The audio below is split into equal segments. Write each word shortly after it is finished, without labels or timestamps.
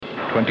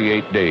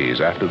28 days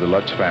after the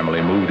Lutz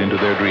family moved into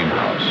their dream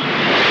house.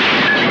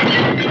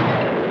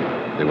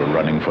 They were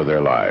running for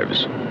their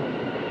lives.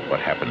 What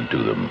happened to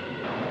them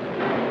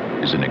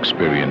is an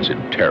experience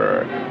in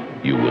terror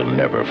you will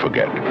never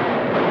forget,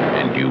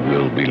 and you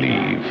will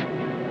believe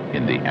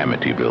in the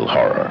Amityville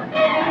Horror.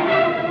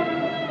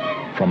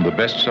 From the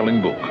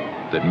best-selling book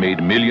that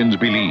made millions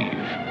believe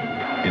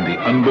in the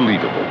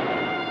unbelievable,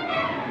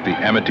 the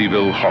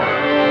Amityville Horror.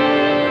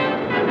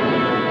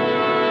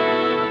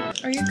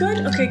 Are you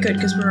good? Okay, good,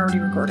 because we're already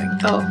recording.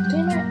 Oh,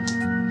 damn it.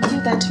 You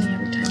do that to me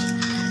every time.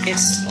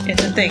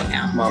 It's a thing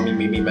now. Mommy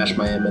made me mash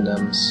my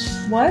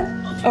M&Ms. What?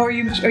 Oh, are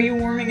you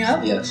warming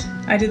up? Yes.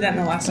 I did that in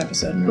the last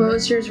episode. Remember? What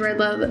was yours? Red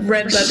leather?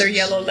 Red leather,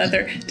 yellow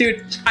leather.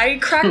 Dude, I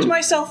cracked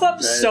myself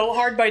up so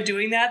hard by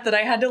doing that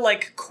I had to,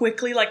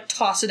 quickly,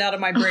 toss it out of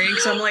my brain.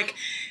 Because I'm like,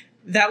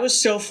 that was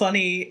so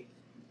funny.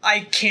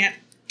 I can't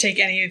take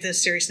any of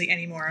this seriously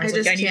anymore. I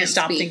was I need to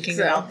stop thinking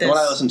about this. When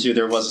I listened to,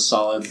 there was a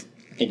solid,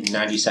 I think,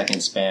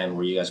 90-second span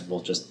where you guys were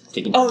both just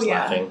taking turns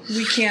laughing.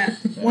 We can't.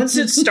 Once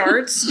it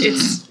starts,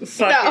 it's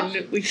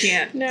fucking, we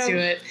can't do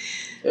it.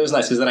 It was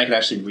nice because then I could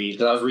actually read.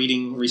 Because I was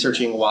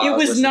researching while I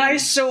was listening.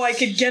 Nice so I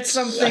could get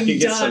something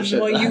done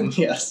while you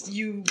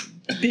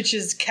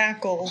bitches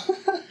cackle.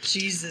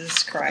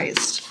 Jesus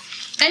Christ.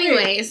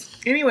 Anyway,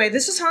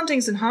 this is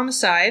Hauntings and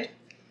Homicide.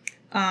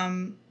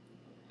 Would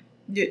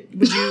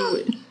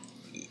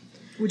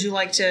you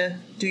like to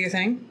do your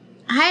thing?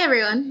 Hi,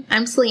 everyone.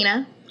 I'm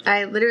Celina.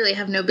 I literally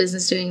have no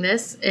business doing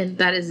this, and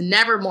that is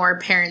never more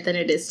apparent than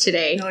it is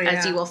today,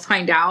 as you will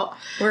find out.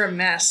 We're a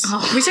mess.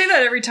 Oh. We say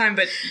that every time,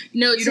 but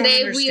no, you today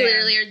don't understand. We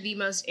literally are the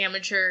most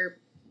amateur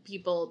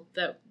people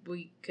that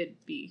we could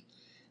be.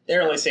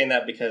 They're only saying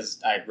that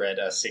because I read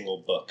a single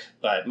book.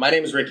 But my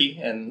name is Ricky,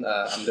 and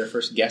I'm their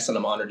first guest, and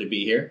I'm honored to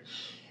be here.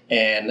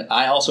 And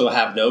I also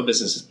have no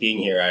business being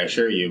here, I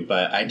assure you,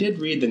 but I did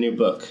read the new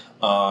book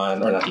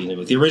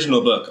the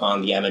original book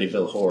on the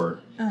Amityville Horror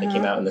that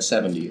came out in the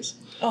 70s.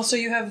 Also,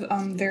 you have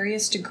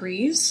various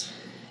degrees?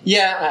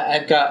 Yeah,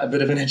 I've got a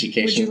bit of an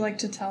education. Would you like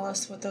to tell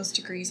us what those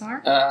degrees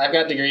are? I've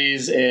got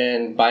degrees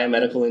in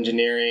biomedical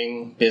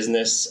engineering,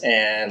 business,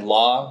 and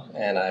law,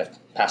 and I've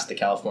passed the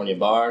California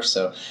bar,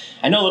 so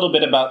I know a little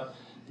bit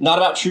not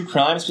about true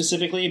crime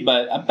specifically,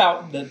 but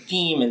about the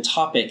theme and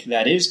topic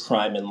that is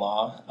crime and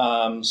law.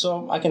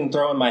 So I can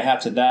throw in my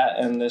hat to that,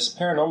 and this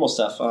paranormal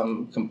stuff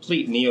I'm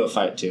complete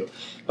neophyte to.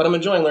 But I'm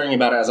enjoying learning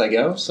about it as I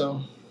go,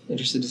 so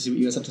interested to see what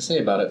you guys have to say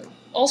about it.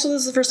 Also,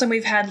 this is the first time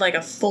we've had,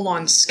 a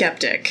full-on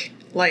skeptic,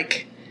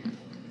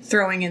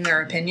 throwing in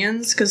their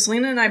opinions, because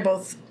Celina and I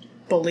both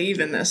believe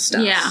in this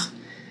stuff. Yeah.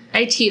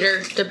 I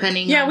teeter,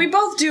 depending on... Yeah, we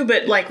both do,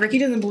 but, Ricky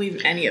doesn't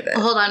believe any of it.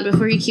 Hold on,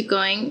 before you keep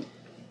going,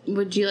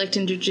 would you like to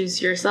introduce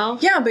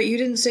yourself? Yeah, but you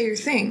didn't say your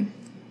thing,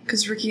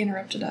 because Ricky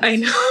interrupted us. I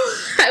know.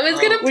 I was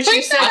going to point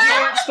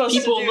that out.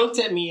 People looked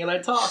at me and I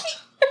talked.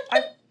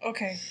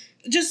 Okay.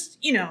 Just,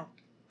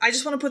 I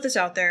just want to put this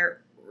out there.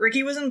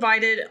 Ricky was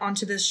invited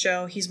onto this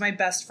show. He's my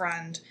best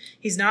friend.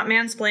 He's not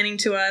mansplaining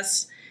to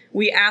us.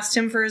 We asked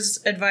him for his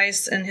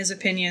advice and his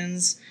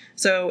opinions.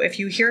 So if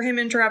you hear him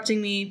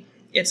interrupting me,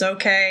 it's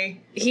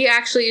okay. He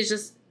actually is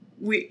just...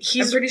 I'm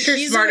pretty sure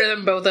he's smarter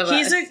than both of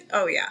us.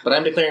 Oh, yeah. But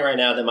I'm declaring right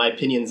now that my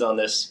opinions on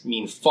this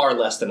mean far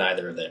less than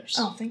either of theirs.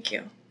 Oh, thank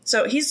you.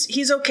 So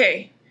he's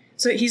okay.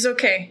 He's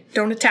okay.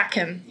 Don't attack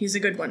him. He's a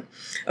good one.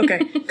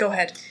 Okay, go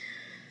ahead.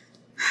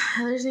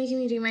 Heather's making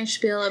me do my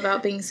spiel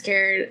about being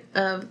scared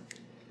of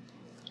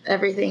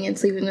everything and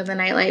sleeping with a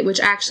nightlight, which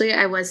actually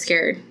I was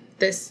scared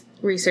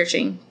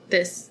researching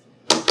this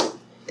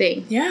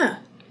thing. Yeah.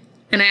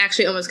 And I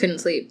actually almost couldn't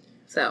sleep,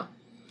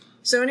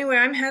 So anyway,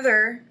 I'm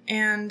Heather,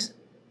 and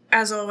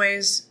as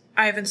always,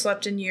 I haven't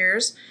slept in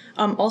years.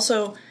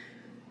 Also,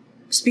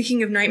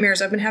 speaking of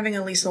nightmares, I've been having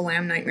Elisa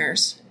Lam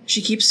nightmares.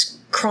 She keeps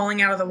crawling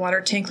out of the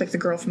water tank like the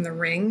girl from The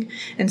Ring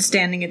and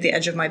standing at the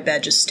edge of my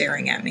bed just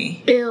staring at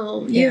me.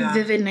 Ew, you have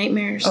vivid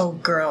nightmares. Oh,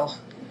 girl.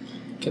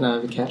 Can I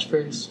have a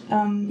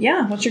catchphrase?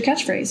 Yeah, what's your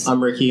catchphrase?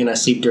 I'm Ricky and I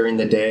sleep during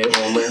the day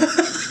only.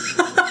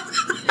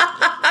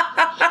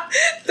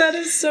 That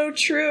is so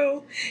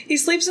true. He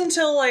sleeps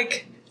until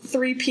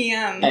 3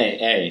 p.m.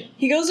 Hey.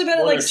 He goes to bed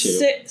at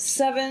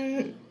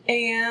 7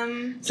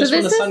 a.m. So just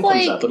when the sun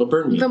comes up, it'll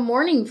burn me. The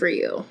morning for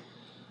you.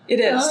 It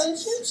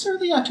is. It's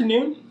early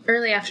afternoon.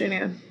 Early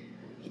afternoon.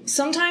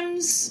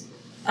 Sometimes,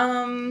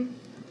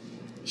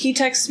 he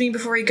texts me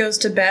before he goes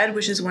to bed,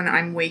 which is when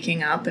I'm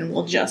waking up, and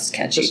we'll just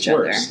catch each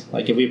other.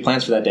 If we have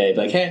plans for that day,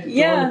 hey,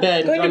 going to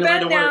bed. Going to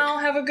bed now.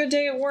 Have a good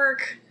day at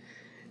work.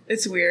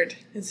 It's weird.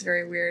 It's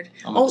very weird.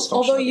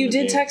 Although you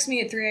did text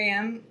me at 3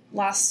 a.m.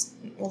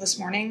 this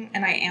morning,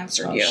 and I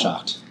answered you.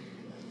 Shocked.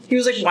 He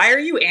was like, why are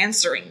you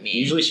answering me?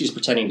 Usually she's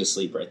pretending to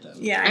sleep right then.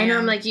 Yeah, I know.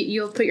 I'm like,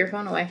 you'll put your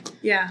phone away.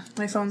 Yeah,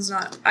 my phone's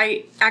not.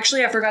 I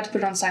forgot to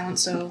put it on silent,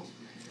 so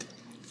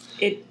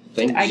I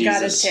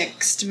got a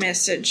text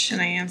message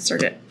and I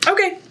answered it.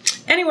 Okay.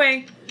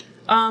 Anyway,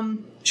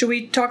 should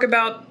we talk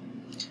about...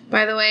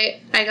 By the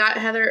way, I got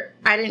Heather...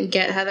 I didn't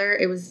get Heather.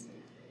 It was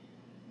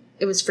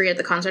free at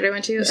the concert I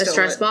went to. A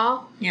stress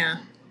ball. Yeah.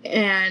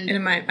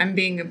 And I'm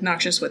being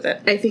obnoxious with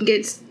it. I think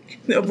it's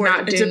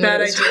not it's doing a bad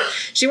what it's idea.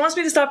 She wants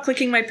me to stop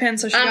clicking my pen,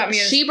 so she got me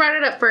She brought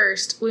it up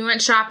first. We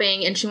went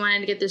shopping, and she wanted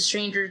to get the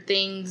Stranger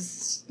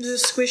Things...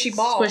 This squishy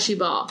ball. Squishy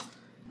ball.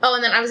 Oh,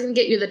 and then I was going to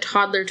get you the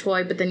toddler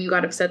toy, but then you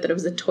got upset that it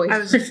was a toy. I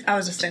was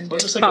offended. Well,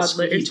 just like a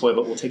squeaky toy,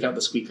 but we'll take out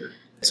the squeaker.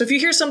 So if you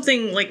hear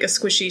something like a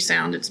squishy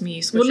sound, it's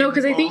me squishing. Well, no,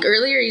 because the I think ball.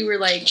 earlier you were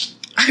like...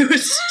 I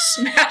was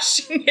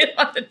smashing it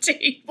on the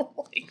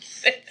table like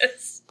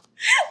this.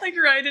 Like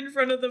right in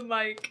front of the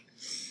mic.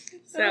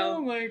 So,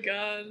 oh my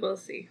god. We'll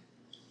see.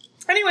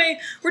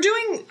 Anyway, we're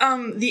doing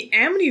the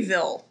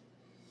Amityville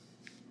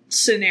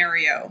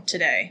scenario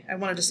today. I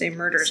wanted to say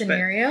murders,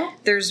 Scenario?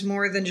 but there's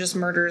more than just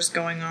murders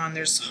going on.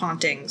 There's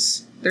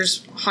hauntings.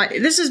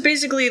 This is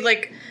basically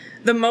like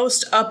the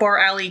most up our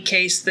alley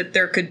case that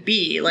there could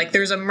be. Like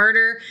there's a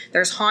murder,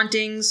 there's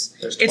hauntings.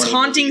 It's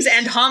hauntings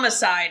and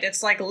homicide.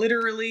 It's like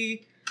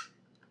literally...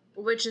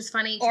 Which is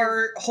funny.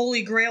 Our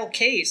holy grail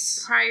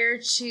case. Prior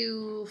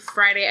to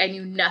Friday, I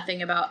knew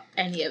nothing about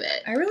any of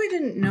it. I really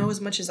didn't know as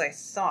much as I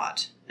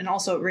thought. And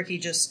also, Ricky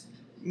just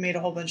made a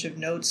whole bunch of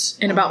notes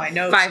in about my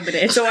notes. 5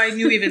 minutes. So I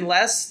knew even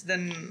less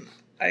than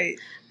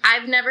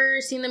I've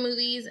never seen the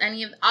movies.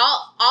 Any of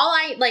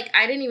I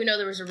didn't even know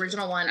there was an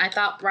original one. I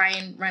thought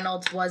Ryan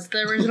Reynolds was the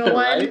original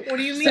one. What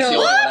do you mean?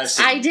 So,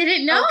 I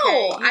didn't know.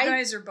 Okay, you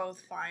guys are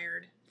both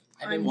fired.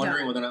 I've been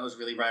wondering whether or not it was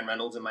really Ryan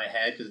Reynolds in my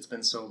head because it's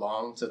been so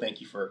long. So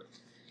thank you for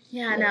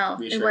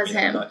it was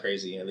him. I'm not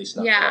crazy, at least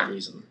not for that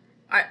reason.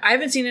 I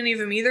haven't seen any of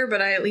them either, but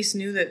I at least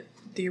knew that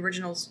the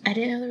originals. I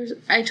didn't know there was.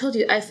 I told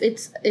you,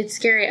 it's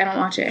scary. I don't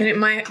watch it. And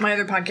my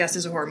other podcast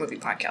is a horror movie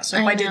podcast. So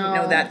if I didn't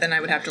know that, then I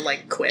would have to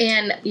quit.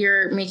 And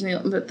you're making me.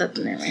 But that's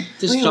anyway.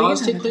 Does Jaws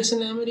take place in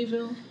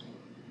Amityville?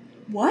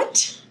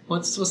 What?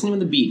 What's the name of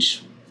the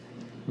beach?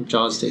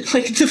 Jaws takes.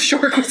 Like the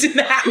shark was in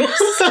the house.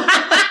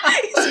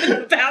 He's in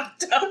the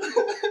bathtub.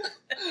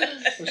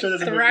 I'm sure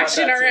there's a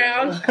thrashing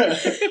around.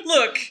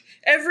 Look,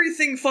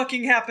 everything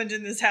fucking happened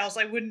in this house.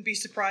 I wouldn't be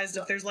surprised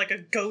if there's like a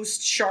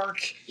ghost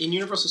shark. In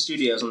Universal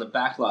Studios on the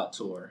backlot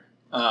tour,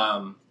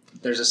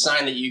 there's a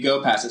sign that you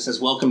go past that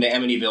says "Welcome to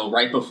Amityville"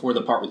 right before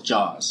the part with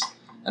Jaws.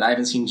 And I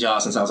haven't seen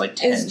Jaws since I was like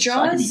 10. Is Jaws?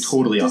 So I could be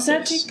totally off Does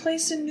that base. take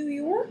place in New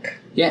York?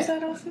 Yeah, is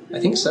that off of New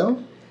I think York?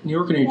 so. New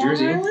York or New Long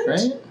Jersey, Island?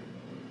 right?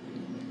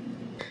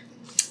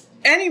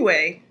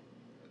 Anyway,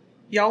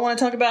 y'all want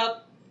to talk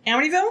about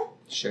Amityville?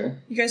 Sure.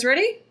 You guys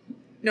ready?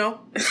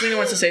 No? Celina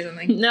wants to say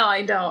something. No,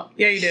 I don't.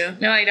 Yeah, you do.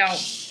 No, I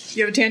don't.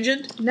 You have a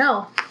tangent?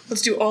 No.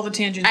 Let's do all the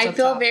tangents I up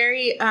feel top.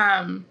 very,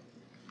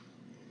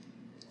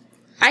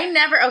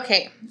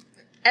 okay.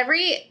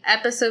 Every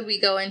episode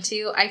we go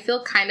into, I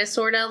feel kind of,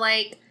 sort of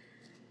like...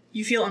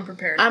 You feel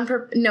unprepared.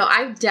 No,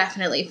 I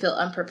definitely feel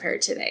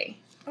unprepared today.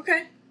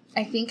 Okay.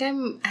 I think I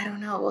don't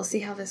know. We'll see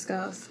how this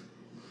goes.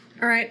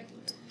 All right.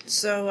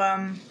 So,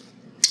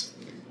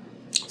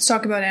 let's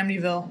talk about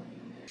Amityville.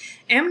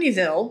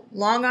 Amityville,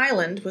 Long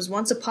Island, was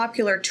once a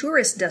popular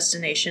tourist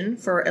destination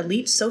for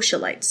elite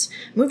socialites,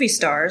 movie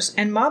stars,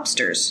 and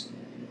mobsters.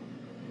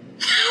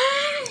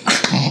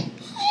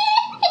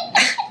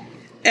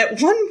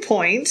 At one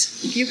point,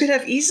 you could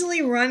have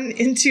easily run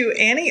into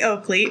Annie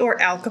Oakley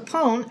or Al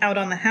Capone out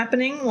on the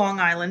happening Long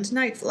Island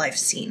nightlife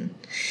scene.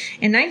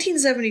 In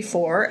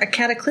 1974, a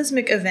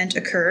cataclysmic event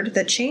occurred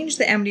that changed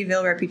the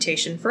Amityville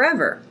reputation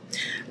forever.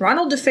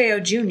 Ronald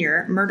DeFeo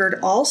Jr. murdered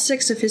all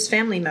 6 of his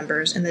family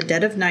members in the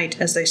dead of night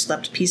as they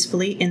slept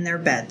peacefully in their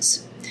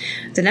beds.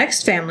 The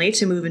next family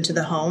to move into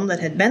the home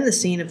that had been the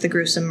scene of the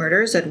gruesome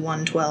murders at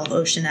 112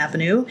 Ocean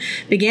Avenue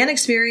began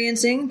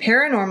experiencing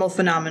paranormal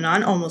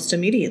phenomenon almost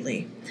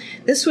immediately.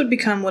 This would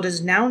become what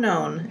is now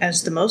known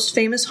as the most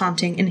famous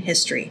haunting in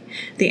history,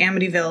 the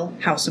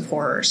Amityville House of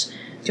Horrors.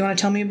 Do you want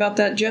to tell me about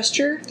that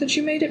gesture that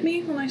you made at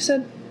me when I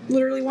said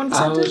literally one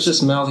sentence? I was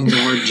just mouthing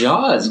the word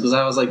Jaws because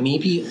I was like,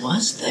 maybe it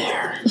was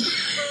there.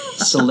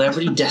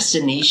 Celebrity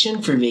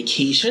destination for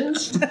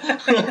vacations?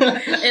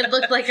 It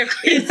looked like a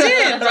crazy. It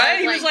did,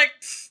 right? He was like,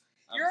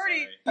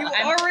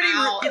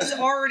 out. it's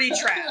already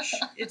trash.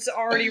 It's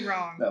already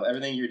wrong. No,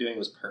 everything you were doing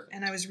was perfect.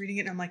 And I was reading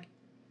it and I'm like,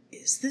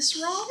 is this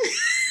wrong?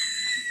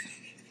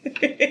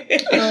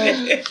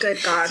 Oh, good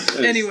God.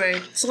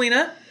 Anyway,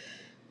 Celina,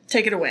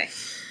 take it away.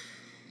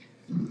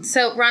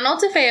 So,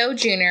 Ronald DeFeo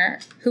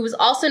Jr., who was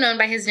also known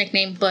by his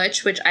nickname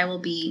Butch, which I will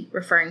be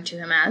referring to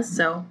him as,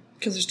 so...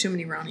 Because there's too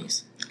many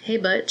Ronnies. Hey,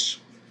 Butch.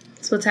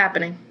 That's what's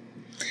happening.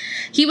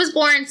 He was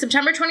born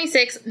September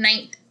 26,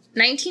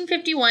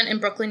 1951 in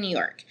Brooklyn, New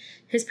York.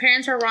 His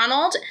parents were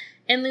Ronald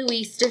and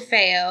Louise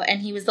DeFeo,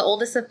 and he was the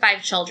oldest of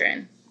 5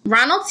 children.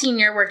 Ronald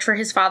Sr. worked for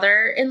his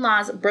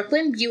father-in-law's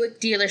Brooklyn Buick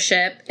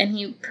dealership, and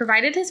he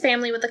provided his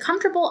family with a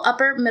comfortable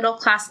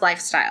upper-middle-class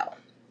lifestyle.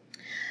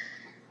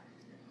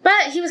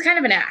 But he was kind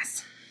of an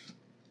ass.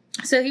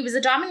 So he was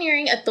a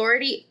domineering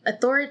authoritative.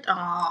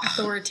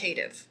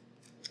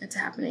 It's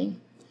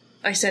happening.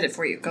 I said it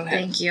for you. Go ahead.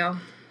 Thank you.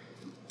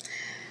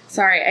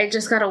 Sorry, I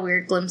just got a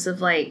weird glimpse of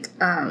no.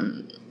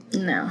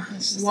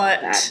 It's just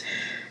What? Like that.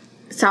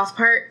 South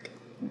Park.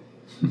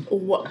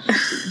 What?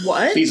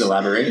 What? Please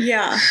elaborate.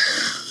 Yeah.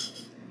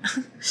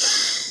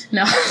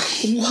 No.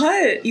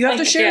 What? You have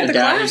to share with the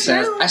Dad who class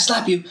says, now? I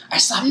slap you. I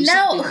slap you.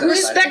 No,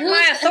 Respect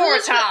my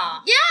authority.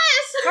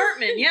 Yes!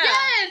 Cartman, yeah.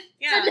 Yes!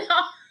 Yeah. So no.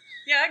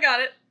 Yeah, I got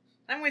it.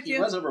 I'm with He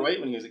you. was overweight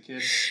when he was a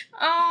kid.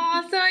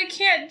 Oh, so I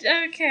can't.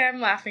 Okay, I'm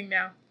laughing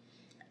now.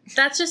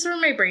 That's just where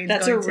my brain's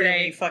That's a going today.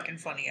 really fucking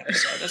funny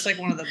episode. That's like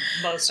one of the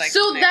most iconic.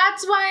 So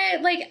that's why,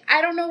 like,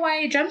 I don't know why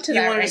I jumped to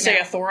You that. wanted right to say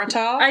now. authorita?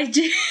 I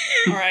did.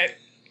 All right.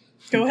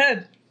 Go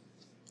ahead.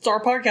 It's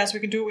our podcast. We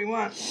can do what we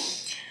want.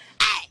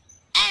 I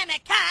am a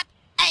cop,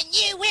 and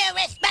you will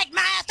respect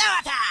my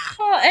authority.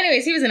 Well,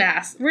 anyways, he was an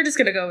ass. We're just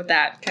gonna go with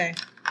that. Okay.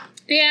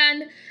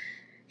 And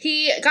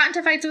he got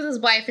into fights with his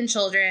wife and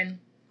children.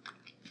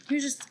 He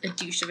was just a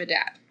douche of a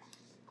dad.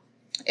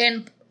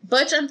 And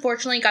Butch,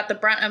 unfortunately, got the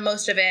brunt of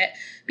most of it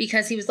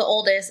because he was the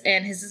oldest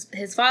and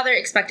his father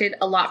expected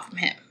a lot from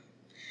him.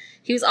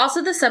 He was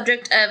also the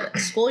subject of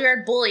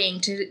schoolyard bullying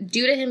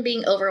due to him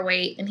being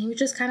overweight, and he was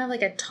just kind of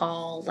like a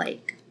tall,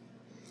 like,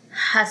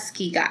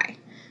 husky guy.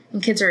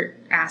 And kids are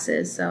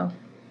asses, so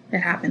it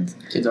happens.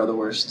 Kids are the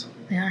worst.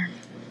 They are.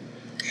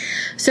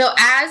 So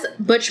as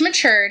Butch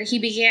matured, he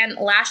began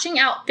lashing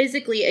out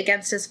physically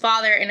against his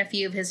father and a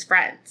few of his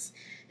friends.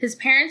 His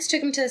parents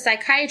took him to a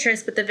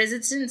psychiatrist, but the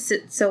visits didn't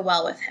sit so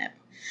well with him.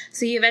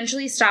 So he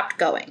eventually stopped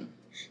going.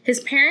 His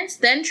parents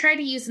then tried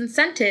to use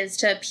incentives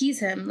to appease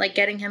him, like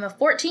getting him a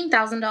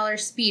 $14,000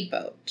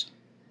 speedboat.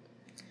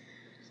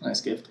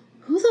 Nice gift.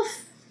 Who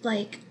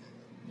the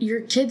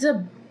your kid's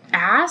a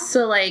ass,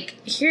 so like,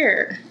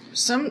 here.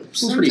 It's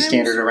pretty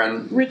standard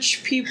around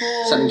rich people.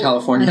 Southern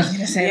California. I was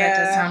gonna say that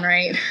does sound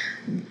right.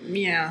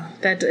 Yeah.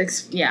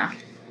 Yeah.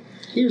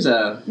 Here's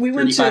a We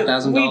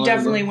 $35,000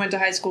 definitely went to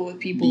high school with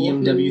people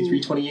BMW who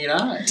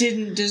 328i.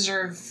 didn't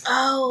deserve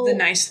the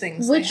nice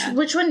things. They had.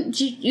 Which one?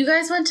 You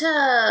guys went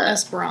to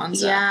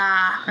Esperanza.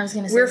 Yeah, I was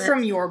gonna say We're that.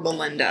 from your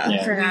Belinda.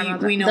 Yeah. I forgot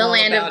about We that. know the all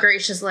land about, of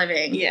gracious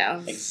living. Yeah.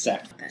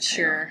 Exactly.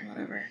 Sure.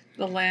 Whatever.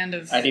 The land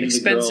of I dated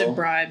expensive a girl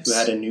bribes. who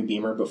had a new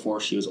Beamer before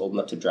she was old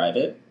enough to drive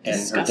it, and her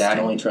Disgusting. dad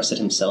only trusted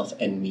himself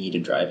and me to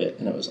drive it,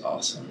 and it was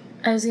awesome.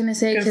 I was gonna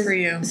say, Good for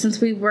you. because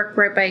since we work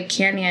right by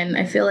Canyon,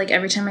 I feel like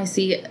every time I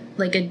see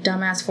like a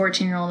dumbass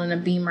 14-year-old in a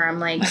Beamer, I'm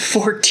like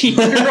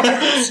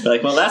 14-year-old.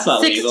 Like, well, that's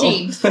not 16.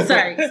 legal.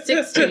 Sorry,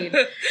 16.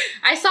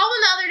 I saw one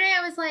the other day.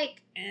 I was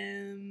like,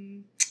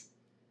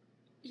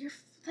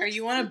 Are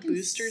you on a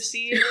booster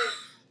seat?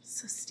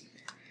 So stupid.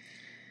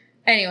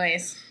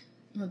 Anyways,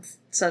 it's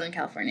Southern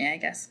California, I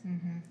guess.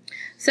 Mm-hmm.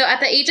 So at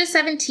the age of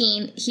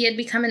 17, he had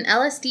become an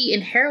LSD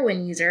and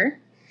heroin user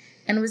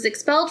and was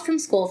expelled from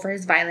school for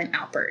his violent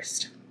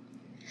outburst.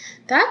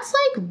 That's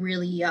like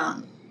really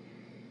young.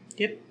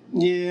 Yep.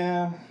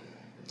 Yeah.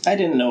 I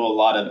didn't know a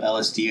lot of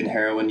LSD and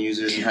heroin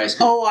users in high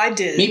school. Oh, I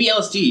did. Maybe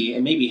LSD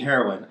and maybe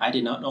heroin. I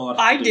did not know a lot of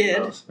I people doing did.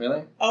 both.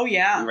 Really? Oh,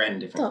 yeah. We ran in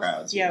different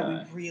crowds. Yeah,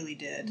 we really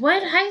did.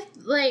 What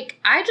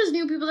I just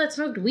knew people that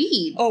smoked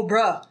weed. Oh,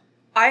 bruh.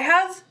 I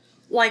have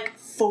like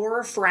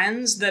 4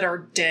 friends that are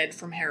dead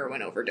from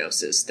heroin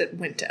overdoses that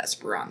went to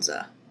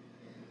Esperanza.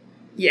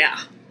 Yeah.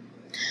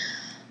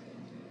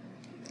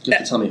 You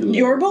have to tell me who.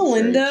 Your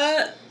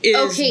Belinda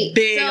is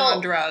big so-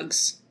 on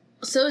drugs.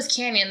 So is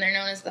Canyon. They're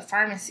known as the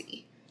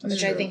pharmacy,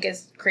 which I think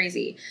is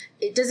crazy.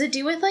 Does it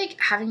do with like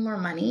having more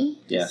money?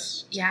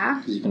 Yes. Yeah.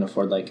 Because you can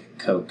afford like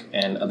Coke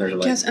and other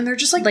like Yes, and they're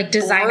just like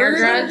designer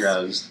bored.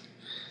 drugs?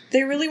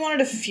 They really wanted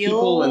to feel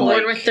People in, Bored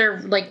like- with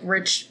their like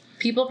rich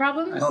people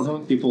problems? I don't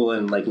think people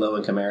in like low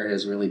income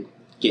areas really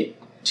get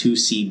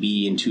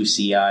 2CB and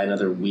 2CI and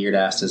other weird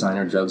ass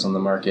designer drugs on the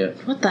market.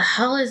 What the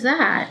hell is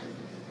that?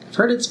 I've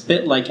heard it's a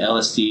bit like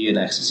LSD and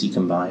ecstasy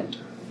combined.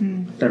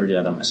 Never did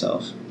that on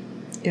myself.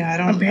 Yeah, I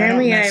don't.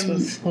 Apparently, I don't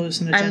mess with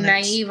hallucinogenics. I'm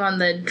naive on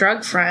the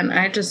drug front.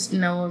 I just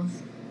know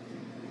of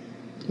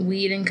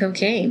weed and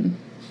cocaine.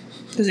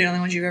 Those are the only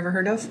ones you've ever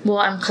heard of. Well,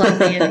 I'm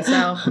Colombian,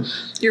 so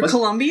You're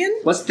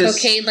Colombian? What's this?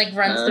 cocaine like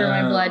runs through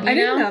my blood. I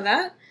didn't know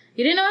that.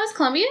 You didn't know I was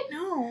Colombian?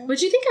 No.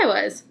 What'd you think I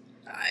was?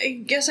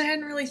 I guess I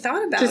hadn't really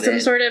thought about Just it. some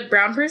sort of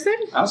brown person?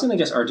 I was gonna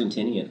guess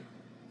Argentinian.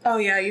 Oh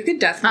yeah, you could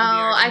definitely.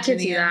 Oh, be I could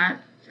see Argentinian.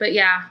 that. But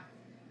yeah,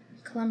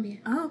 Colombian.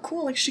 Oh,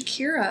 cool, like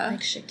Shakira.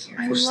 Like Shakira.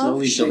 I We're love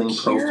slowly building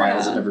Shakira.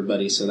 profiles of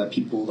everybody so that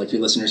people, like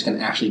your listeners,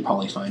 can actually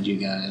probably find you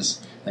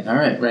guys. Like, all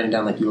right, writing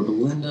down like your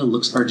Belinda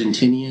looks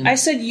Argentinian. I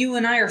said you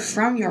and I are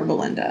from your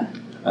Belinda.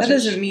 That's That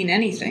doesn't mean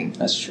anything.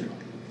 That's true.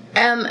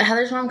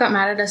 Heather's mom got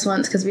mad at us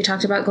once because we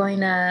talked about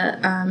going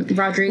to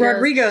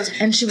Rodrigo's.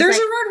 And she was There's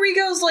like, a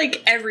Rodrigo's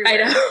like everywhere.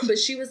 I know, but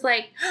she was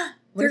like,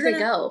 where They're did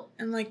they go?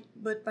 And like,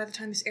 but by the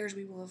time this airs,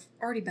 we will have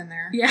already been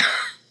there. Yeah.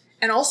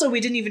 And also, we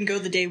didn't even go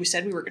the day we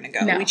said we were going to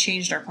go. No. We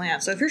changed our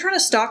plan. So if you're trying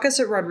to stalk us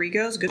at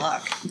Rodrigo's, good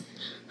luck.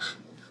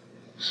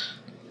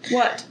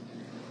 What?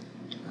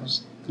 I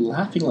was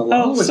laughing along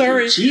Oh, with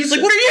sorry. you. Jesus.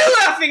 Like, what are you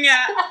laughing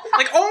at?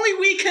 Like, only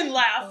we can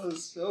laugh. That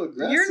was so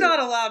aggressive. You're not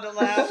allowed to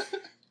laugh.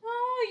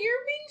 Oh,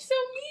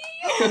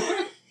 you're being so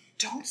mean.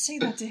 Don't say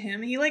that to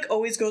him. He, like,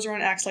 always goes around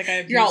and acts like I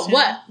abuse Y'all, him.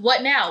 what?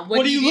 What now?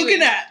 What are you looking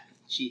doing? at?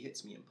 She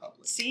hits me in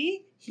public.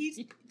 See?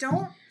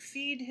 Don't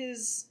feed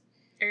his...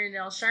 Are your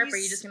nails sharp? Are you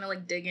He's- just gonna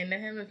like dig into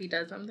him if he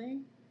does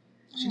something?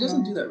 She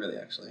doesn't do that really,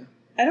 actually.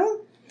 I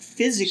don't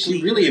physically.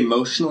 She really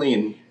emotionally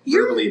and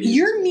verbally abused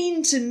You're me.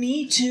 mean to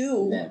me,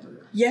 too.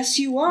 Never. Yes,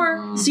 you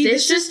are. See,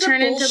 This just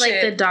turned into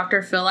like the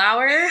Dr. Phil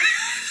hour.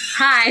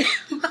 Hi,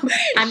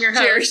 I'm your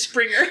host. Jerry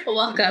Springer.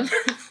 Welcome.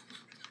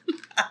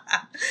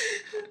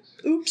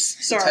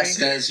 Oops, sorry. Test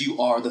says you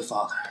are the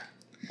father.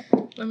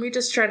 Let me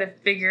just try to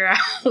figure out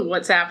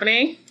what's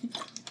happening.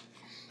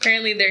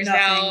 Apparently there's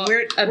now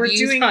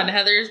abuse on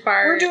Heather's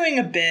part. We're doing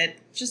a bit.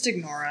 Just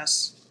ignore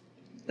us.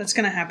 That's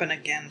going to happen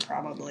again,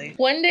 probably.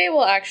 One day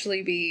we'll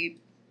actually be...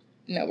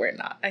 No, we're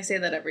not. I say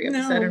that every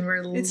episode and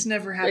we're... It's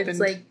never happened. It's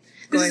like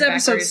this is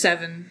episode backwards.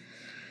 7.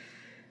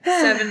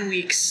 7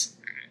 weeks.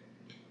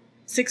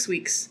 6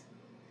 weeks.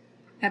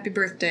 Happy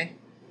birthday.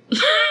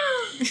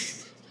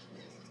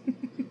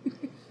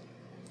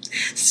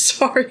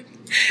 Sorry.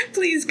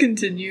 Please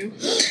continue.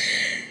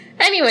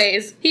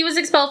 Anyways, he was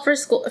expelled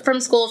from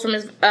school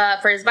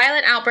for his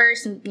violent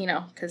outbursts, and,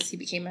 because he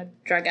became a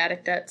drug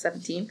addict at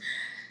 17.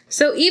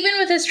 So even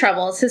with his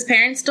troubles, his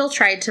parents still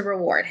tried to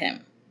reward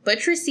him.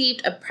 Butch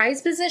received a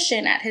prized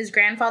position at his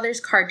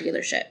grandfather's car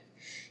dealership.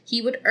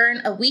 He would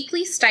earn a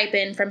weekly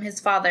stipend from his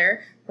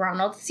father,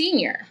 Ronald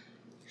Sr.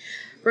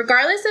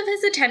 Regardless of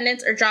his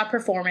attendance or job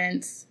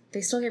performance,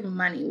 they still gave him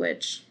money,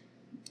 which...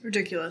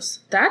 Ridiculous.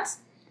 That's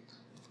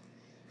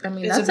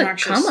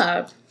obnoxious. A come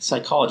up.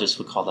 Psychologists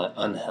would call that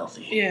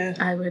unhealthy. Yeah.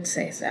 I would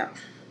say so.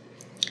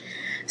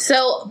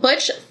 So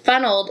Butch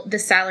funneled the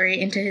salary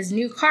into his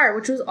new car,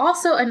 which was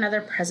also another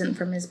present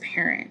from his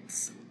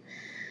parents,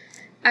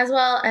 as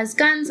well as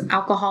guns,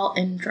 alcohol,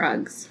 and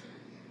drugs.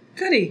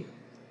 Goody.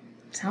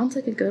 Sounds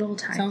like a good old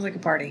time. Sounds like a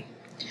party.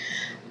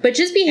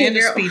 Butch's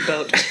behavior... And a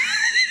speedboat.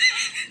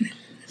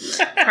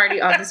 Party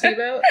on the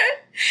speedboat?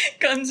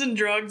 Guns and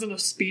drugs and a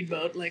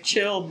speedboat. Like,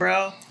 chill,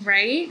 bro.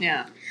 Right?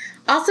 Yeah.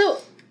 Also,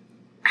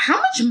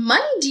 how much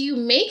money do you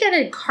make at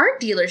a car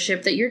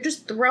dealership that you're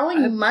just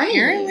throwing money?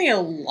 Apparently a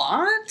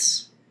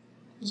lot.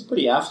 It's a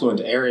pretty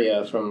affluent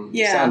area from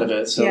the sound of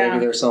it, so maybe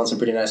they were selling some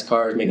pretty nice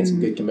cars, making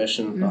some good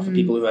commission off of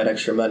people who had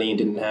extra money and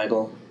didn't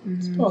haggle.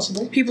 It's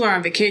possible. People are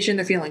on vacation,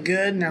 they're feeling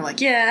good, and they're like,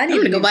 yeah, I need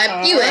I'm to gonna go buy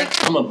a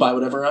Buick. I'm gonna buy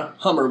whatever a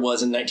Hummer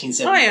was in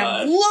 1975. I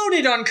am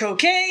loaded on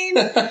cocaine,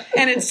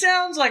 and it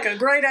sounds like a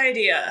great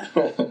idea.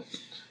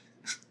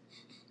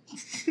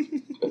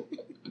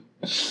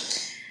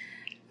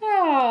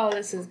 Oh,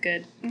 this is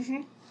good.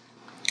 Mm-hmm.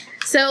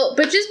 So,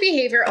 Butch's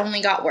behavior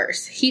only got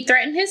worse. He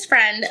threatened his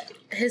friends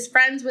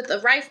with a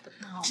rifle.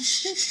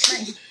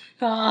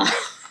 Oh.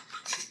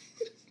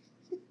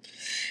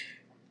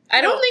 I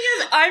don't think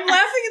I'm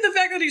laughing at the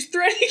fact that he's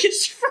threatening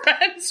his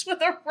friends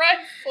with a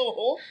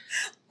rifle.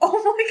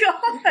 Oh my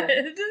god.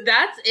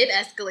 it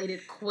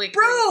escalated quickly.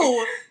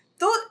 Bro,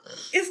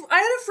 if I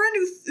had a friend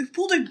who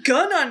pulled a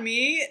gun on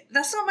me,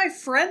 that's not my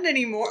friend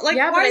anymore. Like,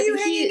 yeah, why but are you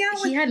hanging out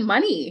with... He had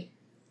money.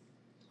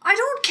 I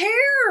don't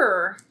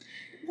care.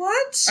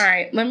 What? All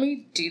right, let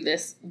me do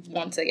this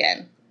once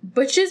again.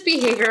 Butch's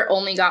behavior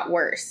only got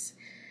worse.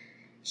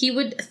 He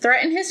would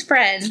threaten his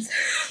friends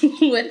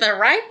with a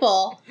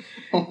rifle.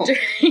 It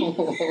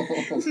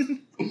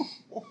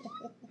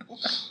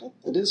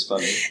is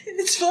funny.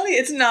 It's funny.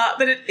 It's not,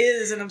 but it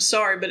is, and I'm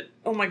sorry, but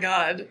oh my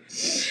god.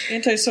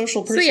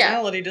 Antisocial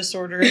personality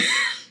disorder.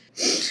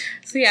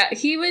 So yeah,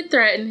 he would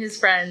threaten his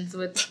friends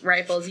with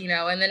rifles,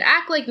 and then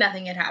act like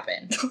nothing had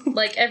happened.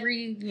 Like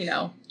every,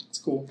 It's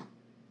cool.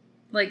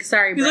 Like,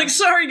 sorry, bro. He's like,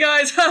 sorry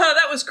guys, haha,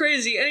 that was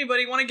crazy.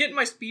 Anybody want to get in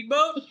my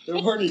speedboat? There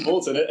weren't any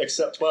bullets in it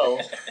except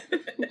 12.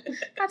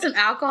 Got some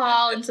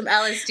alcohol and some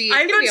LSD.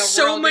 I've got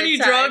so many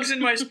drugs in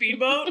my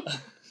speedboat.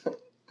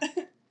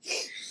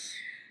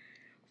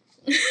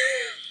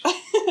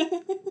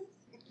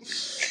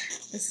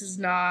 This is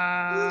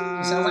not...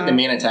 It sounds like the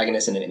main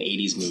antagonist in an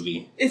 80s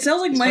movie. It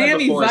sounds like He's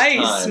Miami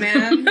Vice,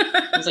 man.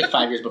 It was like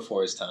 5 years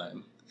before his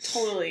time.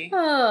 Totally.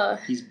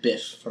 He's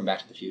Biff from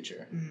Back to the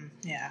Future.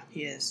 Yeah,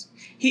 he is.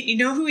 You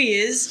know who he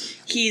is?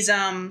 He's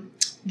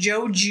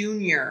Joe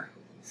Jr.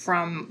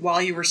 from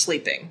While You Were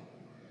Sleeping.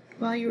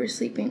 While You Were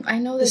Sleeping. I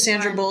know The this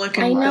Sandra one. Bullock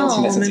I and know. I haven't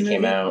seen it since it movie.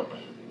 came out.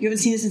 You haven't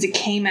seen it since it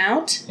came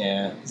out?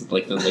 Yeah, it's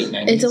like the late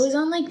 90s. It's always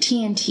on like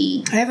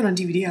TNT. I have it on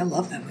DVD. I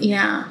love that movie.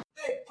 Yeah.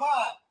 Hey,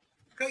 Pop,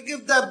 can I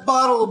give that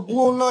bottle of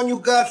Blue Nun you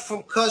got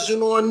from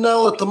Cousin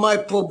Ornella to my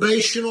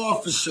probation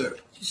officer?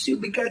 You see,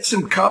 we got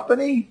some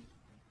company.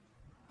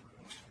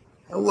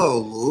 Hello,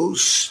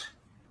 Luce.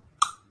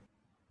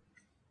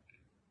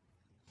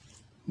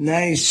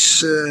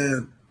 Nice,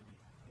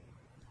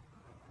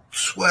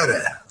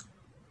 sweater.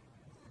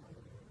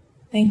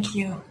 Thank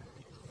you.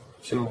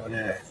 So,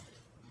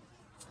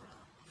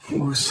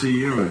 we'll see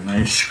you're a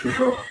nice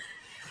girl.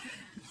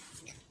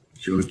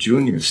 Joe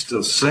Jr.'s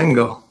still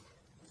single.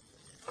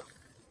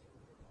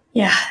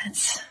 Yeah,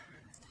 it's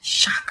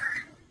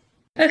shocker.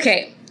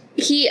 Okay.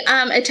 He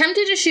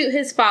attempted to shoot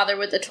his father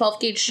with a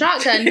 12-gauge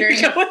shotgun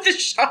during... Go with the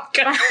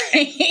shotgun. Someone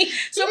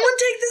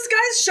take this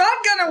guy's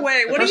shotgun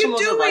away. What are you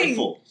doing? A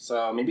rifle,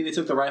 so maybe they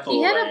took the rifle He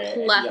away. had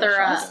a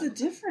plethora. What's the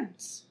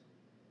difference?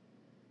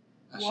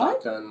 A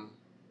What? shotgun.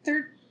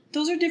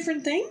 Those are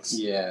different things?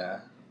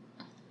 Yeah.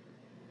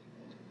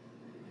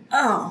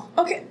 Oh,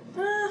 okay.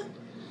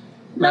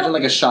 Imagine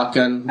like a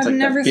shotgun. It's I've like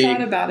never that big,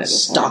 thought about it before.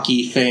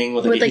 stocky thing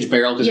with like a huge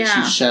barrel because it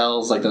shoots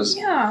shells, like those.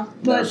 Yeah,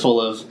 They're but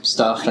full of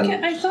stuff,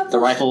 I thought the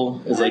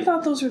rifle is I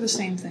thought those were the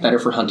same thing. better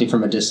for hunting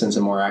from a distance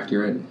and more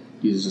accurate.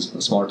 Uses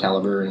a smaller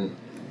caliber and.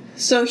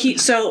 So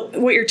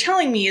what you're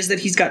telling me is that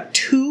he's got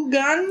 2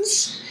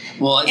 guns.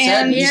 Well, it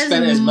said he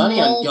spent his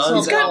money on guns.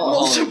 He's got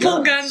alcohol,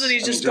 multiple guns, and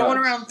he's just going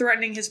drugs. around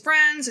threatening his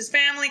friends, his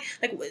family.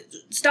 Like,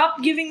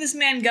 stop giving this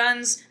man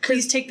guns.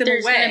 Please take them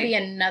There's away. going to be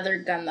another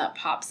gun that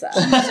pops up.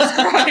 Jesus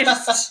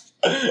Christ.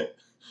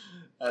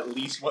 At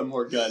least one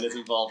more gun is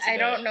involved today. I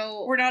don't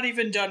know. We're not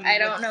even done. I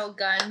don't know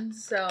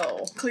guns,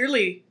 so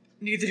clearly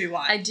neither do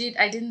I. I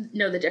didn't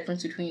know the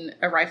difference between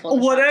a rifle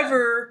and a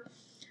whatever.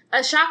 Shotgun.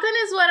 A shotgun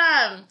is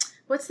what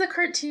what's the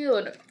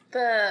cartoon?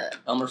 The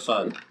Elmer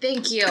Fudd.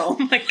 Thank you. Oh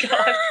my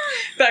god.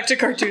 Back to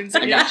cartoons.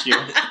 I got you.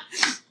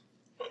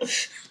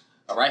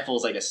 A rifle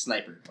is like a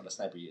sniper. What a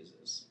sniper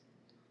uses.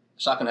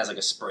 A shotgun has like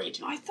a spray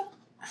to it. I thought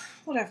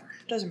whatever.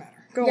 Doesn't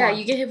matter. Go on. Yeah,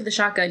 you get hit with a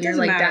shotgun, you're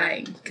Doesn't like matter.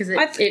 dying because it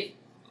Well,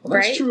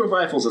 that's right? true of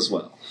rifles as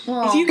well.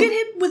 Well, If you get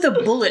hit with a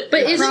bullet,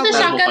 but isn't the We'll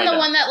shotgun find the out.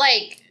 one that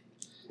like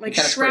like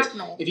Kind of sprays.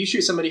 shrapnel? If you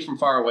shoot somebody from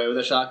far away with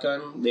a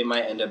shotgun, they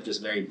might end up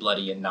just very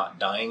bloody and not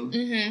dying.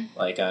 Mm-hmm.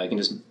 Like it can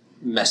just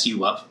mess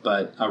you up.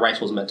 But a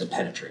rifle is meant to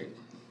penetrate,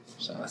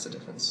 so that's the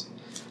difference.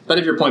 But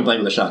if you're point blank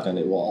with a shotgun,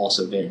 it will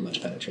also very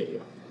much penetrate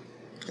you.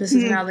 This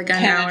is now the gun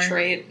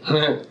Penetrate.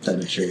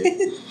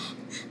 Penetrate.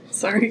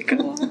 Sorry,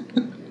 go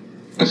on.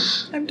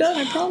 I'm done,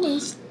 I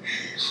promise.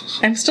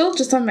 I'm still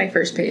just on my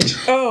first page.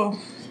 Oh.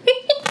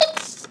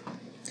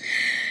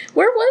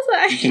 Where was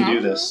I? You can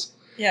do this.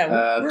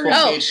 Yeah.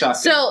 28 shotgun.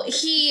 So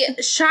he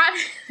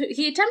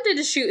attempted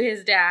to shoot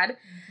his dad.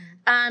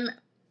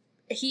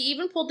 He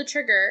even pulled the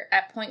trigger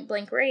at point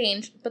blank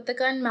range, but the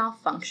gun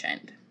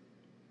malfunctioned.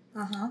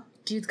 Uh-huh.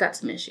 Dude's got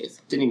some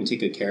issues. Didn't even take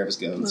good care of his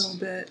A guns. little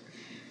bit.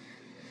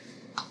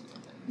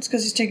 It's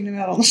because he's taking him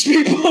out on the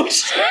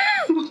speedboat.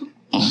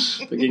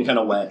 They're getting kind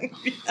of wet.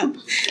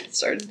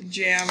 Started to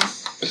jam.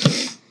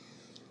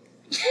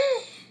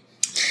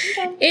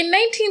 In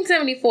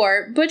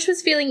 1974, Butch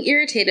was feeling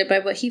irritated by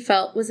what he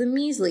felt was a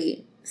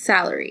measly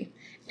salary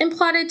and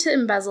plotted to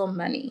embezzle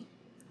money.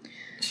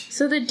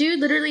 So the dude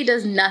literally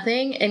does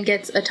nothing and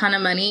gets a ton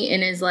of money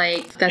and is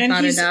like, that's And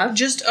not he's enough.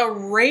 just a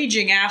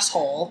raging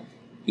asshole.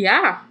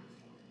 Yeah.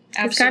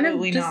 It's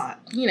Absolutely just,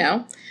 not. You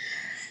know.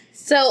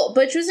 So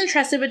Butch was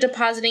entrusted with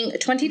depositing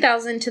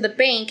 $20,000 to the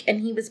bank,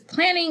 and he was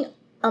planning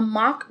a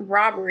mock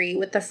robbery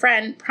with a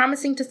friend,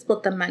 promising to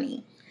split the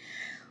money,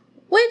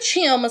 which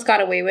he almost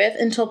got away with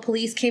until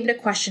police came to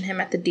question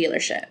him at the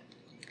dealership.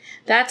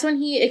 That's when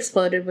he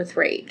exploded with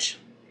rage.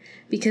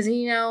 Because,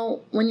 you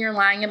know, when you're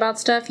lying about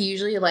stuff, you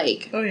usually,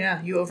 Oh,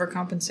 yeah. You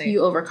overcompensate. you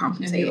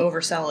overcompensate. And you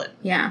oversell it.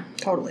 Yeah.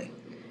 Totally.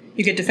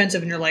 You get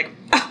defensive and you're like,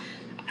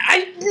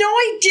 I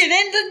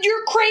didn't.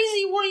 You're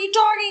crazy. What are you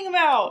talking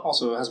about?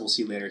 Also, as we'll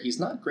see later, he's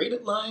not great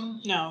at lying.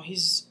 No,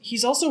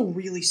 he's also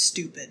really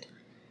stupid.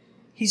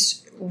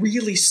 He's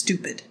really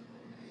stupid.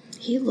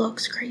 He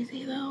looks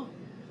crazy, though.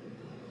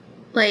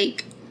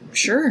 Like,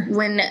 Sure.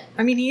 when...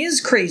 I mean, he is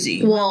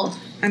crazy. Well...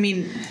 I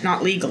mean,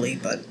 not legally,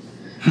 but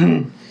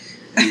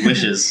He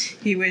wishes.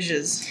 he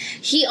wishes.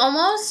 He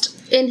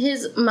almost, in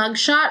his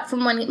mugshot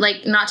from when,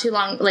 like, not too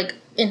long, like,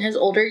 in his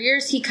older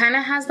years, he kind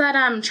of has that,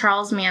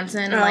 Charles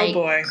Manson,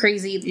 boy.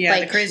 crazy, Yeah,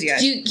 like... the crazy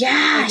eyes.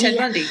 Yeah. Like Ted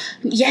Bundy.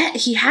 Yeah,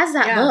 he has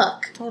that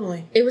look.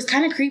 Totally. It was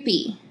kind of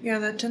creepy. Yeah,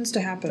 that tends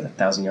to happen.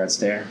 1,000-yard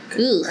stare.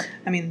 Ugh.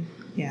 I mean,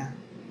 yeah.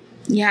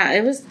 Yeah,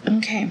 it was...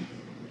 Okay.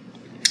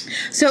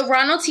 So,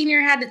 Ronald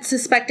Sr. had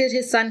suspected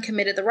his son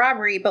committed the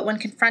robbery, but when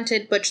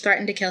confronted, Butch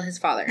threatened to kill his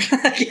father.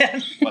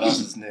 Again. What else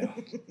is new?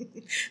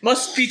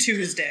 Must be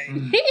Tuesday.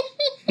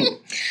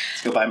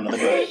 Let's go buy him another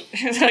boat.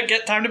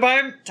 Get time to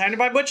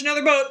buy Butch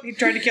another boat. He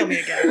tried to kill me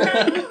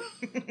again.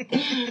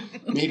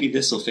 Maybe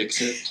this will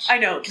fix it. I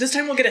know. This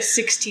time we'll get a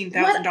 $16,000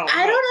 What boat.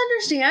 I don't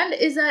understand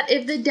is that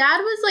if the dad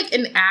was, like,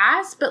 an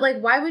ass, but, like,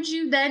 why would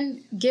you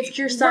then gift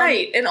your son...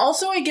 Right. And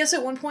also, I guess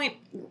at one point,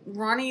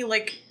 Ronnie,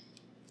 like,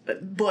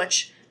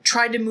 Butch,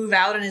 tried to move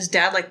out and his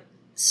dad, like,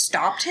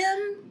 stopped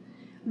him?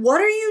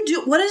 What are you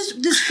doing? What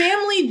is this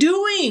family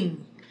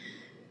doing?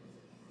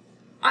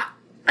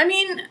 I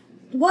mean,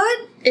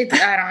 what? I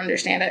don't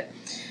understand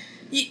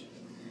it.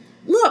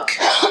 Look,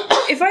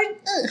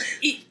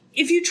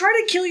 if you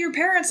try to kill your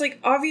parents, like,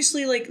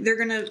 obviously, like, they're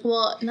gonna...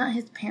 Well, not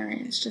his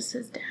parents, just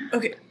his dad.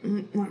 Okay,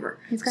 whatever.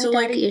 He's got so,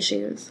 daddy like,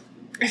 issues.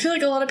 I feel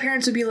like a lot of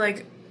parents would be,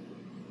 like,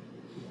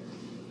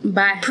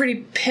 Bye. pretty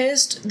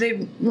pissed. They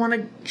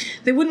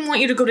wouldn't want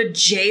you to go to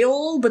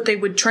jail, but they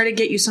would try to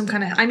get you some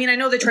kind of... I mean, I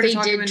know they tried to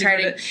talk him into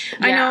it.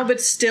 I know, but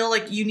still,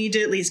 like, you need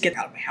to at least get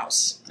out of my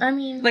house. I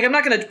mean... Like, I'm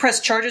not going to press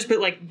charges, but,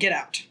 like, get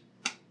out.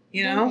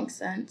 You know? That makes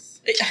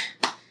sense. It's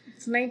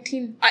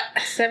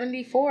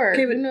 1974.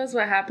 Okay, but who knows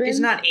what happened? It's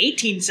not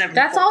 1874.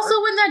 That's also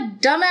when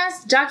that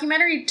dumbass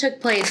documentary took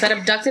place, that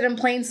Abducted in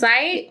Plain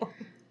Sight.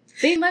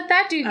 They let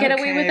that dude get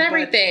away with but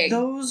everything.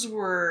 Those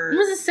were... It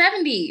was the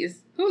 70s.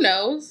 Who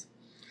knows?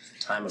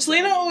 Time of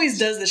Celina always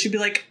does this. She'd be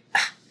like,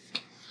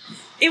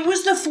 It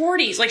was the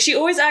 40s. Like, she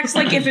always acts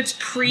like if it's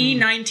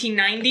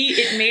pre-1990,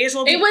 it may as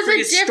well be It prehistoric.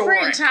 was a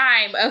different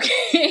time, okay?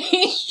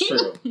 It's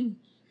true.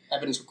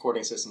 Evidence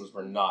recording systems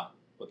were not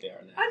what they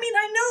are now. I mean,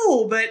 I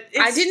know, but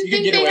I didn't You could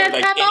think get they away had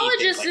with, like,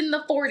 pathologists anything, in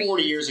the 40s.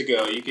 40 years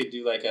ago, you could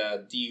do like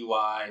a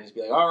DUI and just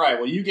be like, all right,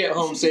 well, you get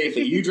home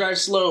safely. You drive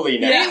slowly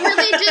now. They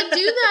really did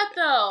do that,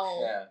 though.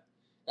 Yeah.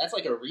 That's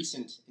like a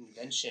recent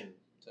invention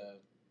to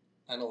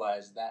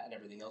analyze that and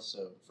everything else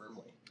so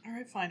firmly. All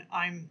right, fine.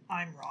 I'm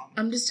wrong.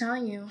 I'm just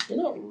telling you.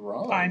 You're not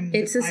wrong.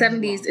 It's the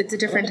 70s. wrong. It's a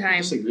different I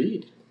time.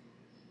 disagreed.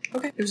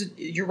 Okay.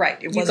 You're right.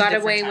 It was You a got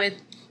different away time. with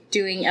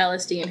doing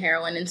LSD and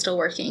heroin and still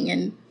working,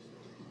 and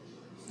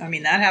I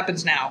mean, that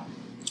happens now.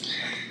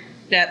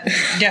 That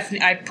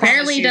definitely, I promise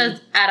apparently you,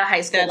 does at a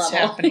high school that's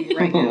level. happening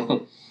right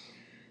now.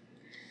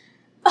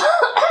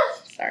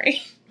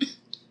 Sorry.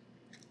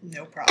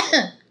 No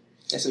problem.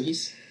 Yeah, so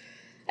he's...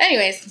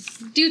 Anyways,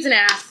 dude's an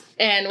ass,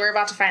 and we're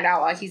about to find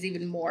out why he's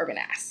even more of an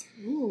ass.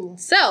 Ooh.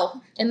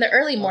 So, in the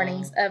early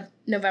mornings of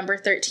November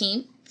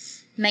 13th,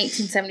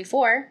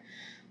 1974,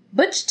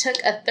 Butch took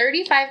a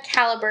 .35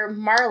 caliber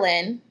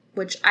Marlin,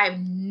 which I have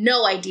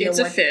no idea It's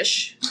what... a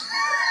fish.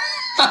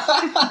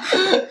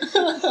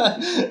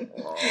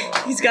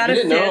 He's got You a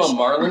didn't fish. know a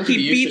marlin could He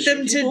be used beat to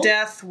them shoot to people?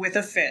 death with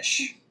a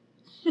fish.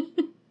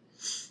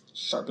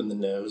 Sharpen the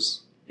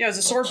nose. Yeah, it was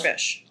a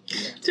swordfish.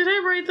 Did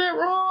I write that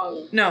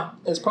wrong? No,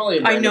 It's probably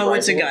a I brand know of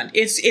it's a rifle. gun.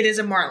 It is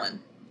a marlin.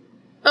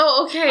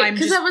 Oh, okay. I'm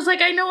Because just- I was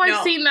like, I know I've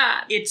No. seen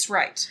that. It's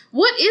right.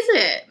 What is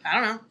it? I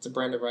don't know. It's a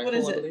brand of rifle, What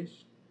is I it? believe.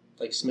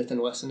 Like Smith &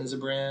 Wesson is a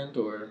brand,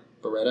 or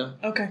Beretta,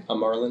 Okay, a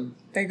Marlin.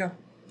 there you go.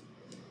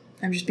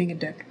 I'm just being a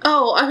dick.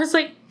 Oh, I was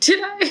like, did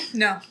I?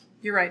 No,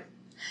 you're right.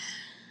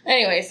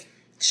 Anyways,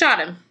 shot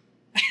him.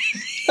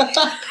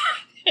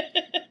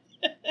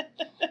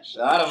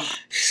 Shot him.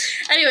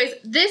 Anyways,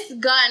 this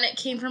gun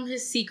came from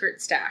his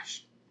secret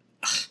stash.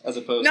 As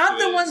opposed Not to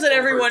the his ones that overt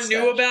everyone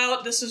knew stash.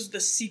 about. This is the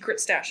secret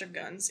stash of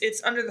guns.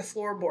 It's under the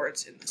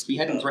floorboards in this. He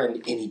hadn't boat.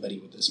 threatened anybody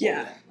with this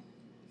Yeah. one.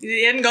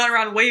 He hadn't gone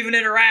around waving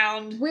it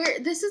around. Where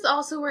this is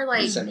also where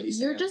like Yosemite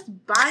you're Sam.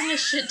 just buying a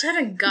shit ton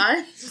of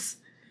guns.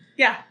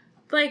 Yeah,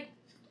 Like,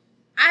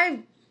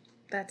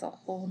 that's a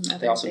whole nother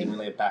They also thing. didn't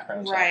really have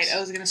background right. checks. I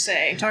was gonna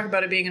say, talk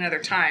about it being another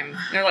time.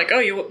 They're like, oh,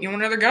 you want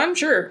another gun?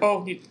 Sure.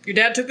 Oh, your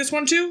dad took this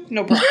one too?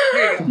 No problem.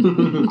 Here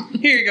you go.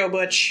 Here you go,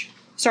 Butch.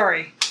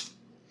 Sorry.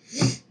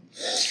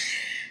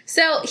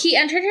 So he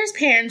entered his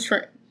parents'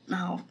 room.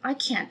 Oh, I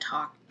can't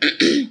talk.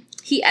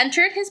 He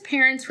entered his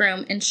parents'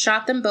 room and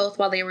shot them both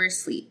while they were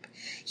asleep.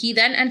 He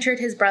then entered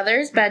his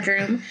brother's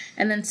bedroom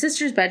and then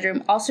sister's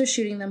bedroom, also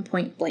shooting them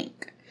point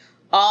blank.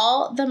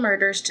 All the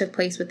murders took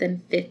place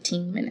within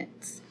 15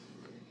 minutes.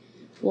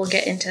 We'll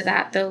get into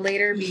that though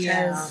later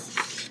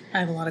because I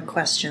have a lot of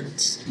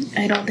questions.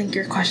 I don't think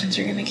your questions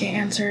are going to get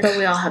answered. But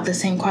we all have the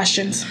same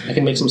questions. I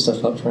can make some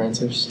stuff up for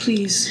answers.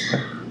 Please.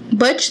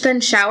 Butch then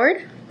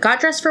showered, got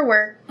dressed for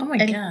work, Oh my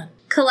and god.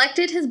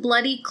 collected his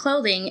bloody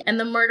clothing and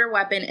the murder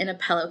weapon in a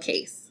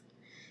pillowcase.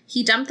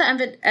 He dumped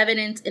the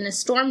evidence in a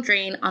storm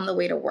drain on the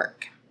way to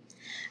work.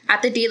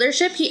 At the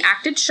dealership, he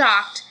acted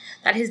shocked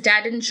that his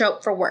dad didn't show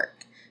up for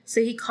work,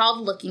 so he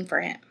called looking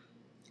for him.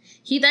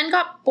 He then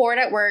got bored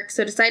at work,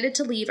 so decided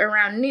to leave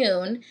around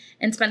noon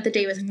and spent the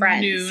day with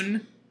friends.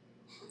 Noon.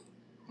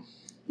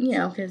 You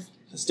know, because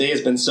This day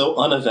has been so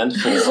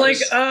uneventful. He's like,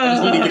 I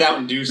just need to get out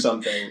and do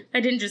something. I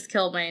didn't just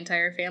kill my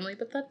entire family,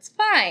 but that's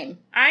fine.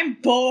 I'm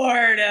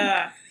bored.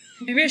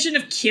 Maybe I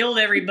shouldn't have killed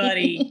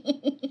everybody.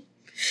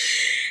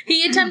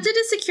 He attempted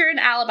to secure an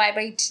alibi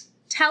by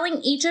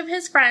telling each of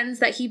his friends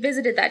that he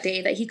visited that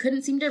day that he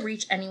couldn't seem to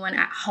reach anyone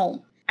at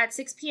home. At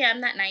 6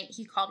 p.m. that night,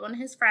 he called one of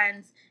his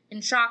friends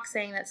in shock,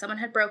 saying that someone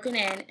had broken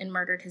in and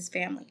murdered his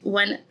family.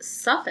 When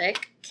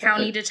Suffolk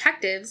County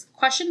detectives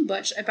questioned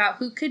Butch about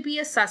who could be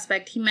a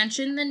suspect, he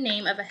mentioned the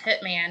name of a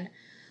hitman,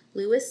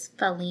 Louis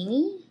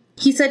Fellini.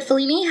 He said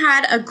Fellini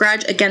had a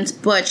grudge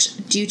against Butch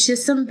due to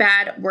some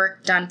bad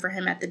work done for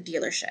him at the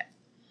dealership.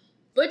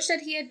 Butch said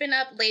he had been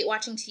up late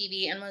watching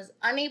TV and was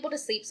unable to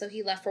sleep, so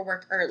he left for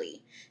work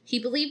early. He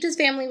believed his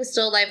family was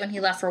still alive when he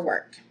left for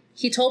work.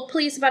 He told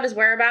police about his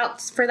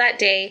whereabouts for that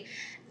day,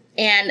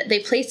 and they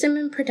placed him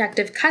in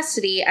protective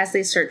custody as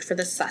they searched for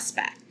the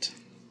suspect.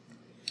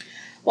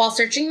 While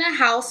searching the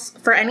house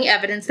for any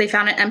evidence, they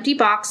found an empty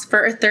box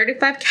for a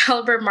 .35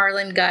 caliber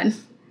Marlin gun.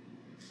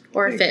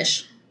 Or a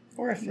fish.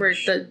 Or a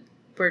fish.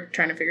 We're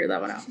trying to figure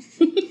that one out.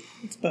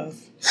 It's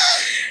both.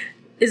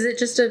 Is it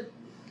just a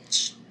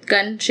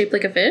gun shaped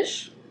like a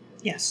fish?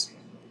 Yes.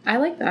 I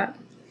like that.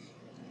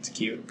 It's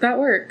cute. That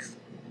works.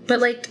 But,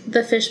 like,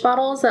 the fish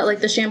bottles that, like,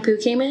 the shampoo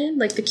came in,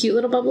 like, the cute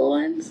little bubble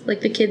ones,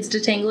 like the kids'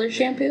 detangler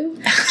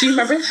shampoo. Do you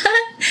remember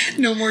that?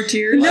 No more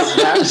tears.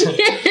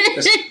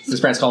 This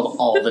brand's called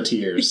All the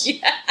Tears.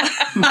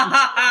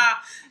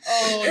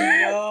 Oh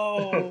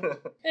no.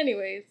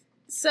 Anyways,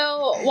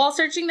 so while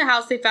searching the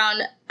house, they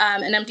found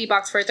an empty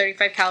box for a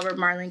 .35 caliber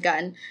Marlin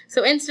gun.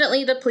 So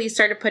instantly, the police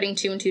started putting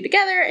two and two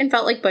together and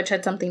felt like Butch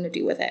had something to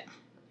do with it.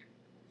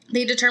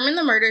 They determined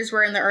the murders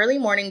were in the early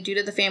morning due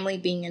to the family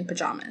being in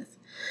pajamas.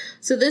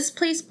 So this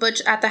placed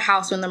Butch at the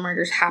house when the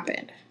murders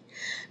happened.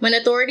 When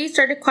authorities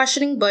started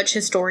questioning Butch,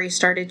 his story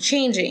started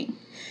changing.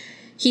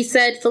 He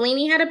said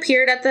Fellini had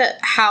appeared at the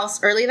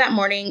house early that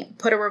morning,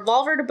 put a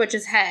revolver to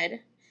Butch's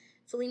head.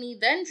 Fellini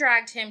then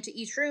dragged him to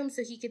each room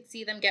so he could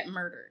see them get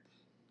murdered.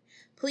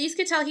 Police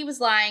could tell he was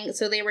lying,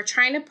 so they were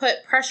trying to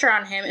put pressure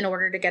on him in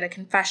order to get a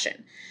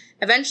confession.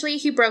 Eventually,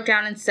 he broke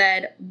down and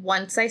said,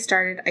 "Once I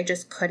started, I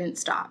just couldn't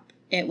stop.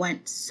 It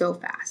went so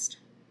fast."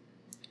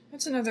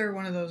 That's another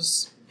one of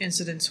those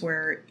incidents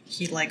where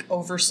he, like,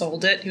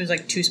 oversold it. He was,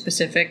 like, too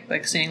specific,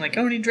 like, saying, like,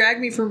 oh, and he dragged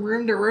me from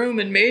room to room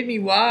and made me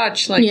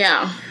watch. Like,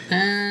 yeah.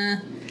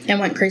 And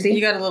went crazy.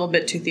 You got a little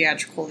bit too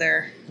theatrical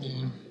there.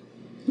 Yeah.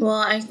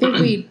 Well, I think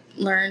we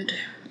learned...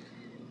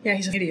 Yeah,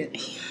 he's an idiot.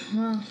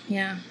 Well,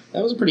 yeah.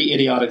 That was a pretty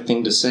idiotic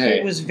thing to say.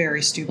 It was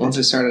very stupid. Once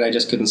I started, I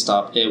just couldn't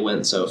stop. It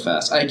went so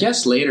fast. I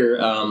guess later...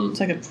 it's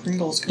like a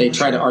Pringles commercial. They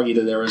tried to argue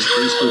that there was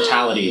police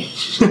brutality.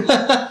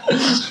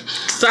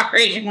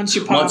 Sorry. Once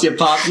you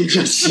pop, you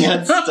just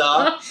can't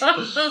stop.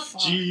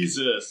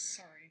 Jesus.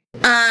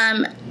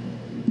 Sorry.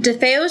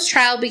 DeFeo's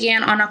trial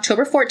began on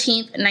October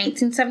 14th,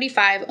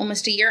 1975,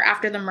 almost a year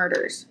after the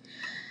murders.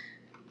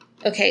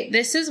 Okay,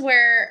 this is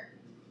where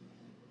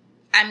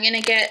I'm going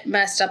to get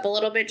messed up a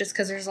little bit just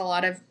because there's a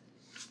lot of,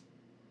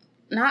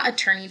 not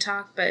attorney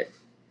talk, but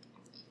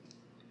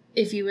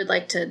if you would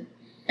like to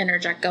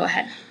interject, go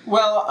ahead.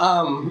 Well,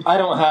 I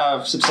don't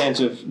have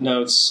substantive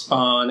notes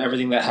on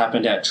everything that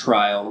happened at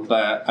trial,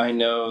 but I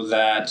know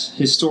that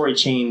his story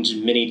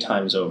changed many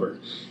times over.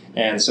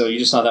 And so you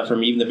just saw that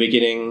from even the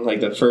beginning, like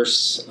the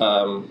first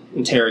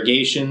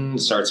interrogation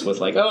starts with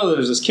like, oh,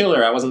 there's this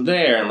killer, I wasn't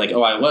there, and like,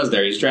 oh, I was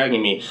there, he's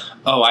dragging me.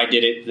 Oh, I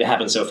did it, it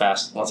happened so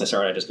fast. Once I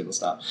started, I just couldn't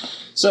stop.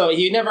 So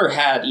he never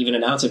had even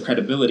an ounce of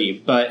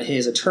credibility, but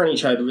his attorney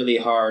tried really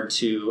hard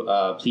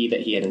to plead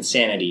that he had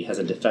insanity as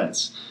a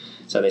defense.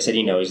 So they said,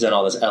 you know, he's done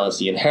all this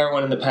LSD and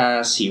heroin in the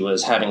past. He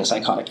was having a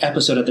psychotic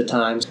episode at the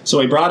time. So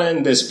he brought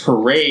in this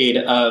parade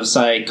of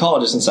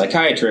psychologists and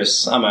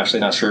psychiatrists. I'm actually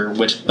not sure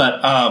which,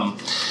 but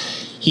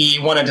he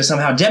wanted to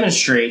somehow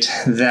demonstrate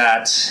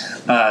that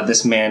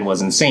this man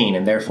was insane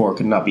and therefore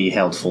could not be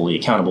held fully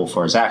accountable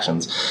for his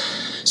actions.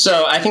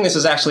 So I think this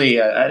is actually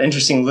an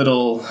interesting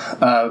little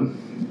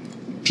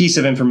piece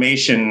of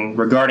information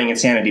regarding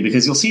insanity,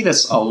 because you'll see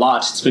this a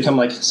lot. It's become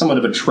like somewhat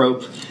of a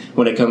trope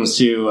when it comes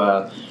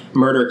to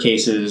murder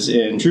cases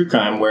in true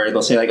crime, where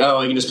they'll say like,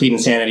 oh, you can just plead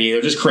insanity,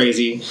 they're just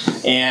crazy.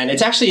 And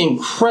it's actually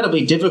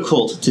incredibly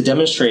difficult to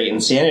demonstrate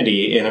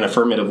insanity in an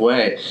affirmative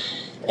way.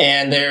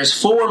 And there's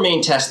 4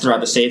 main tests throughout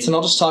the states, and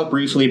I'll just talk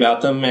briefly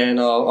about them, and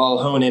I'll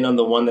hone in on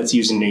the one that's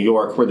used in New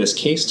York where this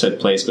case took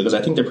place, because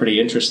I think they're pretty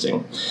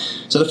interesting.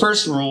 So the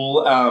first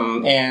rule,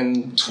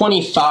 and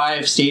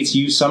 25 states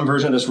use some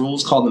version of this rule,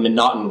 is called the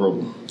Manhattan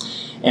Rule.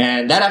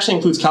 And that actually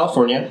includes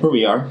California, where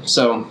we are.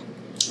 So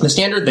the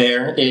standard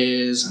there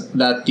is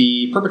that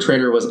the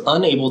perpetrator was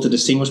unable to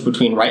distinguish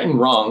between right and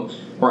wrong,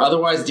 or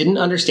otherwise didn't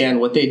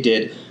understand what they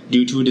did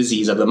due to a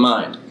disease of the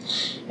mind.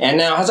 And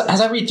now, as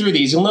I read through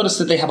these, you'll notice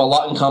that they have a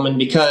lot in common,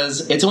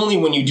 because it's only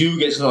when you do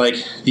get to like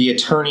the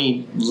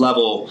attorney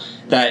level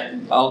that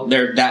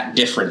they're that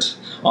different,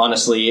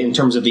 honestly, in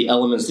terms of the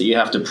elements that you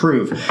have to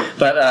prove.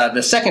 But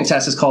the second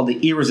test is called the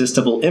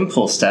irresistible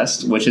impulse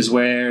test, which is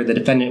where the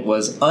defendant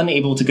was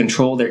unable to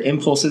control their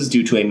impulses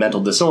due to a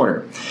mental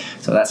disorder.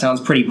 So that sounds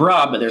pretty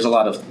broad, but there's a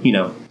lot of,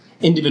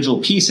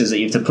 individual pieces that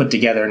you have to put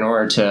together in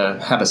order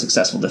to have a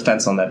successful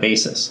defense on that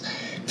basis.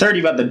 Third,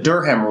 you've got the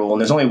Durham Rule,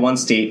 and there's only one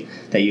state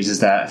that uses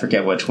that. I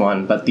forget which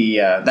one. But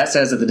that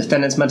says that the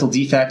defendant's mental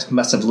defect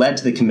must have led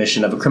to the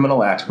commission of a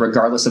criminal act,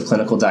 regardless of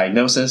clinical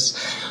diagnosis.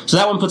 So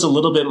that one puts a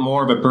little bit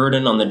more of a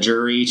burden on the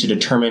jury to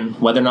determine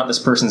whether or not this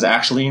person's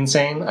actually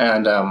insane.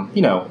 And,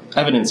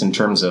 evidence in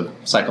terms of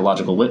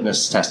psychological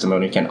witness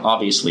testimony can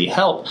obviously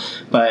help,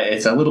 but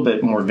it's a little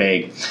bit more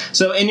vague.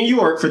 So in New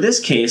York, for this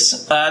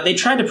case, they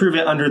tried to prove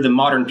it under the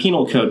modern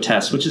penal code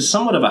test, which is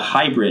somewhat of a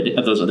hybrid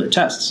of those other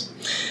tests.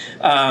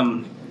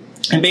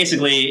 And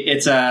basically,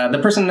 it's the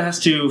person has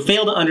to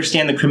fail to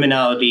understand the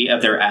criminality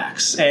of their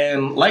acts.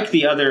 And like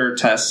the other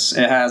tests,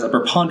 it has a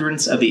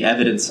preponderance of the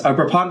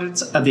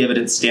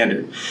evidence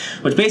standard,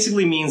 which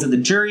basically means that the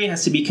jury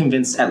has to be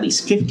convinced at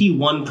least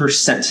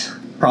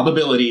 51%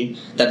 probability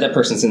that that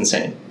person's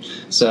insane.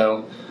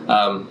 So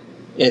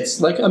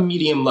it's like a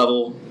medium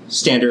level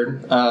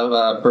standard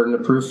of burden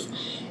of proof.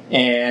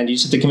 And you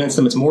just have to convince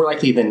them it's more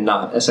likely than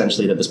not,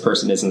 essentially, that this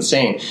person is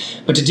insane.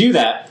 But to do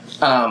that,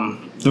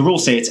 the rule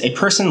states, a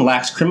person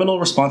lacks criminal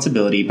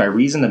responsibility by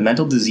reason of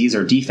mental disease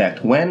or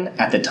defect when,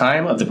 at the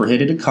time of the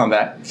prohibited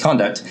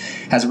conduct,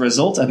 as a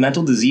result of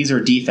mental disease or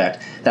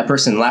defect, that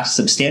person lacks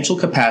substantial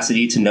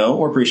capacity to know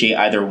or appreciate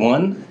either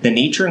 1, the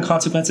nature and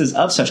consequences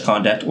of such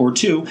conduct, or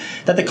 2,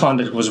 that the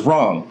conduct was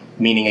wrong,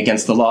 meaning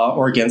against the law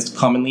or against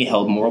commonly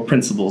held moral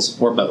principles,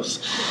 or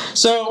both.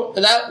 So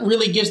that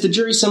really gives the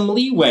jury some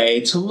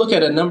leeway to look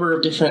at a number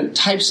of different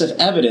types of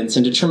evidence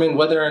and determine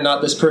whether or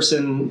not this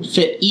person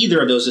fit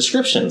either of those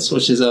descriptions,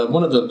 which is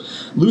one of the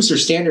looser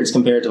standards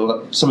compared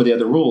to some of the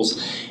other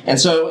rules. And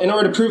so in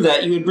order to prove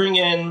that, you would bring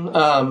in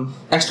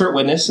expert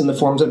witness in the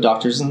forms of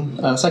doctors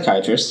and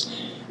psychiatrists,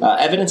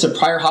 evidence of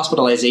prior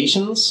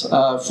hospitalizations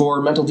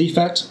for mental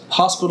defect,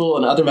 hospital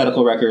and other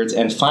medical records,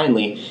 and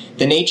finally,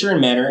 the nature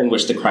and manner in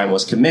which the crime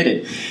was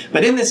committed.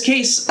 But in this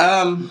case,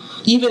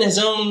 even his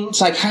own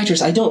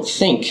psychiatrist, I don't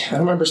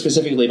remember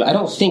specifically, but I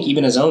don't think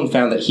even his own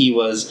found that he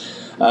was,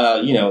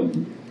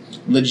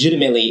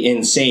 legitimately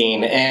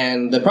insane.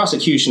 And the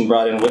prosecution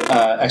brought in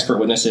expert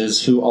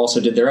witnesses who also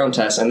did their own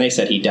tests, and they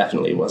said he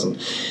definitely wasn't.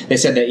 They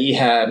said that he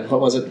had, what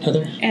was it,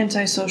 Heather?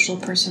 Antisocial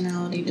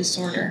personality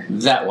disorder.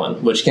 That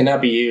one, which cannot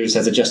be used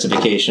as a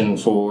justification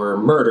for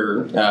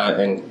murder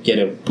and get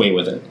away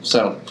with it.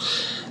 So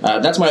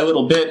that's my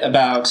little bit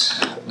about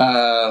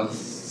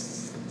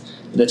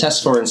the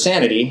test for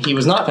insanity. He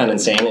was not found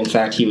insane. In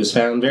fact, he was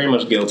found very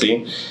much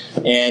guilty,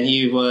 and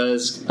he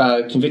was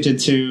convicted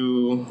to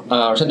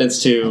or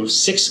sentenced to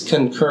 6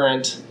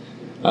 concurrent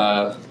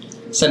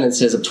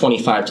sentences of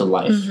 25 to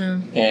life.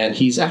 Mm-hmm. And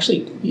he's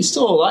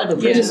still alive in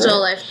prison. He's still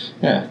alive.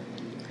 Yeah.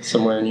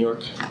 Somewhere in New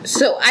York.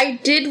 So I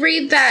did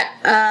read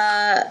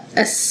that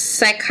a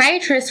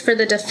psychiatrist for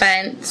the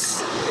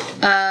defense,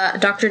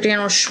 Dr.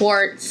 Daniel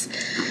Schwartz,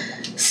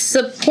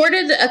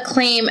 supported a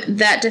claim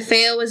that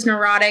DeFeo was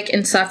neurotic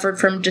and suffered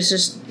from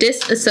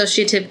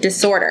dissociative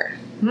disorder.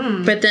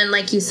 But then,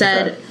 like you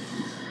said,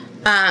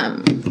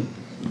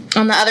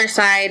 on the other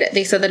side,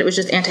 they said that it was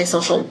just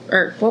antisocial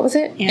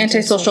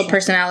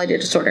personality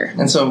disorder.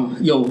 And so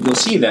you'll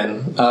see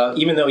then,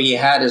 even though he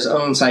had his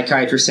own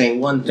psychiatrist saying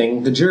one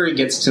thing, the jury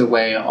gets to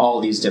weigh all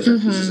these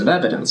different pieces of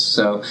evidence.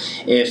 So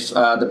if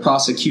the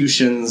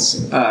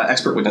prosecution's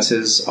expert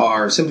witnesses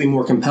are simply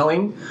more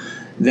compelling,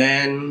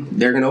 then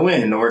they're going to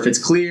win. Or if it's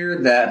clear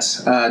that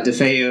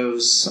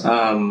DeFeo's,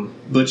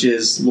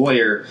 Butch's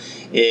lawyer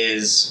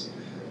is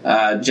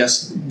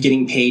just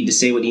getting paid to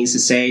say what he needs to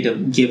say to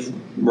give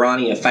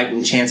Ronnie a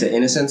fighting chance at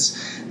innocence,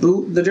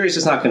 the jury's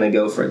just not going to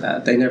go for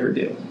that. They never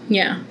do.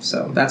 Yeah.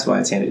 So that's why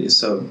insanity is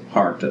so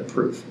hard to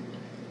prove.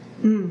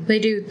 They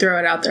do throw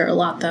it out there a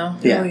lot, though.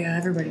 Yeah. Oh, yeah,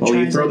 everybody tries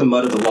you throw it. the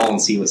mud at the wall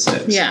and see what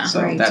sticks. Yeah.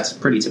 So that's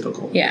pretty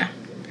typical. Yeah.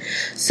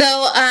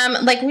 So,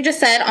 like we just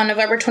said, on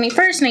November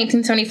 21st,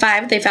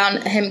 1975, they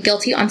found him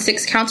guilty on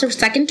 6 counts of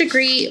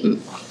second-degree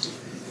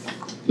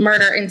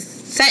murder and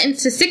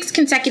sentenced to 6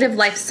 consecutive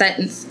life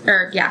sentence.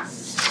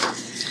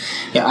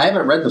 Yeah, I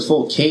haven't read the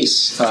full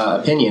case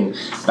opinion,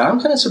 but I'm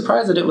kind of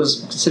surprised that it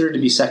was considered to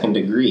be second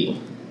degree.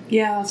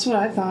 Yeah, that's what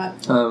I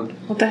thought.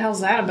 What the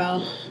hell's that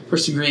about?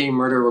 First degree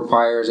murder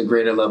requires a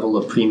greater level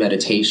of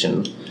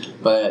premeditation,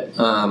 but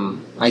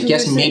I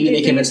guess maybe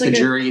they convinced the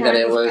jury that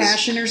it was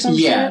passion or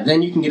something. Yeah,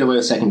 then you can get away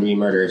with second degree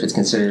murder if it's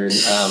considered.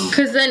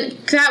 Because then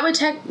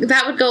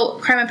that would go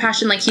crime of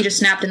passion, like he just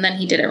snapped and then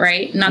he did it,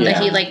 right? Not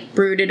that he like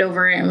brooded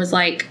over it and was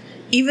like.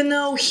 Even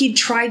though he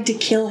tried to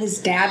kill his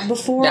dad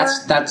before,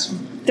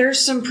 there's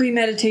some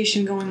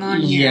premeditation going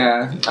on here.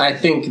 Yeah, I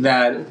think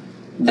that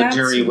the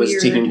jury was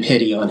taking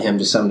pity on him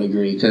to some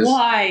degree. Cause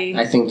why?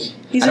 I think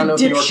I don't know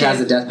if New York has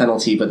the death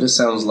penalty, but this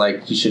sounds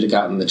like he should have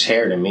gotten the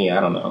chair to me. I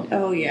don't know.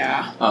 Oh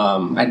yeah.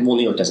 Well,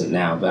 New York doesn't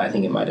now, but I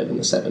think it might have in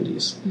the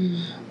 70s.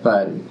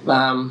 But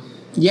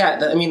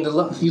yeah, I mean,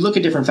 you look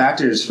at different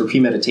factors for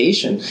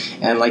premeditation,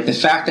 and like the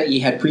fact that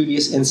he had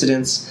previous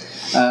incidents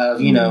of,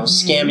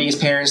 scamming his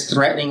parents,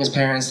 threatening his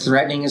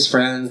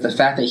friends, the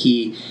fact that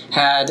he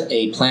had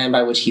a plan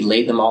by which he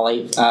laid them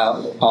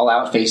all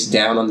out face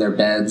down on their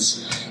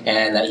beds,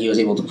 and that he was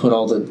able to put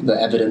all the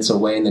evidence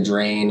away in the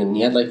drain, and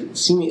he had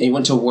he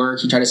went to work,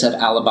 he tried to set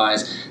up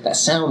alibis. That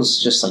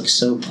sounds just like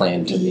so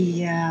planned to me.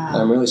 Yeah. And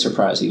I'm really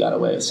surprised he got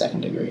away with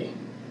second degree.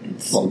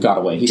 Got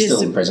away. He's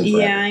still in prison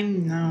forever. Yeah, I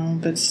know,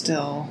 but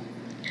still.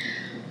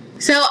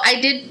 So I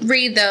did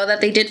read, though,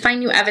 that they did find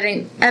new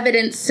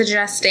evidence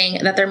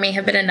suggesting that there may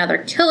have been another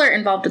killer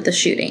involved with the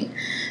shooting.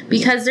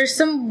 Because there's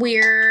some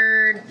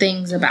weird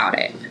things about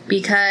it.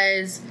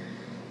 Because,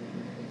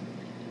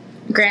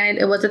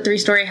 granted, it was a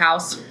 3-story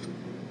house.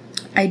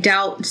 I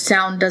doubt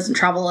sound doesn't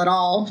travel at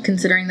all,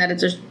 considering that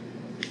it's a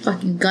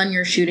fucking gun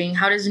you're shooting.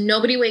 How does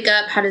nobody wake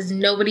up? How does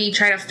nobody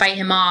try to fight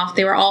him off?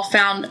 They were all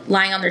found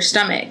lying on their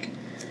stomach.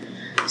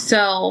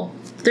 So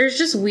there's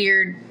just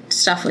weird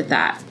stuff with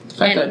that. The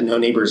fact that no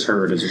neighbors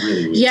heard is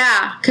really weird.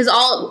 Yeah, because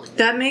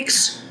that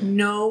makes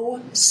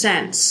no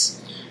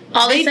sense.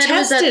 All they said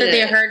was that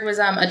they heard was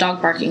a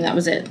dog barking. That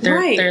was it.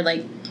 They're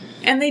like,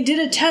 and they did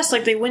a test.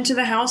 Like they went to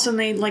the house and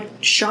they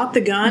shot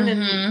the gun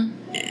and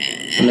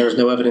there was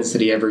no evidence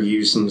that he ever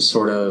used some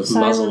sort of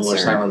muzzle or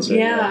silencer.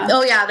 Yeah.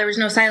 Oh yeah, there was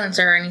no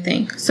silencer or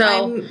anything.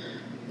 So.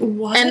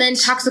 What? And then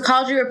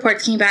toxicology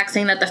reports came back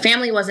saying that the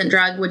family wasn't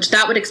drugged, which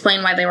that would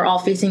explain why they were all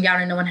facing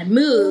down and no one had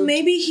moved. Well,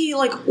 maybe he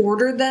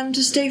ordered them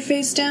to stay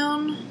face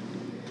down.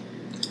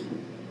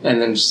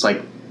 And then just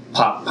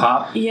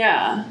pop.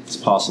 Yeah, it's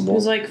possible. It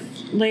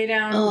was lay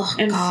down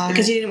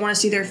because he didn't want to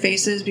see their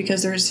faces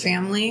because they're his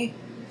family,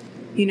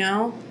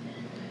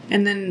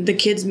 And then the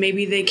kids,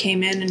 maybe they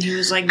came in and he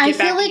was get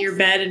back in your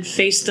bed and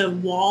face the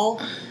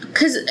wall.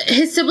 Because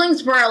his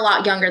siblings were a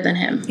lot younger than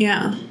him.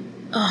 Yeah.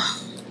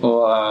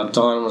 Well,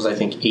 Dawn was, I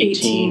think, 18,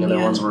 18, and the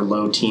yeah. ones were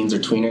low teens or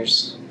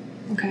tweeners.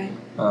 Okay.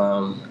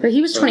 But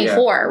he was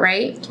 24,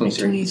 right?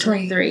 23.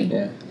 23.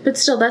 Yeah. But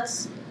still,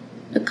 that's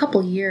a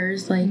couple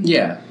years. Like,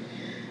 Yeah.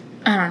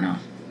 I don't know.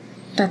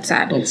 That's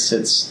sad. It's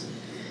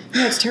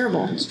Yeah, it's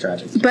terrible. it's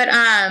tragic. But,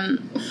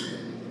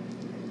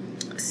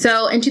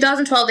 so in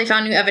 2012, they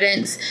found new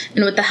evidence,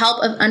 and with the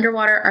help of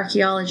underwater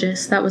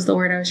archaeologists, that was the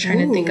word I was trying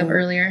to think of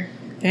earlier.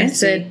 I Fancy.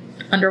 said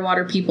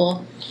underwater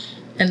people,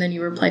 and then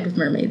you replied with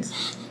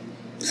mermaids.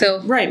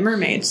 So Right,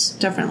 mermaids,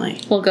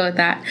 definitely. we'll go with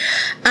that.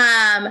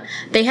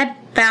 They had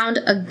found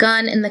a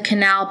gun in the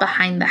canal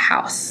behind the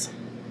house.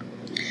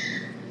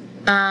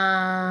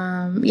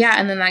 Yeah,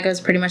 and then that goes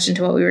pretty much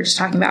into what we were just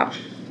talking about.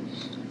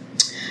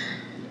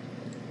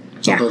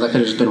 Yeah. Although that could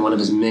have just been one of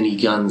his many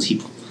guns. He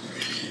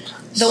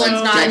The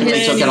one's not in he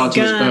his... took it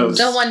onto his boat.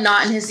 The one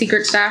not in his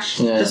secret stash.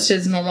 Yeah. Just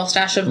his normal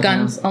stash of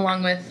guns,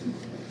 along with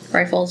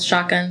rifles,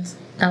 shotguns,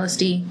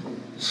 LSD,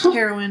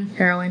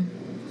 heroin,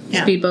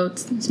 Yeah.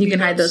 speedboats. You can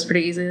hide those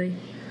pretty easily.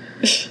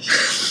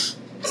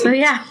 So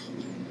yeah.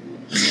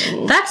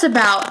 That's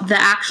about the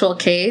actual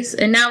case.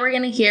 And now we're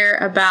going to hear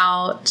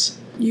about...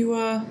 You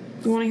want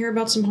to hear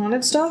about some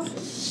haunted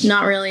stuff?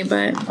 Not really,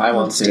 but I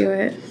want let's to. do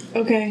it.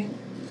 Okay.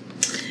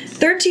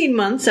 13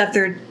 months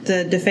after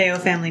the DeFeo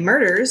family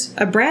murders,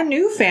 a brand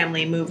new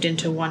family moved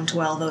into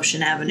 112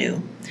 Ocean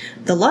Avenue.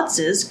 The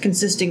Lutzes,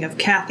 consisting of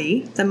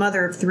Kathy, the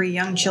mother of 3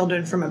 young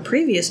children from a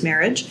previous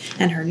marriage,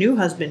 and her new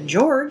husband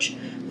George,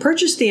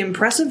 purchased the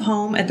impressive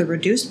home at the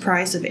reduced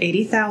price of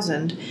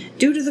 $80,000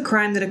 due to the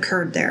crime that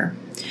occurred there.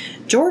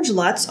 George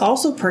Lutz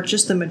also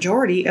purchased the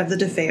majority of the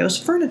DeFeo's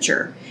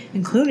furniture,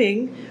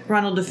 including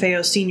Ronald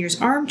DeFeo Sr.'s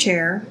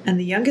armchair and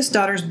the youngest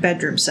daughter's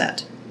bedroom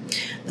set.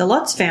 The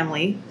Lutz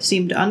family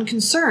seemed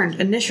unconcerned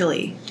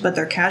initially, but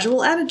their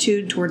casual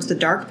attitude towards the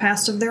dark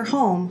past of their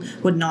home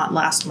would not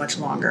last much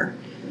longer.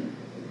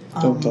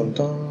 Dun, dun,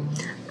 dun.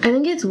 I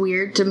think it's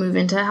weird to move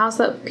into a house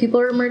that people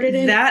are murdered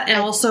in. That and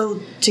also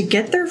to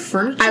get their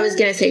furniture. I was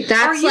going to say,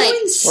 that's Are you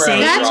like...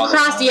 insane? That's Draw the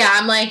cross... line. Yeah,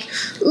 I'm like...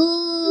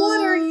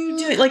 What are you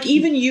doing? Like,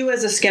 even you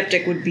as a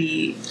skeptic would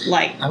be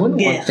like, I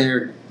wouldn't "Ugh." want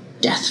their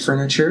death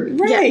furniture.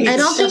 Right. Yeah, I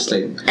don't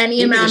Disgusting. think any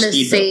Maybe amount a of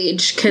speedboat.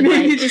 sage could,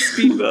 like... a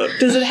speedboat.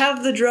 Does it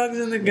have the drugs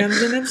and the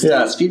guns in it? Still?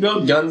 Yeah,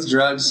 speedboat, guns,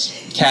 drugs,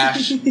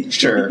 cash,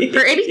 sure. For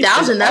 $80,000,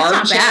 that's not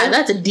Armchair? bad.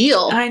 That's a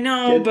deal. I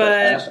know, Get the but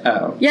F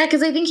out. Yeah,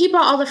 because I think he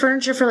bought all the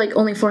furniture for like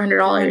only $400.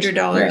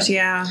 $100,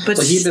 yeah. But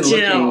Well, he'd been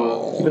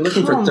still,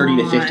 looking for come 30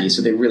 to on. 50,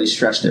 so they really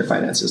stretched their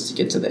finances to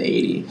get to the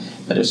 80.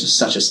 But it was just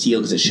such a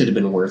steal because it should have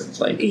been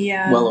worth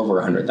Yeah. well over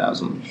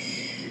 100,000.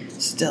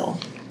 Still,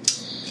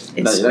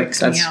 it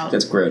freaks me out.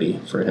 That's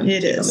grody for him. It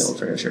to take on is. the old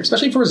furniture,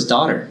 especially for his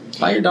daughter.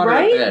 Buy your daughter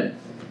Right? a bed.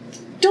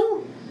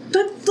 Don't.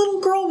 That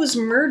little girl was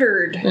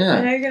murdered. Yeah.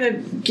 And you're gonna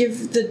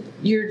give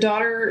your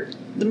daughter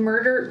the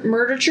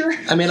murderture?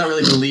 I may not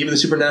really believe in the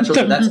supernatural,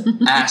 but that's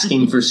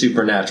asking for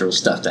supernatural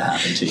stuff to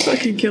happen to you.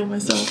 Fucking kill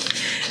myself.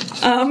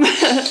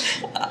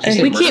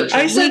 say We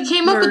murder?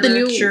 came up with the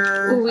new...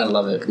 Murderture. We, I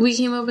love it. we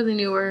came up with a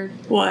new word.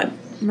 What?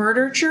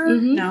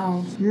 Murderture?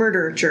 No.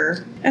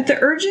 Murderture. At the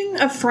urging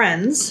of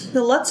friends,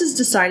 the Lutzes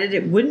decided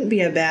it wouldn't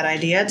be a bad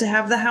idea to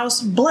have the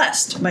house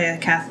blessed by a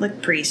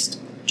Catholic priest,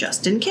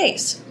 just in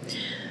case.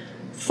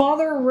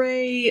 Father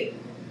Ray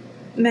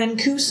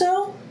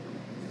Mancuso?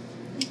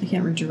 I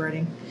can't read your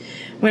writing.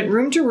 Went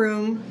room to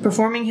room,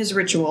 performing his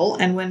ritual,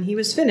 and when he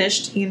was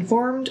finished, he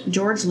informed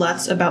George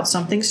Lutz about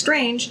something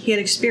strange he had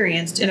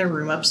experienced in a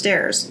room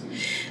upstairs.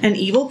 An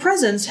evil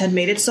presence had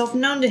made itself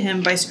known to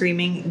him by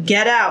screaming,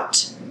 "Get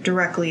out!"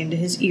 directly into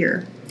his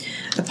ear.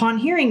 Upon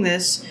hearing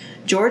this,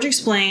 George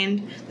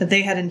explained that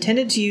they had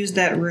intended to use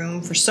that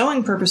room for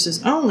sewing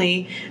purposes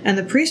only, and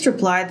the priest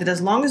replied that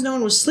as long as no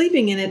one was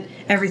sleeping in it,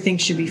 everything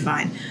should be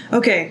fine.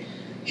 Okay,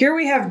 here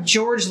we have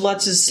George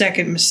Lutz's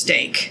second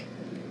mistake.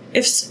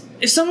 If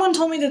someone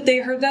told me that they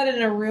heard that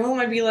in a room,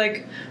 I'd be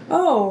like,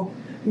 "Oh,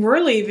 we're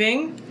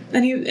leaving,"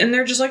 and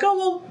they're just like, "Oh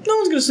well, no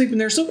one's gonna sleep in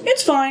there, so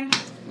it's fine."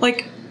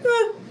 Like,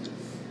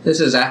 This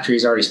is after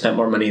he's already spent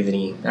more money than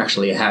he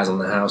actually has on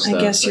the house, though.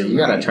 I guess so you're you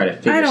gotta right. try to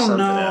figure I don't something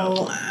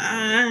know.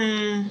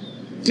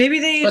 out. Maybe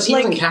they Plus, he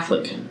like. wasn't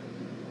Catholic.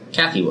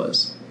 Kathy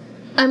was.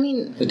 I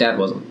mean, The dad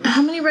wasn't.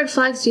 how many red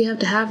flags do you have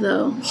to have,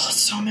 though?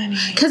 So many.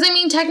 Because, I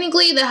mean,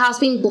 technically, the house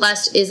being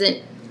blessed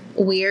isn't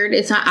weird.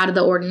 It's not out of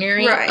the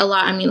ordinary. Right. A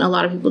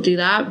lot of people do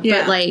that.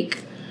 Yeah. But, like,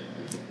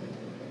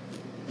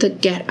 the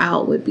get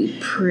out would be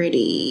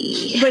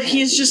pretty... But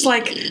he's just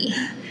like,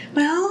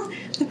 well,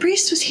 the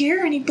priest was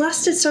here and he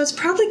blessed it, so it's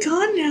probably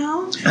gone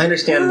now. I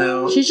understand,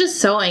 though. She's just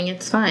sewing.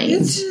 It's fine.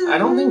 I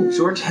don't think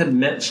George had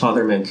met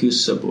Father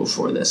Mancuso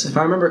before this. If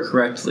I remember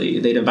correctly,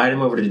 they'd invited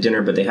him over to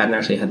dinner, but they hadn't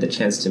actually had the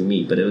chance to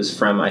meet. But it was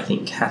from, I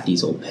think,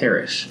 Kathy's old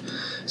parish.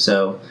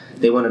 So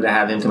they wanted to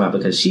have him come out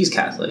because she's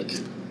Catholic.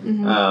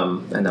 And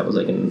that was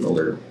like an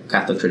older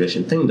Catholic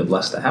tradition thing to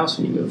bless the house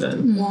when you move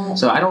in. Wow.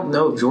 So I don't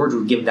know if George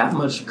would give that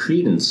much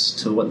credence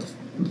to what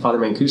Father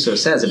Mancuso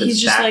says if He's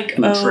it's just that like,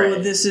 outre. oh,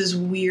 this is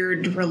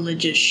weird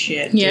religious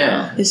shit.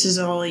 Yeah. This is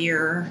all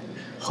your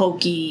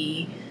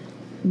hokey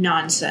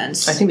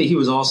nonsense. I think that he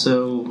was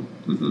also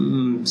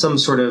some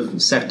sort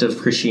of sect of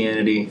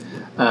Christianity,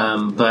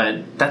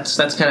 but that's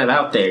kind of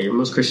out there.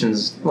 Most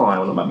Christians, well, I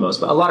don't know about most,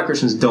 but a lot of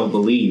Christians don't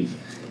believe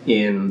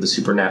in the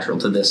supernatural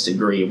to this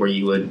degree, where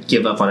you would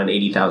give up on an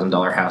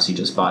 $80,000 house you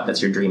just bought.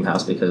 That's your dream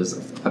house because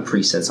a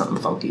priest said something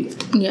funky.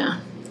 Yeah.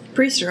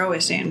 Priests are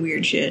always saying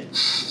weird shit.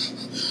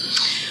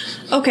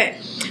 Okay.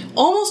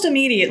 Almost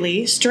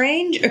immediately,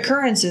 strange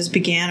occurrences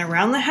began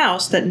around the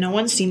house that no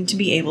one seemed to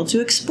be able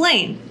to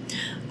explain.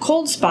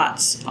 Cold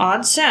spots,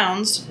 odd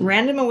sounds,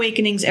 random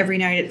awakenings every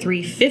night at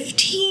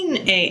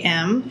 3:15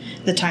 a.m.,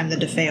 the time the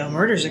DeFeo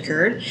murders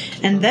occurred,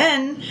 and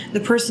then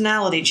the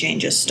personality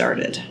changes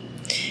started.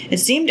 It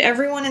seemed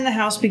everyone in the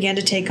house began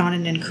to take on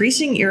an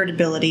increasing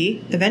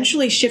irritability,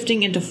 eventually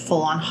shifting into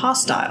full-on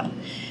hostile.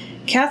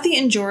 Kathy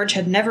and George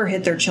had never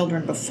hit their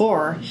children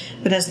before,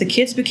 but as the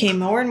kids became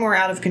more and more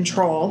out of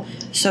control,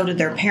 so did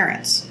their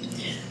parents.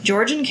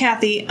 George and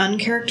Kathy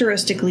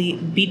uncharacteristically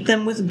beat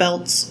them with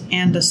belts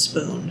and a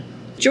spoon.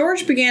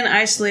 George began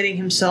isolating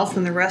himself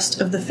from the rest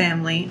of the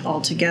family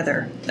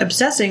altogether,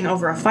 obsessing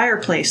over a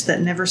fireplace that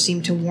never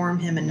seemed to warm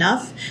him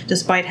enough,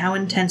 despite how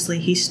intensely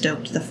he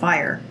stoked the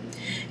fire.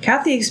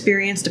 Kathy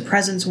experienced a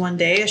presence one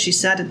day as she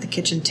sat at the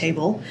kitchen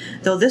table,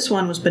 though this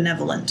one was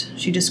benevolent.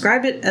 She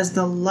described it as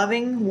the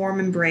loving, warm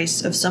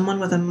embrace of someone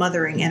with a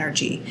mothering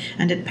energy,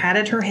 and it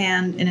patted her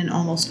hand in an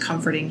almost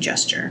comforting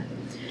gesture.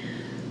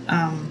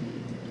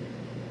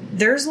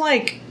 There's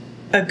like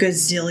a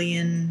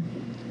gazillion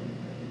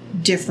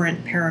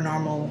different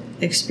paranormal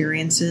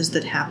experiences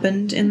that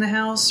happened in the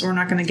house. We're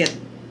not going to get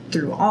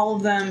through all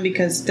of them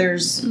because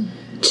there's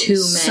Too many.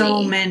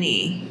 so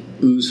many.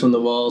 Ooze from the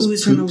walls,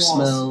 Ooze poop from the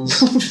walls.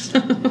 smells.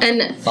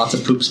 And Lots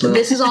of poop smells.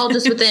 this is all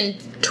just within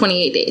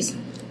 28 days.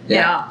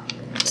 Yeah.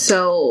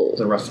 So It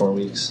was a rough 4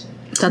 weeks.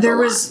 that's There a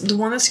lot. was the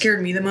one that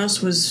scared me the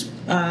most was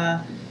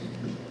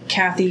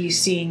Kathy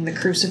seeing the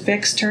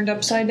crucifix turned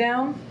upside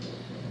down.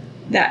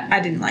 That I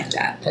didn't like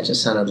that. That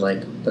just sounded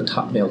like the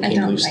top nail I came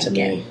don't loose to like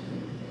me.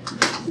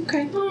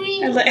 Okay.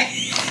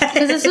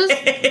 I this was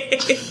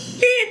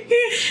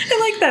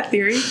I like that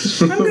theory.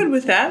 I'm good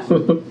with that.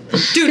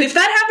 Dude, if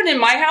that happened in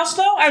my house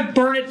though, I'd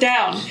burn it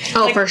down.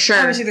 Oh, for sure.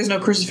 Obviously there's no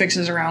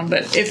crucifixes around,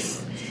 but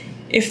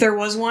if there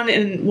was one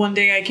and one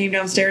day I came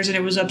downstairs and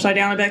it was upside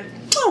down, I'd be like,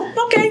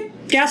 oh, okay,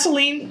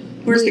 gasoline.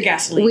 Where's the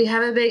gasoline? We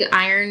have a big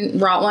iron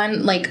wrought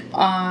one, like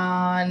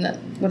on,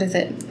 what is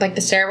it? Like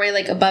the stairway,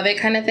 like above it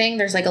kind of thing.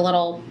 There's like a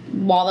little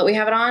wall that we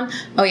have it on.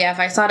 Oh yeah, if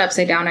I saw it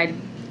upside down, I'd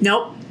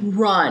Nope.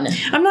 run.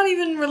 I'm not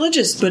even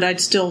religious, but that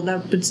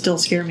would still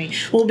scare me.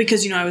 Well,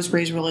 because, I was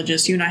raised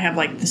religious. You and I have,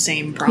 like, the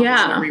same problem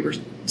Yeah. where we were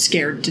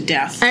scared to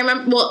death. I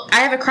remember, well, I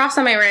have a cross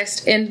on my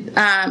wrist, and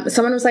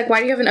someone was like, why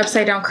do you have an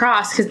upside down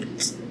cross?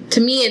 Because to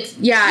me, it's,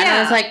 and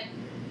I was like,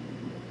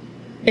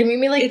 it made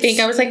me, like, think.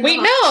 I was like, wait,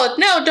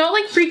 no, don't,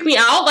 like, freak me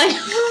out. Like,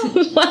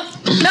 what?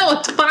 No,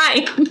 it's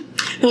fine.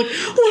 Like,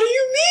 what do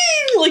you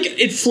mean? Like,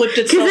 it flipped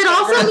itself Because it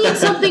also over. means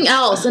something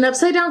else. An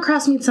upside down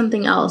cross means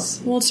something else.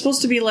 Well, it's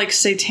supposed to be, like,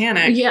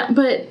 satanic. Yeah,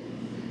 but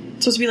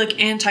It's supposed to be,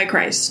 like,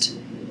 Antichrist.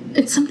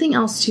 it's something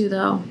else, too,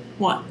 though.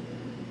 What?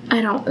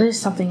 There's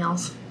something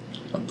else.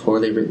 A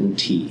poorly written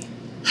T.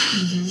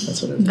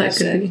 That's what it is. That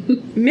could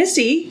be.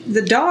 Missy,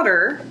 the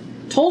daughter,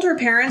 told her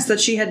parents that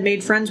she had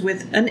made friends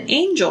with an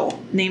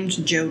angel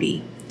named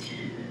Jody.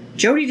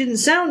 Jody didn't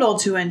sound all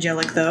too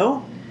angelic,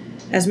 though,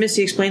 as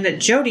Missy explained that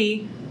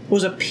Jody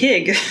was a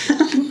pig.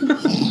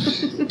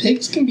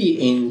 Pigs can be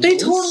angels. They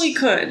totally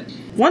could.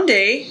 One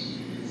day,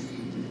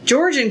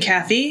 George and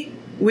Kathy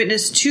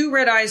witnessed two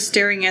red eyes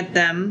staring at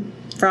them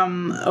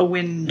from a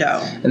window.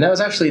 And that was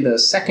actually the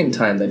second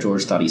time that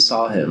George thought he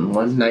saw him.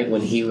 One night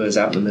when he was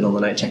out in the middle of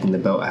the night checking the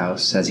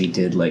boathouse, as he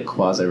did, like,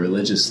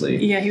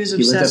 quasi-religiously. Yeah, he was He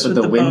looked obsessed up at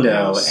with the the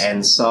window boathouse.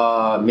 and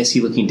saw Missy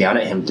looking down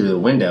at him through the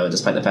window,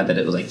 despite the fact that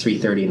it was like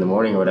 3:30 in the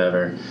morning or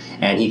whatever.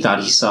 And he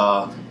thought he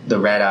saw the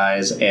red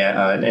eyes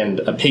and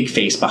a pig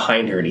face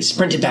behind her, and he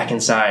sprinted back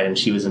inside, and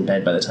she was in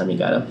bed by the time he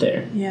got up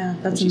there. Yeah,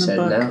 And that's she in the said,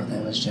 book. no,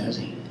 that was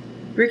Josie.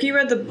 Ricky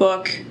read the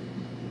book,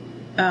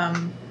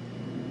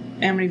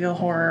 Amityville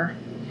Horror,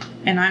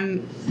 and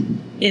I'm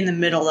in the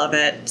middle of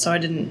it, so I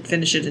didn't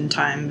finish it in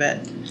time, but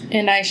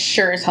And I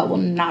sure as hell will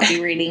not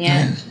be reading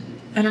it.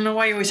 I don't know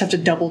why you always have to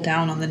double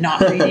down on the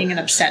not reading and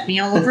upset me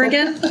all over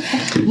again.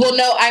 Well,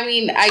 no, I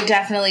mean, I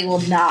definitely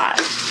will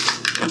not.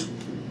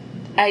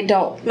 I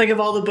don't. Like, of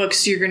all the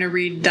books you're going to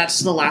read, that's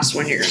the last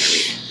one you're going to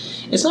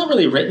read. It's not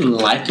really written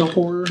like a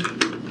horror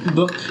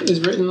book is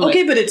written. Like,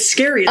 Okay, but it's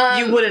scary.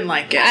 You wouldn't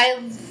like it. I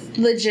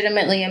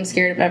legitimately am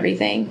scared of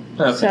everything.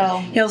 Okay. So,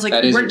 Yeah, I was like,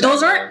 That is your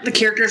those dialogue. aren't the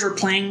characters we're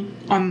playing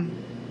on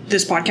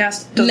this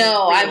podcast? Those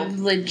no, are real.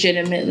 I'm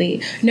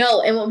legitimately.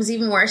 No, and what was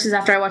even worse is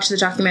after I watched the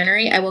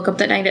documentary, I woke up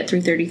that night at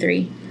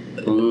 3:33.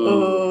 Ooh.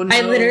 Oh, no.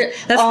 I literally-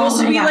 That's supposed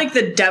oh to be my God. like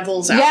the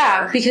devil's hour.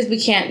 Yeah, because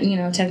we can't,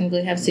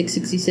 technically have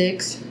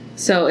 666.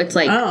 So it's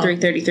like Oh,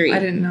 3:33. I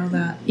didn't know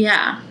that.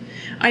 Yeah.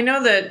 I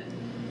know that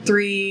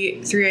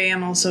 3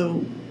 a.m.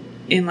 also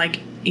in like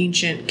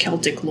ancient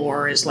Celtic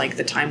lore is like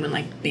the time when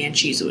like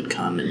banshees would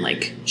come and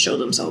like show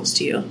themselves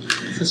to you.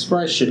 Is this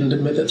where I shouldn't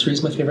admit that 3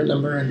 is my favorite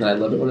number and that I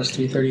love it when it's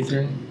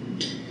 3:33?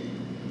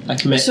 I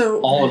commit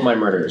all of my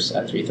murders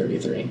at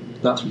 3:33,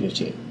 not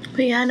 3:15.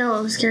 But yeah, no,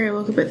 it was scary. I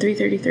woke up at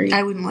 3:33.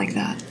 I wouldn't like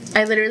that.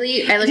 I looked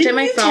at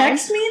my phone. Did you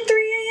text me at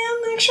 3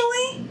 a.m.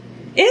 actually?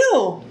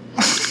 Ew.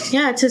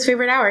 Yeah, it's his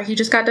favorite hour. He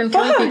just got done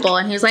killing people,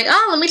 and he's like,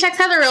 "Oh, let me text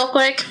Heather real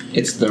quick."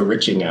 It's the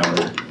riching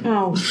hour.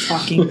 Oh,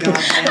 fucking god!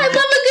 I love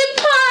a good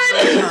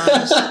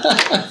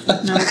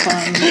pun. No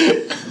fun.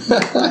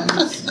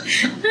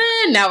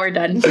 Now we're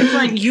done.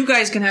 Like you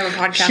guys can have a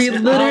podcast.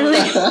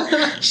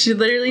 She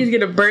literally is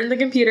gonna burn the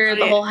computer,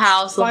 the whole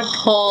house, the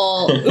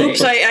whole.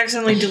 Oops! I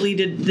accidentally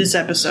deleted this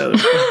episode.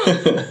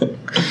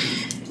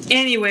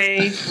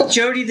 Anyway,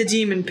 Jody the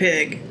Demon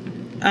Pig.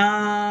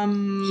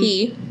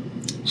 He.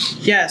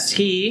 Yes,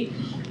 him.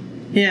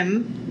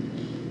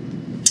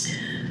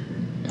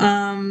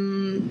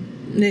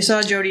 They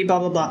saw Jody, blah,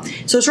 blah, blah.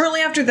 So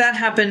shortly after that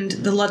happened,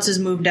 the Lutzes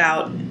moved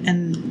out,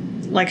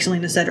 and like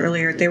Celina said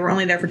earlier, they were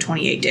only there for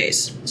 28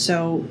 days.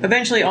 So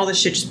eventually all this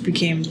shit just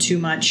became too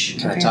much.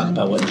 Can I talk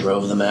about what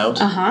drove them out?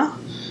 Uh-huh.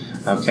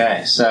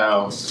 Okay,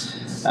 so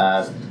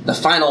the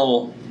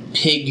final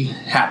pig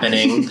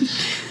happening.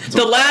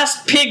 The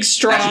last pig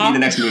straw. That should be the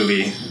next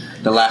movie.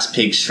 The Last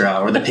Pig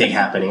Straw, or The Pig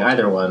Happening,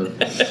 either one.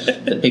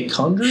 The Pig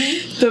Conjuring?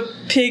 The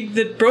pig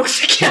that broke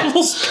the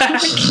camel's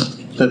back.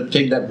 The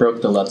pig that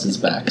broke the Lutz's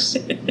backs.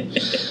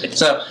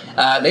 So,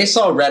 they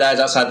saw red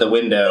eyes outside the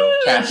window,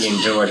 Kathy and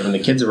George, when the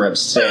kids were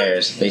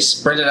upstairs. They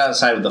sprinted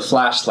outside with a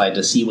flashlight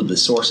to see what the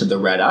source of the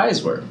red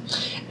eyes were.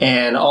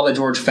 And all that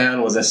George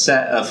found was a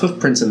set of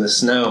footprints in the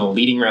snow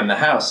leading around the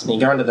house. And he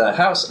got into the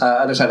house,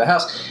 other side of the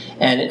house,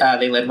 and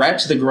they led right up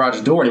to the garage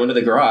door. And he went to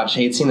the garage.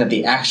 He had seen that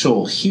the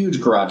actual huge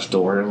garage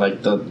door,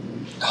 like the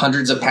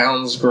hundreds of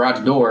pounds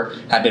garage door,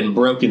 had been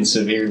broken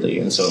severely.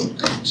 And so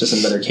it's just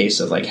another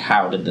case of, like,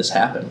 how did this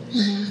happen?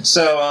 Mm-hmm.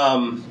 So,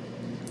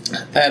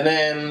 and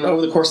then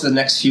over the course of the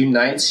next few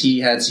nights,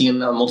 he had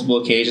seen on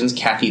multiple occasions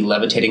Kathy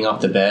levitating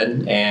off the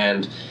bed,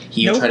 and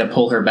he would try to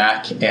pull her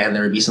back, and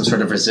there would be some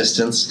sort of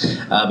resistance.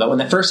 But when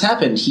that first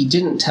happened, he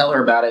didn't tell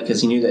her about it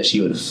because he knew that she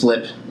would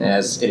flip,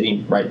 as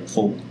any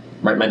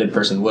right-minded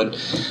person would.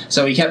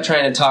 So he kept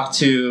trying to talk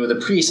to the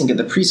priest and get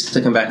the priest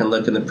to come back and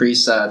look, and the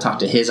priest talked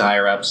to his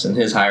higher-ups, and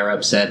his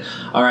higher-ups said,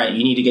 all right,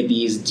 you need to get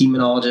these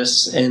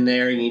demonologists in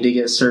there, you need to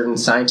get certain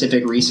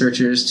scientific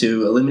researchers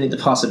to eliminate the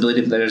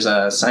possibility that there's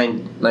a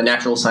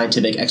natural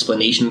scientific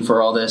explanation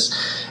for all this.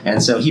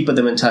 And so he put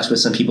them in touch with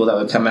some people that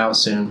would come out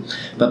soon.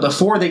 But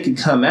before they could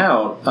come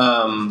out,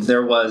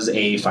 there was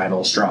a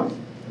final straw.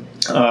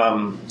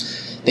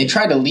 They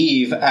tried to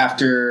leave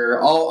after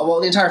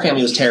the entire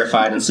family was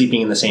terrified and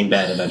sleeping in the same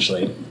bed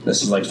eventually.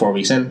 This is like 4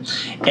 weeks in.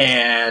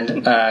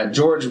 And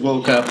George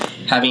woke up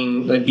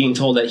being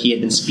told that he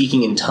had been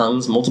speaking in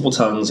tongues, multiple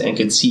tongues, and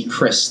could see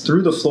Chris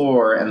through the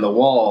floor and the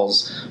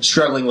walls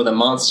struggling with a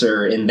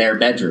monster in their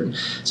bedroom.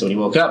 So when he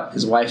woke up,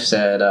 his wife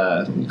said,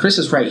 Chris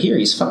is right here,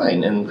 he's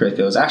fine. And Chris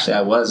goes, actually,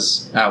 I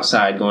was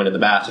outside going to the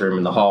bathroom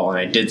in the hall and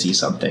I did see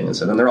something. And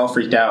so then they're all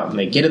freaked out and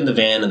they get in the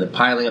van and they're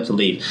piling up to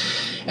leave.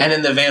 And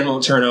then the van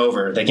won't turn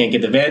over. They can't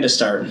get the van to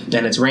start.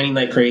 And it's raining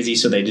like crazy,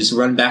 so they just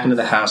run back into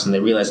the house and they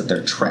realize that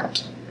they're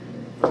trapped.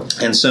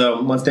 And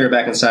so once they were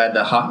back inside,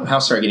 the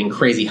house started getting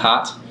crazy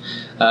hot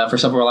for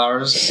several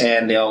hours,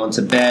 and they all went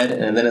to bed,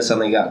 and then it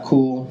suddenly got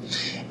cool.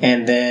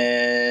 And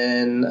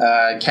then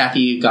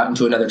Kathy got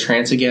into another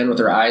trance again with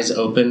her eyes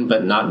open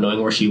but not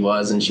knowing where she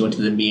was, and she went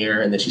to the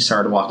mirror, and then she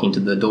started walking to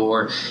the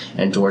door,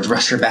 and George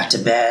rushed her back to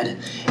bed.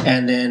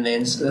 And then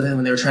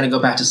when they were trying to go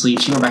back to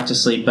sleep, she went back to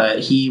sleep, but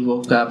he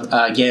woke up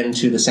again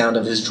to the sound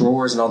of his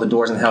drawers and all the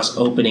doors in the house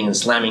opening and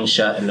slamming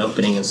shut and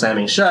opening and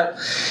slamming shut.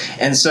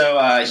 And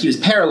so he was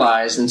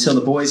paralyzed until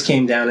the boys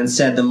came down and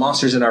said, the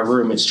monster's in our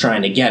room, it's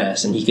trying to get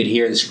us, and he could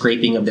hear the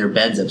scraping of their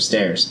beds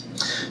upstairs.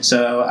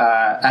 So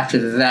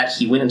after that,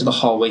 he went into the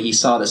hallway. He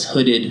saw this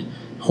hooded,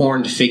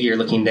 horned figure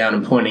looking down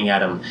and pointing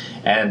at him,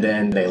 and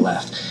then they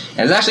left.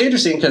 And it's actually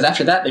interesting because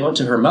after that, they went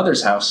to her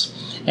mother's house,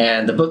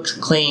 and the book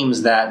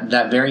claims that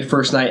very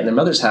first night in their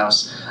mother's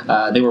house,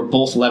 they were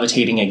both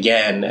levitating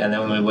again, and then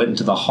when they went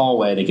into the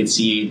hallway, they could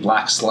see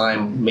black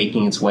slime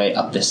making its way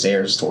up the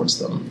stairs towards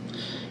them,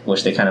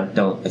 which they kind of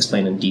don't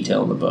explain in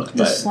detail in the book.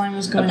 But slime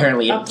was going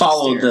apparently up it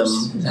followed the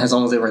stairs them as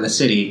long as they were in the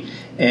city,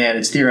 and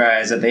it's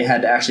theorized that they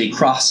had to actually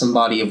cross some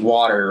body of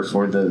water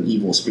for the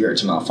evil spirit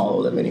to not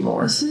follow them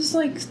anymore. This is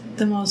like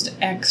the most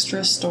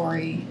extra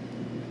story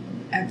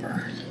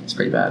ever. It's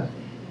pretty bad.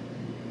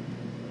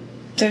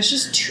 There's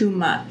just too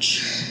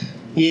much.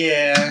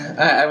 Yeah,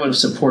 I would have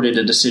supported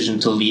a decision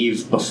to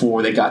leave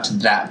before they got to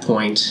that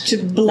point.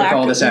 To black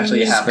all this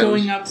actually happened.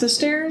 Going up the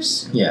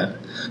stairs? Yeah.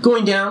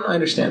 Going down, I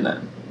understand that.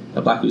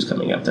 A black ooze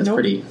coming up, that's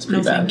pretty bad.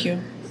 No, thank you.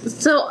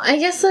 So I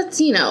guess let's,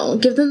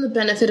 give them the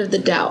benefit of the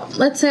doubt.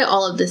 Let's say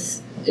all of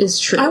this is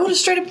true. I would have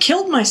straight up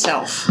killed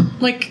myself.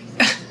 Like,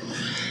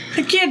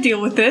 I can't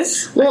deal with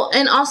this. Well,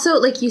 and also,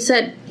 like you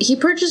said, he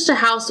purchased a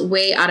house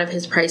way out of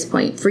his price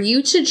point. For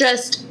you to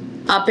just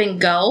up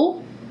and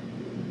go,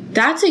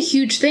 That's a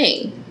huge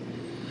thing.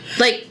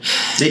 Like,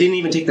 they didn't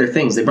even take their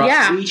things. They brought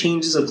Yeah. 3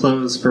 changes of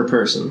clothes per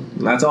person.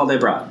 And that's all they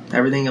brought.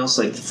 Everything else,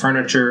 like the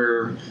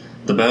furniture,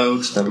 the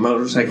boat, the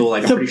motorcycle,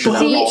 like I'm pretty sure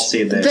that all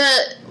stayed there.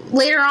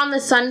 Later on,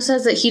 the son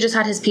says that he just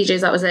had his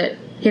PJs. That was it.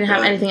 He didn't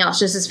have anything else,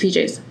 just his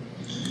PJs.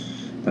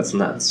 That's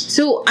nuts.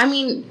 So, I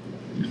mean...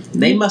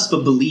 They must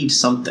have believed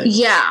something.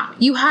 Yeah.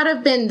 You had to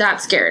have been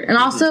that scared. And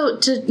also,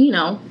 to, you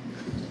know...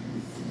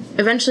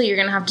 Eventually, you're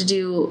going to have to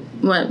do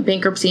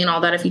bankruptcy and all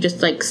that if you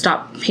just, like,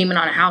 stop payment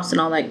on a house and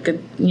all that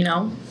good, you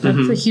know?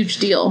 That's a huge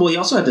deal. Well, he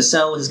also had to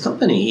sell his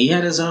company. He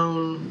had his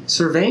own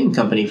surveying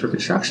company for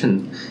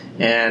construction.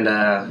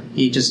 And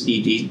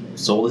he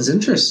sold his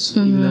interests,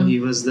 even though he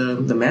was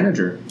the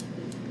manager.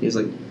 He was,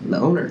 like, the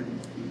owner.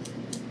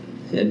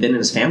 He had been in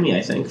his family,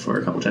 I think, for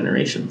a couple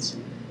generations.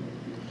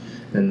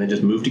 And they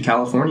just moved to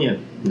California.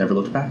 Never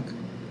looked back.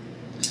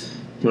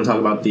 You want to talk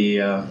about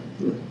the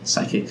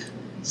psychic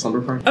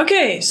slumber party?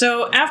 Okay,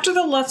 so after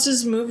the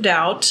Lutzes moved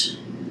out,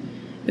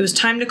 it was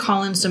time to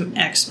call in some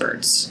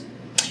experts.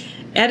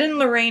 Ed and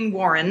Lorraine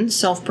Warren,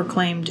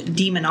 self-proclaimed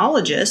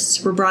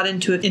demonologists, were brought in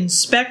to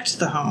inspect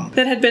the home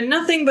that had been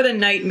nothing but a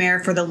nightmare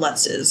for the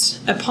Lutzes.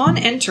 Upon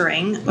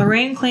entering,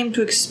 Lorraine claimed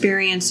to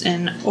experience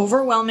an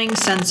overwhelming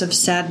sense of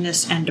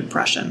sadness and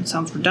depression.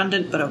 Sounds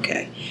redundant, but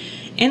okay.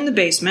 In the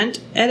basement,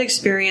 Ed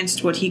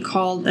experienced what he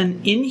called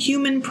an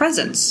inhuman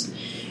presence.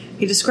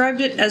 He described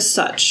it as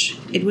such.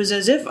 It was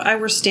as if I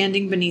were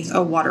standing beneath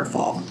a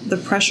waterfall. The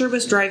pressure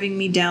was driving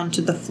me down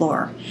to the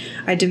floor.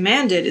 I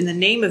demanded, in the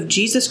name of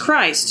Jesus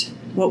Christ,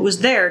 what was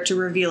there to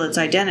reveal its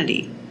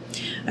identity.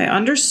 I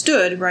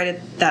understood right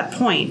at that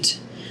point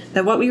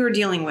that what we were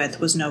dealing with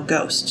was no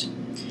ghost.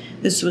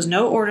 This was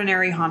no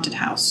ordinary haunted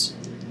house.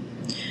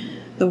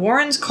 The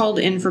Warrens called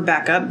in for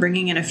backup,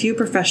 bringing in a few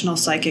professional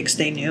psychics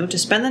they knew to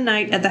spend the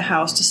night at the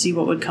house to see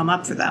what would come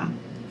up for them.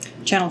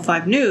 Channel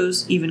 5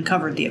 News even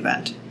covered the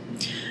event.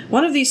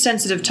 One of these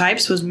sensitive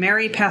types was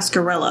Mary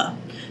Pascarella,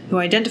 who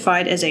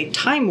identified as a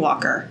time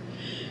walker.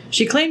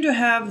 She claimed to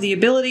have the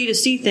ability to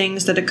see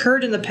things that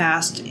occurred in the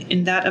past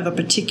in that of a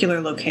particular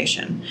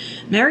location.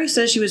 Mary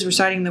says she was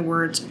reciting the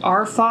words,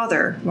 "Our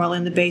Father," while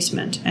in the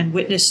basement, and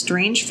witnessed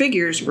strange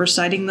figures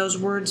reciting those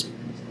words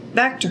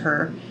back to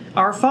her,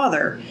 "Our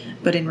Father,"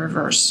 but in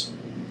reverse.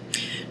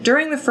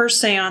 During the first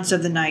seance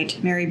of the night,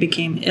 Mary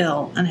became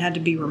ill and had to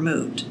be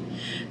removed.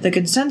 The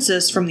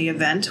consensus from the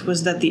event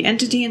was that the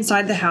entity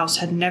inside the house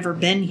had never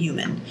been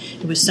human.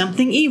 It was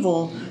something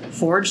evil,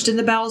 forged in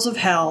the bowels of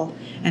hell,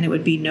 and it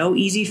would be no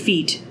easy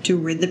feat to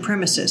rid the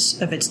premises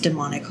of its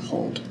demonic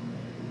hold.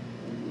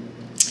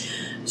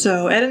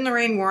 So Ed and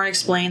Lorraine Warren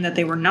explained that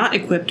they were not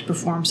equipped to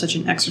perform such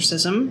an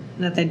exorcism,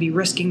 and that they'd be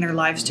risking their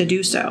lives to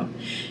do so.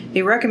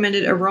 They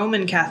recommended a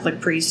Roman Catholic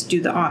priest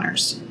do the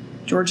honors.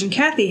 George and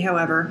Kathy,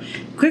 however,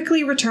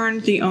 quickly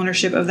returned the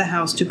ownership of the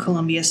house to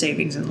Columbia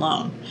Savings and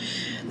Loan.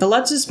 The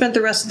Lutzes spent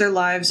the rest of their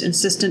lives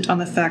insistent on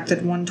the fact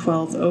that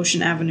 112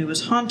 Ocean Avenue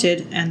was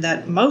haunted, and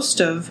that most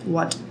of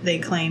what they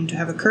claimed to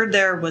have occurred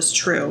there was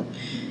true.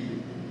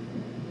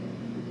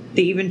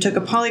 They even took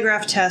a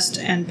polygraph test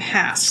and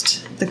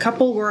passed. The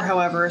couple were,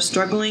 however,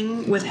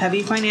 struggling with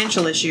heavy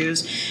financial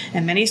issues,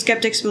 and many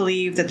skeptics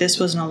believe that this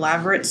was an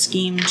elaborate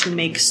scheme to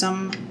make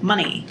some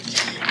money.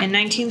 In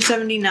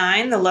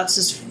 1979, the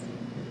Lutzes...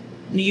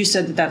 You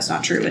said that that's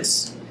not true.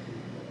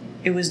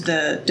 It was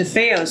the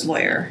DeFeo's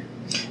lawyer.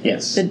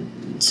 Yes.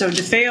 So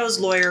DeFeo's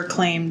lawyer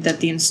claimed that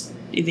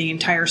the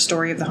entire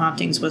story of the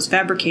hauntings was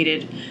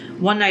fabricated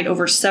one night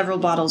over several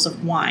bottles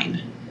of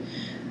wine.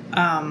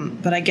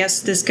 But I guess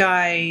this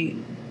guy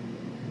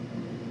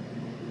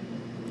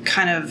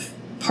kind of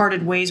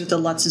parted ways with the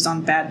Lutzes on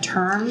bad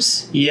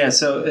terms. Yeah,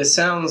 so it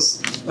sounds...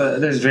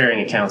 there's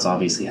varying accounts,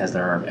 obviously, has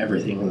there are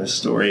everything in this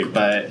story,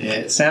 but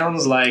it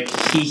sounds like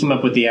he came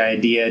up with the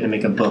idea to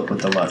make a book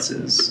with the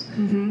Lutzes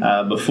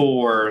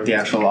before the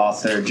actual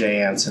author,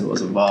 Jay Anson,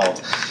 was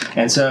involved.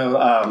 And so,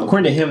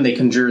 according to him, they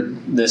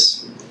conjured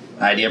this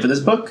idea for this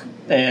book,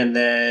 and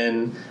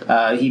then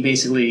he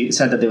basically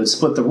said that they would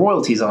split the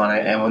royalties on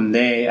it, and when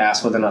they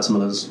asked whether or not some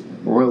of those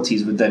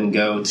royalties would then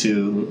go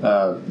to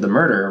the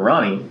murderer,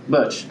 Ronnie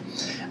Butch,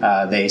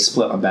 they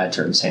split on bad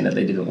terms, saying that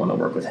they didn't want to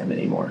work with him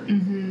anymore.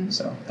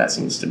 So that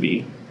seems to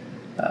be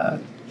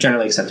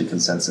generally accepted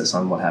consensus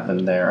on what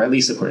happened there, or at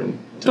least according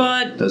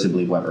to those who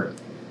believe Weber.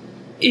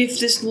 If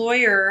this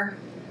lawyer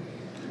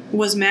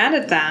was mad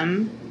at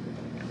them,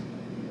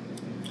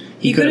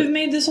 he could have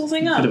made this whole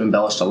thing up. Could have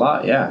embellished a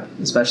lot, yeah.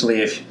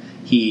 Especially if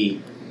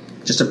he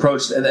just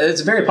approached...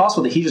 It's very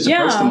possible that he just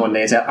approached them one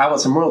day and said, "I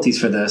want some royalties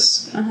for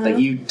this. Like,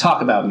 you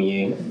talk about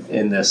me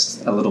in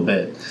this a little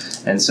bit."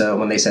 And so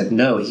when they said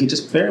no, he could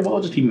just very well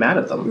just be mad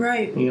at them.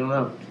 Right. You don't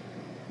know.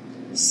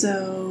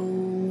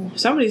 So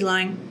somebody's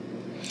lying.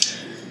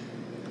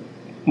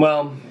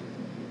 Well,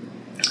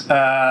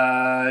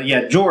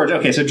 George.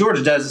 Okay, so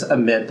George does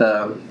admit,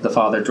 the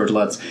father, George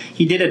Lutz,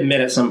 he did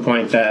admit at some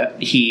point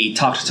that he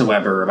talked to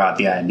Weber about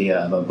the idea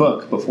of a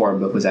book before a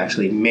book was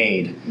actually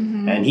made.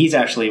 Mm-hmm. And he's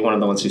actually one of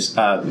the ones who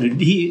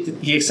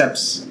he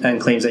accepts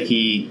and claims that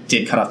he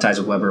did cut off ties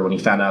with Weber when he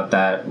found out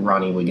that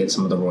Ronnie would get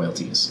some of the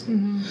royalties.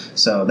 Mm-hmm.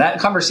 So that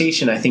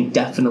conversation, I think,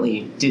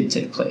 definitely did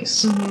take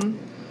place. Mm-hmm.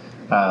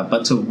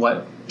 But to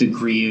what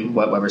degree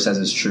what Weber says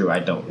is true, I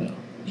don't know.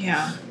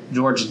 Yeah.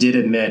 George did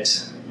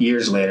admit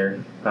years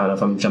later, I don't know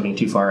if I'm jumping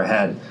too far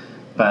ahead,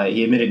 but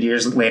he admitted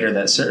years later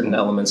that certain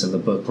elements of the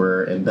book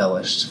were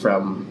embellished,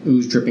 from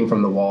ooze dripping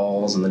from the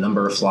walls and the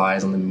number of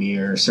flies on the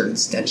mirror, certain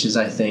stenches,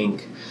 I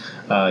think.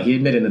 He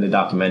admitted in the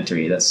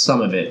documentary that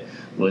some of it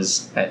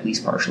was at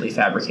least partially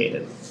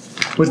fabricated,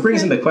 which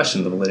brings into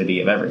question the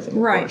validity of everything.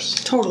 Right, of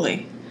course.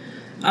 Totally.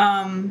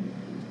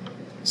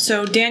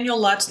 So Daniel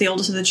Lutz, the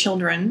oldest of the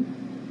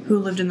children who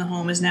lived in the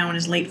home, is now in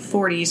his late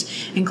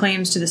 40s and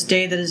claims to this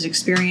day that his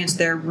experience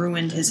there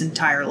ruined his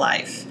entire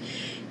life.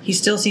 He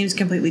still seems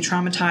completely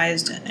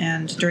traumatized,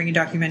 and during a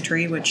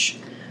documentary, which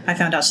I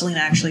found out Celina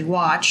actually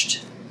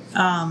watched,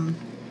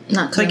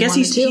 so I guess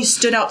he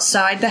stood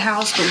outside the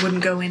house but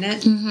wouldn't go in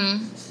it.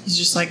 Mm-hmm. He's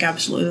just like,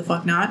 absolutely the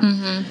fuck not.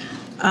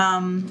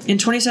 Mm-hmm. In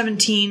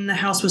 2017, the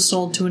house was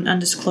sold to an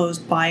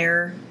undisclosed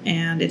buyer,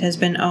 and it has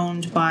been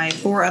owned by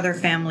 4 other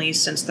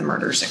families since the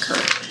murders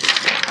occurred.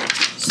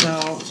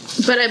 So,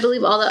 but I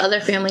believe all the other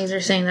families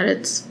are saying that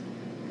it's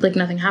like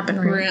nothing happened.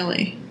 Right?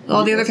 Really?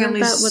 All the other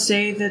families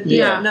say that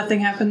nothing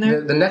happened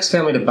there? The next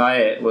family to buy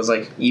it was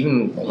like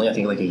even only I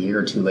think like a year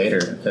or two later.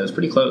 It was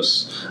pretty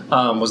close.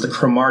 Was the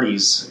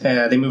Cromartys.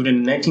 They moved in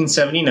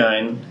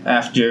 1979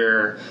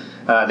 after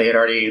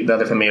the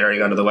other family had already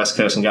gone to the West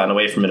Coast and gotten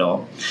away from it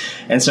all.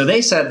 And so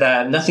they said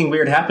that nothing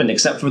weird happened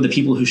except for the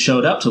people who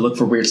showed up to look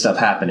for weird stuff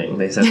happening.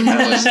 They said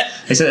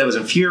that was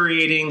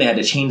infuriating. They had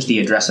to change the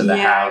address of the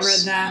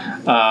house. Yeah,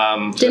 I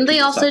read that. Didn't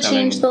they also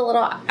change the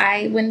little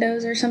eye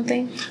windows or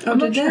something? Oh,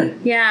 did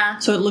they? Yeah.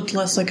 So it looked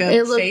less like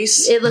a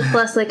face? It looked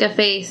less like a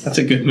face. That's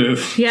a good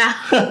move. Yeah.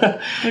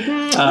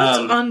 Let's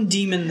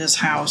undemon this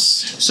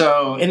house.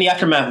 So in the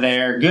aftermath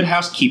there, Good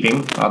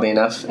Housekeeping, oddly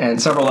enough,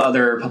 and several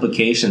other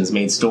publications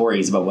made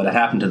stories about what had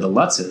happened to the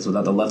Lutzes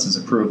without the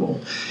Lutzes' approval.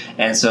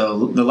 And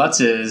so the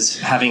Lutzes,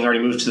 having already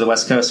moved to the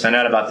West Coast, found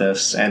out about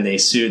this, and they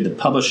sued the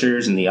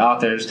publishers and the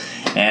authors,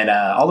 and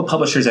all the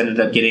publishers ended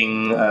up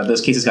getting,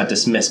 those cases got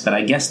dismissed, but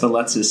I guess the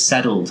Lutzes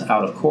settled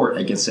out of court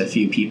against a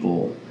few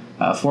people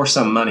for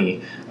some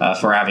money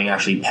for having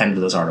actually penned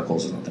those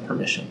articles without the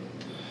permission.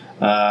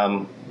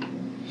 The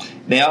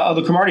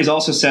Cromartys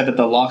also said that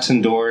the locks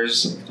and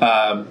doors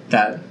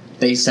that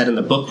they said in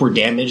the book were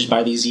damaged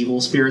by these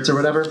evil spirits or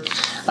whatever.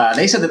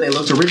 They said that they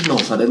looked original.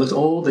 They looked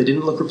old. They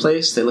didn't look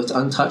replaced. They looked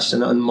untouched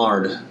and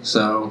unmarred.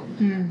 So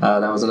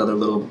that was another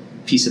little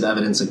piece of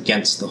evidence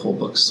against the whole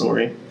book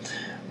story.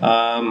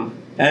 And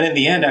in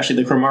the end,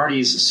 actually, the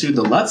Cromartys sued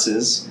the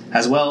Lutzes,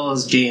 as well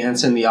as Jay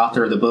Anson, the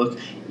author of the book,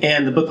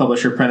 and the book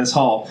publisher, Prentice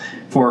Hall,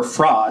 for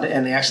fraud.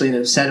 And they actually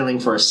ended up settling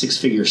for a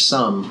 6-figure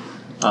sum.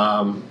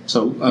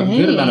 So a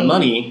good amount of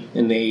money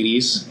in the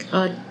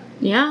 80s.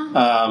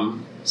 Yeah.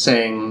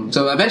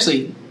 So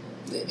eventually,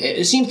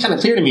 it seems kind of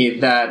clear to me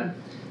that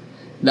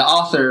the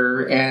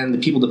author and the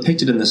people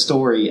depicted in the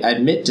story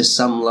admit to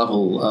some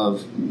level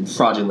of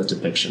fraudulent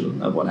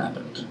depiction of what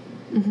happened.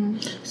 Mm-hmm.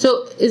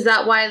 So is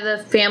that why the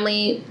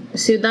family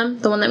sued them?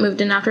 The one that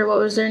moved in after? What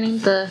was their name?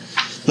 The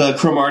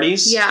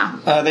Cromartys?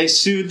 Yeah. They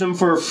sued them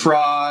for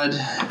fraud,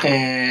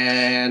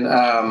 and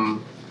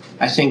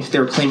I think they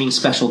were claiming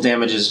special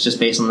damages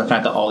just based on the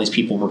fact that all these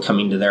people were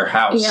coming to their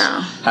house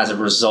as a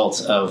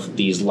result of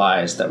these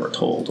lies that were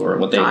told, or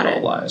what they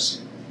call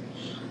lies.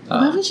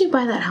 Why would you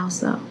buy that house,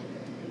 though?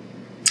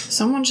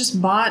 Someone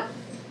just bought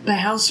the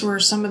house where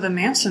some of the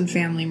Manson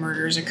family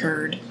murders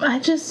occurred. I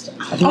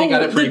think they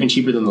got it for even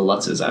cheaper than the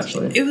Lutzes,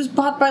 actually. It was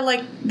bought by,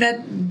 like,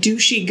 that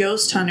douchey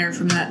ghost hunter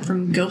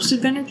from Ghost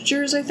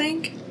Adventures, I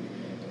think.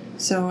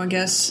 So I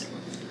guess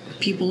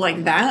people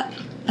like that.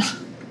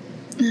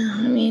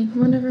 I mean,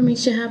 whatever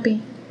makes you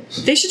happy.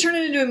 They should turn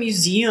it into a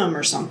museum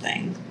or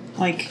something.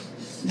 Like,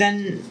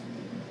 then,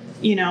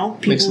 people...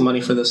 Make some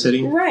money for the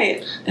city.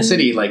 Right. The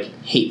city,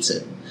 hates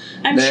it.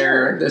 I'm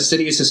sure. The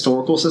city's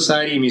historical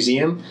society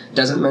museum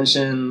doesn't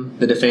mention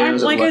the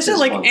DeFeos. Like I said,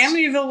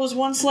 Amityville was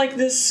once like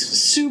this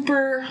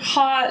super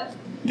hot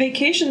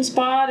vacation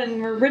spot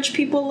and where rich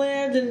people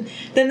lived, and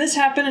then this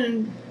happened,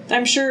 and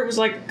I'm sure it was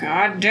like,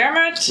 God damn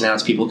it! Now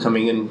it's people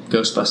coming in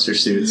Ghostbuster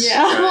suits.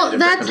 Yeah, well,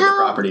 that's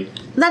how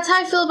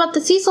I feel about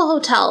the Cecil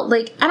Hotel.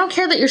 Like, I don't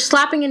care that you're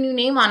slapping a new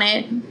name on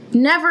it.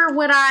 Never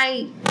would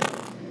I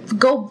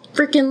go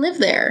freaking live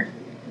there.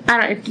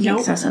 It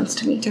makes no sense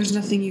to me. There's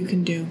nothing you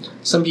can do.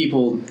 Some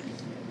people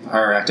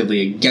are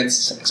actively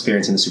against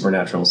experiencing the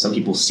supernatural. Some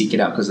people seek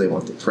it out because they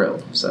want the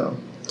thrill. So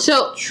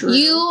True.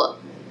 You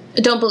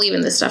don't believe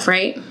in this stuff,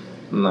 right?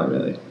 Not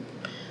really.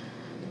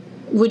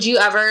 Would you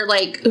ever,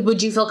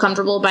 would you feel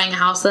comfortable buying a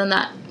house then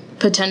that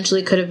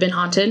potentially could have been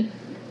haunted?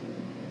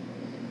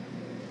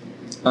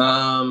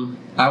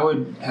 I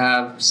would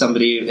have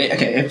somebody...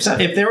 Okay,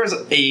 if there was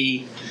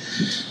a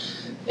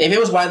if it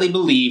was widely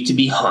believed to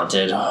be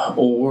haunted,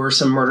 or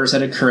some murders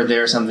had occurred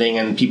there or something,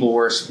 and people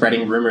were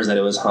spreading rumors that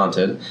it was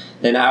haunted,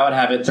 then I would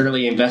have it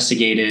thoroughly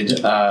investigated,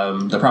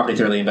 the property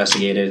thoroughly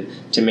investigated,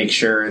 to make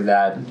sure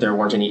that there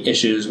weren't any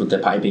issues with the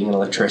piping and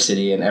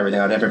electricity and everything.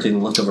 I would have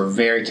everything looked over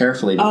very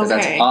carefully, because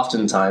that's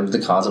oftentimes the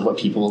cause of what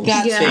people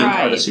think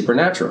are the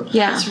supernatural.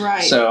 Yeah, that's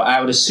right. So I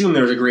would assume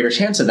there was a greater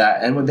chance of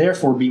that, and would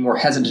therefore be more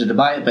hesitant to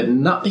buy it, but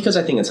not because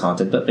I think it's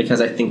haunted, but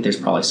because I think there's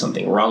probably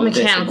something wrong with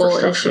it. Mechanical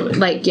issue.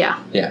 Like,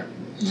 yeah. Yeah.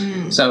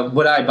 So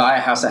would I buy a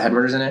house that had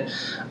murders in it?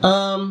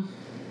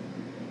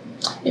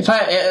 If I,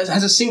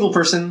 as a single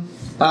person,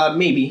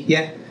 maybe,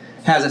 yeah.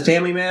 As a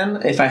family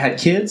man, if I had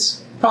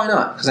kids, probably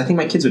not, because I think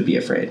my kids would be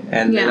afraid,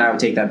 and then I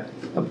would take that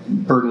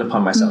burden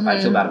upon myself.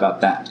 I'd feel bad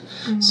about that.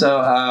 So,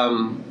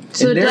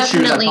 in their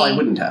shoes, I probably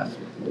wouldn't have,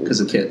 because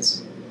of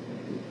kids.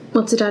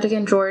 What's it out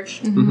again, George?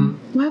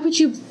 Why would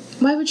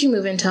you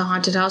move into a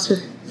haunted house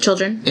with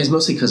children? It's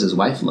mostly because his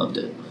wife loved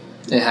it.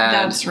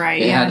 That's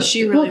right. Yeah,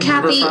 she really. Well,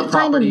 Kathy,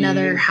 find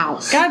another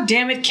house. God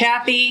damn it,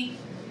 Kathy.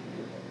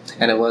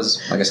 And it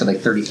was, like I said, like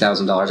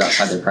 $30,000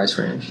 outside their price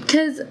range.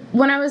 Because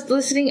when I was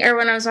watching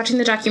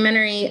the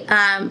documentary,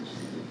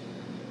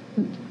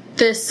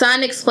 the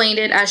son explained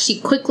it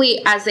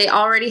as they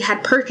already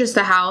had purchased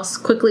the house,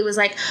 quickly was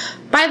like,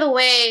 by the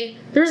way,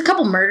 there's a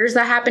couple murders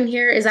that happened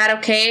here. Is that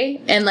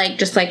okay? And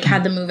just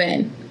had them move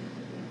in.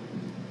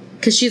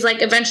 Because she's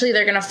like, eventually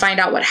they're going to find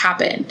out what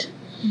happened.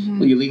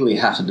 Well, you legally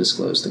have to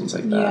disclose things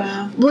like that.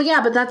 Yeah. Well,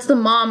 yeah, but that's the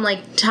mom,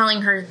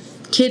 telling her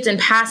kids in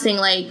passing,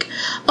 oh,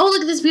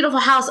 look at this beautiful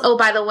house. Oh,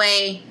 by the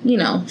way,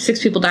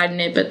 6 people died in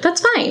it, but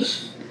that's fine.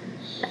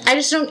 I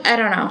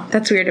don't know.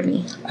 That's weird to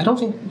me. I don't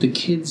think the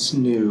kids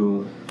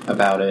knew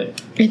about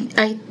it.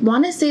 I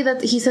want to say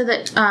that he said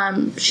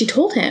that she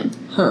told him.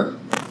 Huh.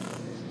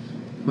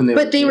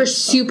 But they were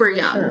super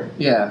young. Sure.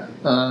 Yeah.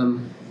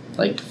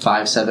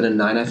 5, 7, and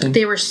 9, I think.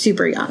 They were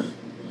super young.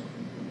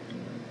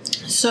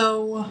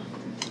 So,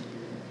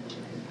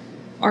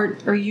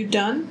 are you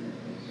done?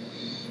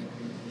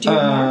 Do you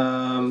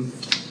have more?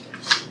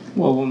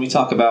 Well, when we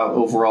talk about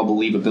overall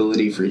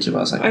believability for each of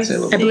us, I can say a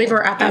little bit. I believe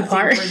we're at that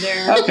part. We're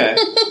there. Okay.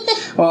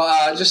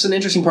 Well, just an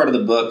interesting part of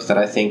the book that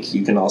I think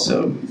you can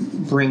also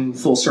bring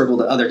full circle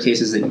to other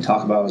cases that you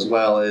talk about as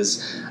well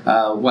is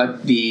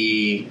what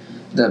the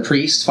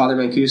priest, Father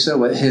Mancuso,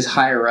 what his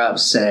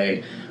higher-ups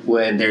say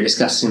when they're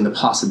discussing the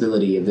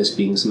possibility of this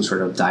being some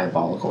sort of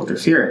diabolical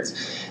interference.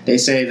 They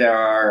say there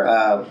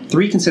are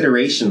 3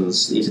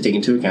 considerations you have to take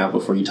into account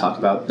before you talk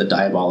about the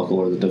diabolical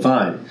or the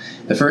divine.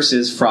 The first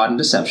is fraud and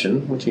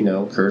deception, which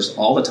occurs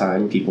all the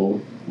time.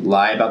 People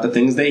lie about the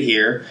things they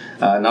hear.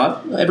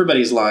 Not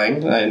everybody's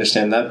lying, I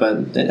understand that,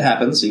 but it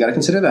happens, so you got to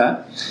consider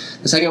that.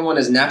 The second one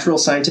is natural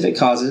scientific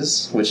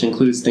causes, which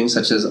includes things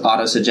such as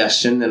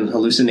autosuggestion and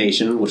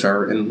hallucination, which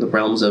are in the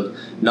realms of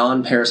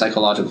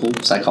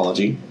non-parapsychological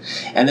psychology.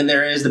 And then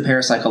there is the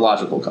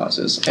parapsychological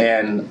causes.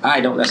 And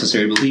I don't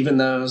necessarily believe in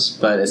those,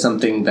 but it's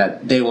something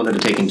that they wanted to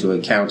take into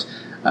account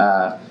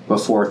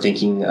before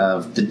thinking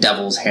of the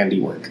devil's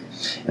handiwork.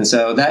 And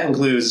so that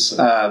includes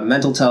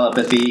mental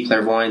telepathy,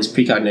 clairvoyance,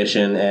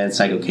 precognition, and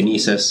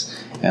psychokinesis.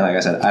 And like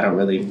I said, I don't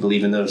really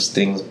believe in those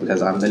things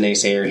because I'm the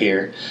naysayer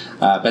here.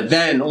 But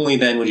then, only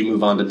then would you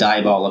move on to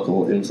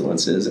diabolical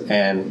influences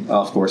and,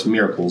 of course,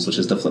 miracles, which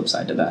is the flip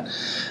side to that.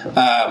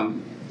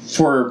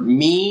 For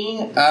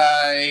me,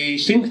 I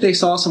think they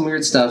saw some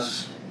weird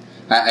stuff.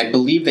 I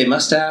believe they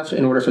must have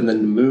in order for them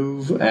to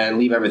move and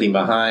leave everything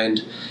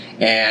behind.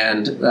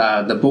 And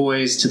the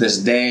boys, to this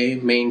day,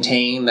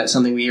 maintain that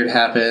something weird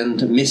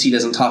happened. Missy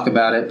doesn't talk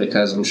about it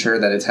because I'm sure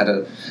it's had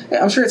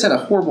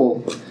a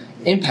horrible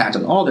impact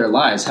on all their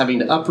lives, having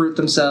to uproot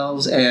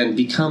themselves and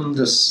become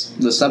the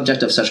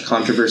subject of such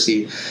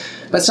controversy.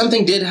 But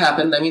something did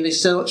happen. I mean, they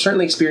still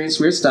certainly experienced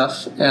weird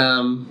stuff.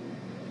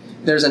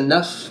 There's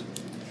enough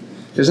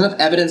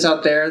evidence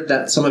out there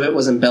that some of it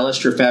was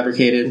embellished or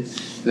fabricated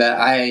that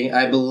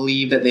I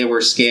believe that they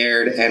were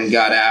scared and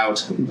got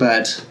out,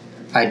 but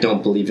I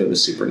don't believe it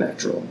was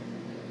supernatural.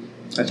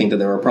 I think that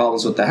there were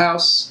problems with the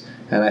house,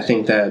 and I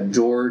think that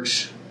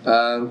George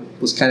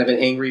was kind of an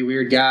angry,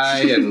 weird guy,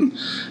 and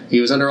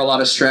he was under a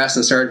lot of stress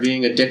and started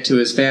being a dick to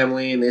his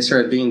family, and they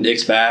started being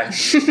dicks back,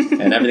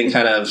 and everything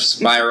kind of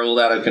spiraled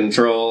out of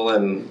control,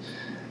 and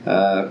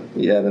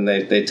then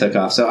they took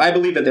off. So I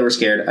believe that they were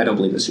scared. I don't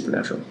believe it was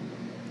supernatural.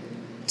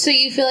 So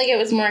you feel like it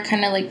was more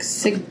kind of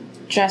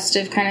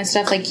suggestive kind of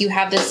stuff? Like you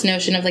have this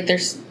notion of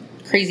there's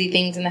crazy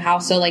things in the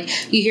house, so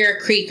you hear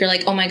a creak, you're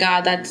like, oh my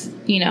god, that's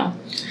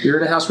you're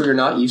in a house where you're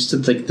not used to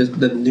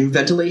the new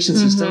ventilation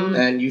system,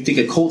 and you think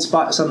a cold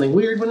spot is something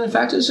weird when in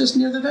fact it's just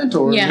near the vent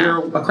or near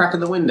a crack in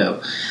the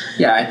window.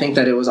 I think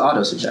that it was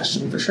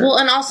autosuggestion for sure. Well,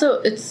 and also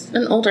it's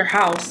an older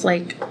house,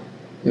 it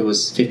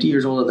was 50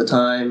 years old at the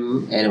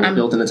time, and it was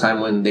built in a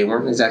time when they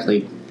weren't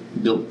exactly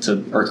built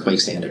to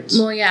earthquake standards.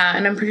 Well, yeah,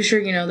 and I'm pretty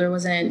sure there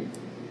wasn't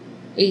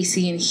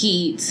AC and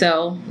heat,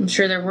 so I'm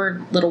sure there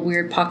were little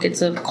weird pockets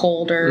of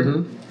cold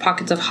or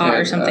pockets of hot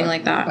or something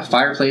like that. A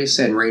fireplace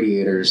and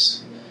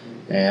radiators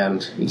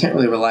And you can't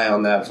really rely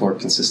on that for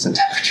consistent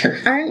temperature.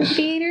 Aren't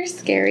radiators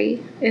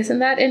scary? Isn't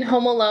that in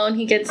Home Alone?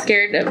 He gets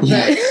scared of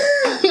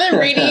the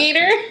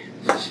radiator.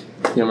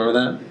 You remember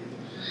that?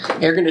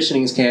 Air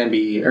conditioners can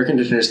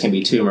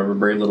be too. Remember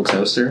Brave Little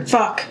Toaster?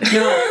 Fuck.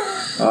 No.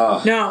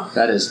 Oh, No.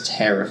 That is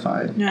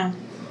terrifying. No.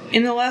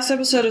 In the last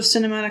episode of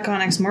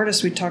Cinematicon Ex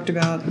Mortis, we talked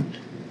about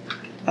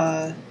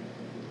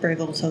Brave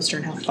Little Toaster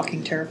and how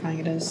fucking terrifying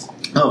it is.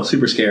 Oh,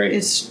 super scary.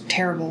 It's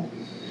terrible.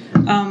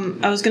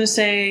 I was gonna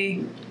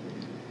say,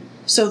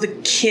 so the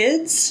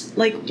kids,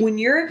 like when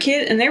you're a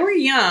kid, and they were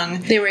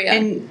young. They were young.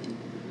 And,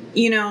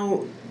 you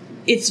know,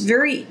 it's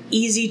very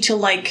easy to,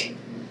 like,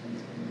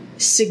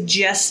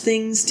 suggest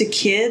things to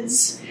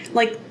kids.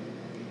 Like,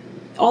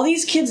 all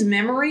these kids'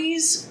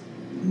 memories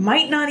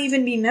might not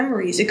even be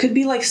memories. It could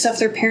be, like, stuff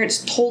their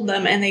parents told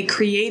them, and they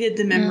created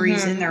the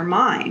memories in their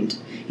mind,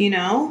 you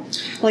know?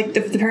 Like,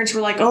 the parents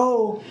were like,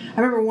 oh,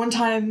 I remember one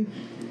time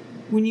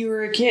when you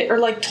were a kid, or,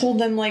 like, told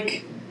them,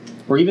 like...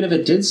 Or even if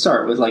it did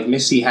start with, like,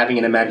 Missy having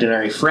an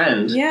imaginary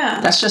friend. Yeah.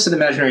 That's just an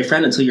imaginary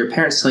friend until your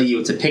parents tell you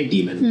it's a pig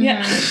demon.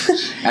 Yeah.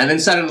 And then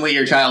suddenly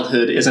your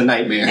childhood is a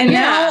nightmare. And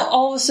now,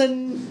 all of a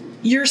sudden,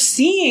 you're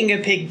seeing a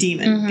pig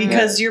demon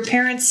because your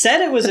parents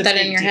said it was Put a that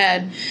pig in your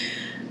demon.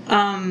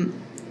 head.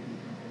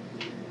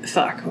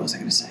 Fuck, what was I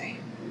going to say?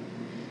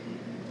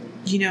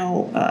 You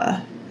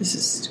know, this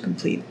is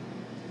complete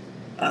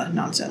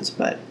nonsense,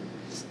 but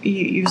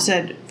you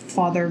said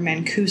Father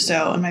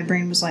Mancuso, and my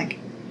brain was like,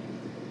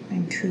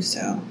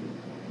 Mancuso.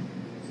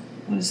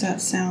 What does that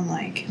sound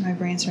like? And my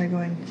brain started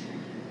going,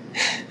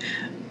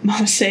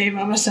 Mama say,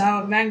 Mama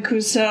sao,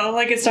 Mancuso.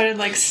 Like, it started,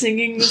 like,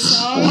 singing the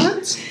song.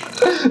 What?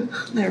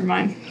 Never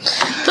mind.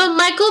 The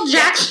Michael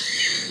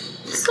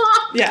Jackson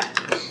song. Yeah.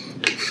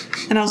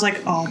 And I was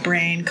like, oh,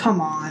 brain,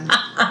 come on.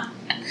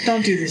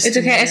 Don't do this. It's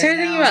to me okay. I started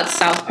right thinking now. about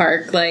South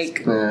Park.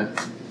 Like, Yeah.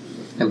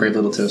 And Brave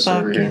Little Toaster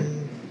over here.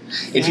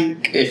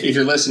 Fucking If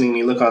you're listening,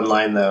 you look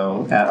online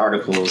though at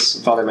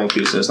articles. Father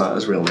Mancuso is not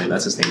his real name.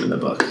 That's his name in the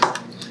book.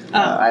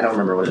 I don't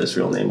remember what his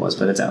real name was,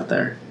 but it's out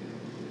there.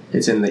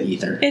 It's in the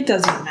ether. It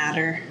doesn't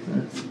matter.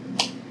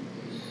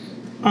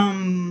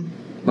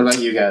 What about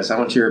you guys? I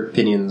want your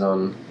opinions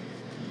on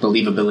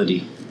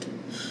believability.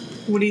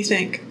 What do you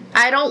think?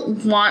 I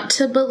don't want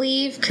to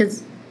believe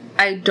because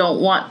I don't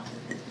want.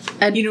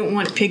 You don't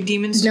want pig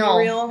demons to No,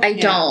 be real? I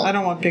don't. I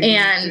don't want pig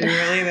demons to be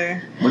real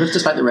either. What if,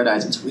 despite the red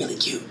eyes, it's really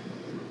cute?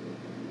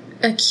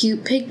 A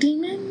cute pig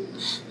demon?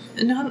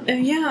 Not,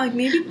 yeah, like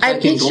maybe. I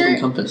Like in Golden picture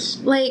Compass.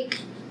 like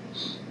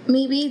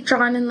maybe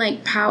drawn in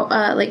like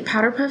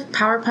Powerpuff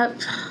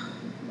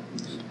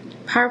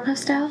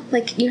style.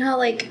 Like, you know how,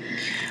 like,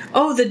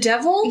 Oh, the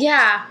devil?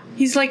 yeah,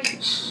 He's like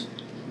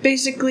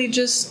basically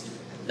just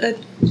a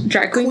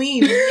drag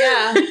queen.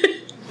 Yeah.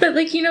 but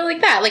like, you know, like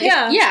that. Like,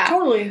 Yeah, yeah,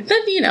 totally.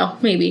 But, you know,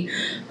 maybe.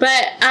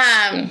 But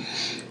I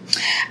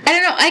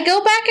don't know. I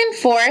go back and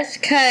forth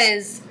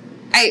because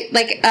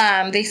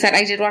they said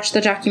I did watch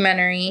the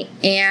documentary,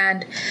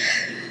 and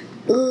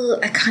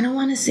I kind of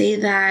want to say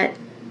that.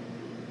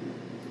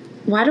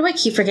 Why do I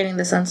keep forgetting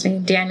the son's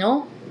name?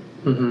 Daniel?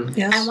 Mm-hmm.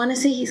 Yes. I want to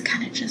say he's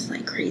kind of just,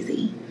 like,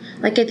 crazy.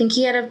 Like, I think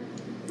he had a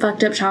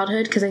fucked up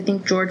childhood because I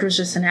think George was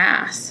just an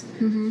ass.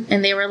 Mm-hmm.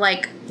 And they were,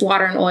 like,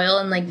 water and oil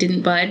and, like,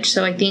 didn't budge.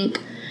 So I think...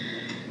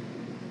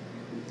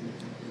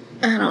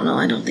 I don't know.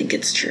 I don't think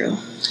it's true.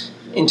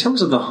 In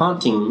terms of the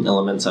haunting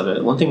elements of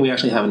it, one thing we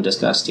actually haven't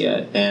discussed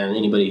yet, and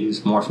anybody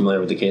who's more familiar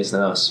with the case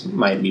than us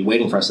might be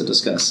waiting for us to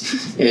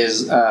discuss,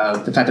 is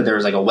the fact that there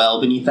was, like, a well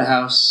beneath the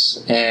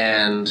house,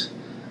 and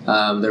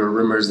there were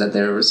rumors that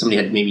somebody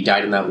had maybe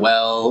died in that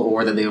well,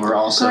 or that they were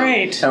also...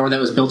 Right. Or that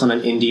was built on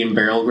an Indian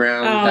burial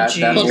ground. Oh, that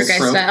geez. whole Poltergeist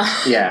trope. style.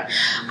 Yeah.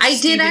 I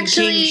Stephen did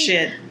actually... King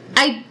shit.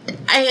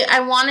 I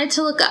wanted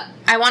to look up...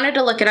 I wanted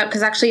to look it up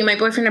because actually my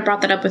boyfriend had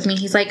brought that up with me.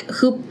 He's like,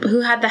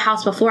 who had the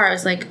house before? I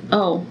was like,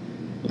 I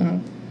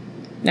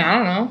don't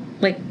know.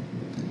 Like,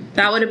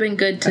 that would have been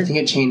good to... I think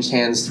it changed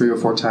hands 3 or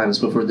 4 times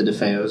before the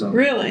DeFeos owned it.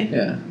 Really?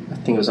 Yeah. I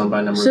think it was owned by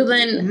a number So of...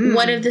 then,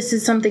 what if this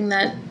is something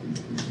that...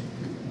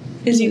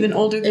 Is even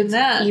older than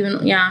that.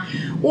 Even, yeah.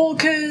 Well,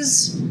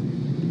 because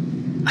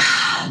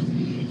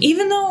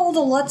even though all the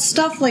Lutz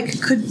stuff, like,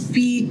 could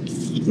be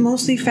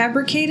mostly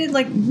fabricated,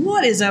 like,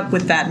 what is up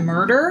with that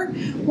murder?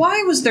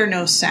 Why was there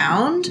no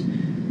sound?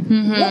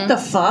 Mm-hmm. What the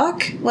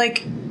fuck?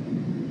 Like,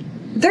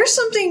 there's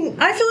something...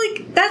 I feel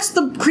like that's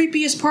the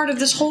creepiest part of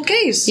this whole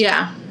case.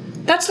 Yeah.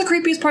 That's the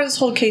creepiest part of this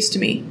whole case to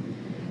me.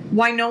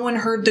 Why no one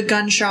heard the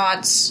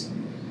gunshots.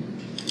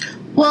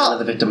 None Well, of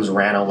the victims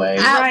ran away.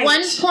 at Right.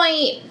 one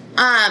point,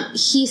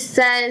 he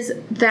says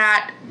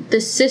that the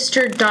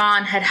sister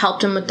Dawn had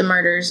helped him with the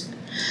murders.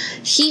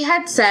 He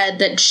had said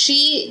that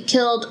she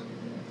killed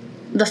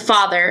the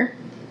father,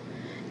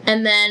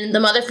 and then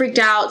the mother freaked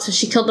out, so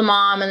she killed the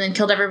mom, and then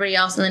killed everybody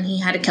else, and then he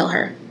had to kill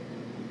her.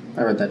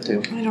 I read that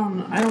too. I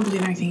don't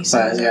believe anything he But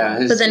says. yeah,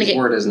 his, But then his again,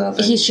 word is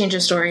nothing. he's changed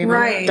his story about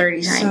Right.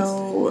 30 times.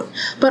 So...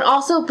 But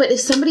if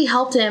somebody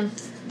helped him,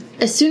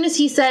 as soon as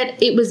he said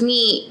it was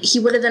me, he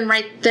would have then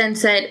right then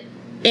said,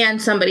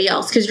 and somebody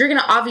else, because you're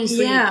gonna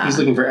obviously He's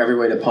looking for every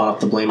way to pawn off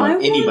the blame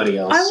on anybody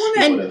else. I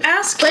want to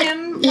ask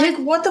him, like,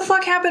 what the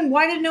fuck happened?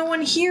 Why did no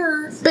one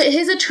hear? But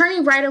his attorney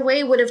right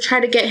away would have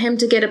tried to get him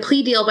to get a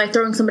plea deal by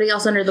throwing somebody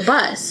else under the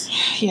bus.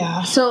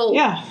 Yeah. So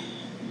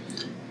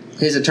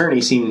his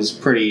attorney seems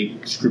pretty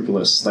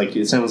scrupulous. Like,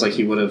 it sounds like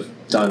he would have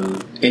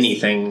done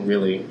anything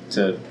really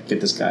to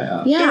get this guy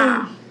out.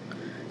 Yeah.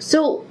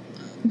 So,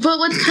 but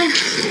what's kind of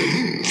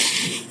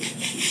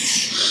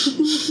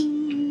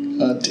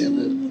God damn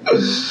it.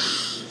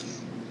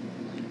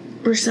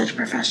 We're such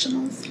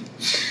professionals.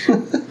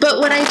 But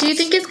what I do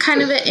think is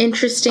kind of an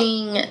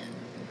interesting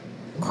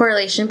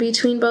correlation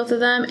between both of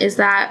them is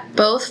that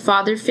both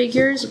father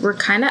figures were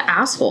kind of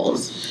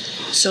assholes.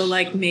 So,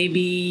 like,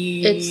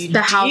 maybe it's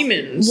the house.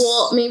 Demons.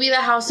 Well, maybe the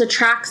house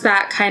attracts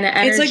that kind of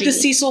energy. It's like the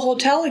Cecil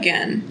Hotel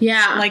again.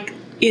 Yeah. Like,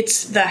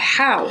 it's the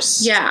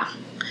house. Yeah.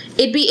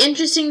 It'd be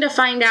interesting to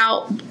find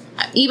out,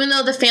 even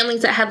though the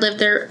families that had lived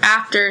there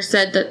after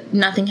said that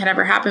nothing had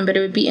ever happened, but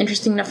it would be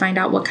interesting to find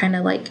out what kind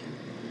of, like,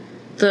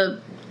 the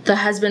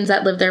husbands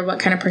that lived there, what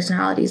kind of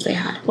personalities they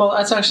had. Well,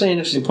 that's actually an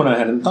interesting point I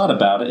hadn't thought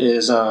about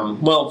is,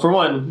 well, for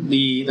one,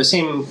 the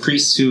same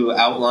priests who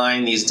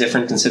outline these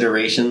different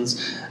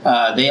considerations,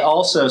 they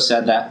also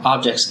said that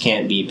objects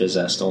can't be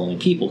possessed, only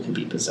people can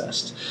be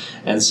possessed.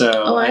 And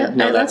so I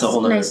know that's a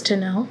whole other... nice to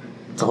know.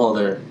 It's a whole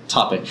other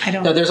topic. I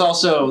don't. No, there's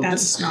also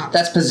That's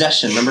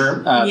possession.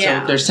 Remember,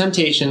 yeah. So there's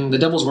temptation. The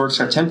devil's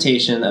works are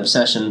temptation,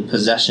 obsession,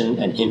 possession,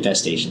 and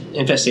infestation.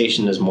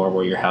 Infestation is more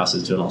where your house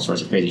is doing all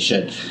sorts of crazy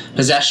shit.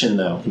 Possession,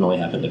 though, can only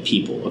happen to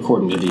people,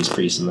 according to these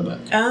priests in the book.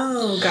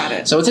 Oh, got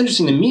it. So what's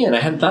interesting to me, and I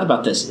hadn't thought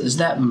about this, is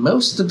that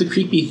most of the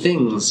creepy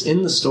things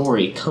in the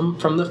story come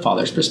from the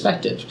father's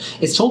perspective.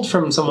 It's told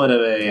from somewhat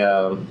of a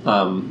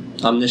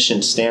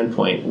omniscient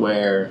standpoint,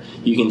 where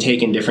you can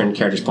take in different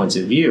characters' points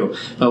of view.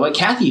 But what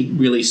Kathy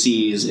really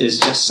sees is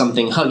just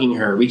something hugging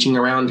her, reaching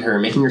around her,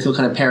 making her feel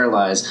kind of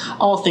paralyzed.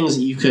 All things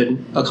that you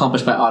could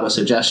accomplish by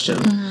autosuggestion.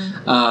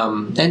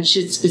 Mm-hmm. And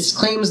it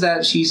claims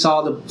that she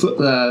saw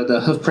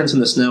the hoof prints in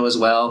the snow as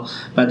well,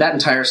 but that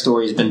entire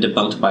story has been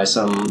debunked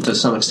to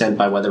some extent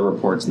by weather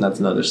reports, and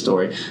that's another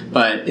story.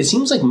 But it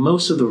seems like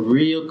most of the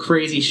real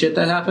crazy shit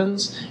that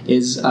happens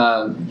is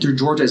through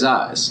George's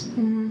eyes.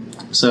 Mm-hmm.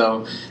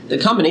 So the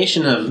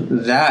combination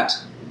of that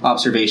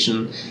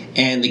observation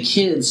and the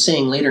kids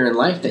saying later in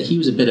life that he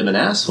was a bit of an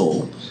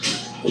asshole,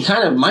 it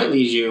kind of might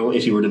lead you,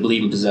 if you were to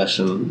believe in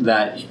possession,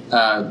 that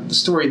the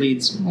story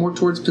leads more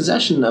towards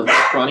possession of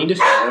Ronnie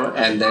DeFeo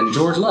and then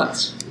George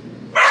Lutz.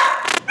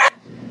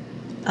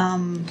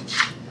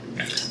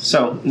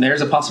 So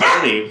there's a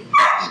possibility.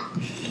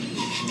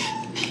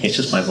 It's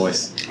just my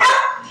voice.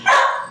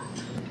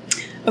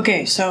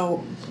 Okay,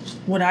 so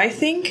what I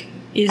think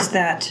is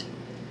that,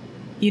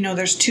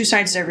 there's two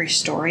sides to every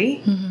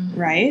story, mm-hmm.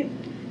 right?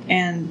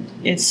 And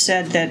it's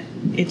said that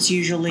it's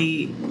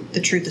usually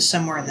the truth is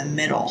somewhere in the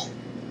middle.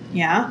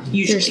 Yeah?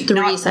 Usually. There's three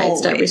not sides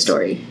always. to every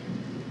story.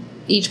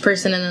 Each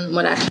person and then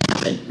what actually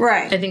happened.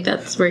 Right. I think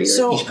that's where you're...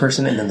 So, each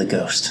person and then the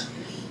ghost.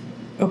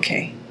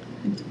 Okay.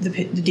 The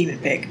demon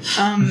pig.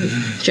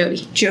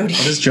 Jody.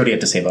 What does Jody have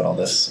to say about all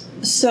this?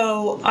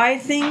 So, I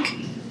think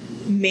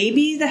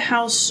maybe the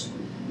house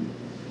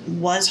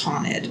was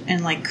haunted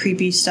and, like,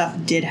 creepy stuff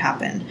did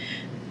happen.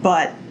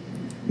 But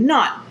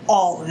not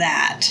all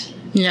that.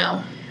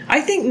 No. I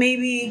think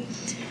maybe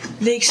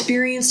they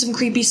experienced some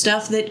creepy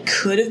stuff that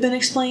could have been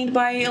explained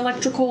by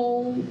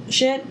electrical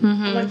shit,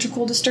 mm-hmm.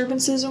 electrical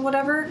disturbances or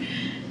whatever.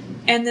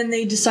 And then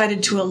they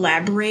decided to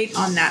elaborate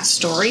on that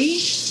story,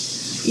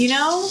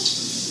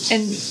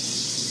 and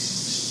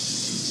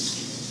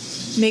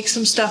make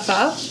some stuff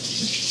up.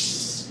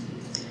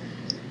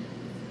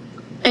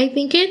 I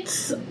think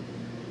it's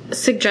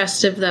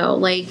suggestive, though.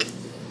 Like,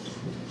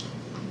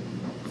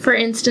 for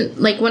instance,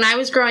 like when I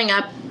was growing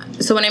up,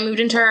 so when I moved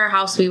into our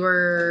house, we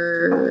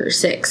were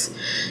 6.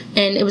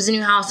 And it was a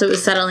new house. It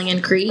was settling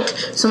in Crete.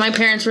 So my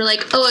parents were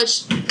like, oh,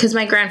 it's... Because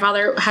my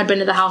grandfather had been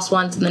to the house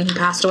once and then he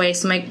passed away.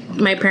 So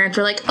my parents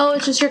were like, oh,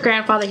 it's just your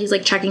grandfather. He's,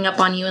 like, checking up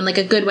on you in, like,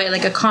 a good way,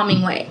 like a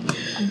calming way.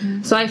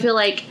 Mm-hmm. So I feel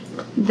like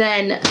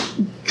then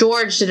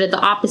George did it the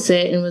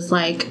opposite and was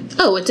like,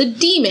 oh, it's a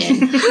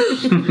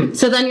demon.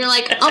 So then you're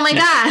like, oh, my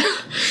God.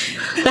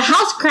 The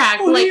house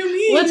cracked. What like, do you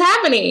mean? What's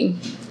happening?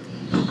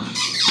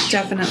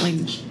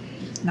 Definitely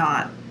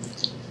not.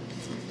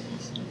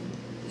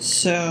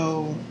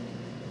 So,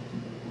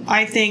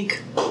 I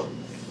think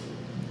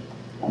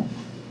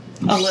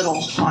a little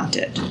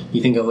haunted.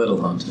 You think a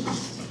little haunted?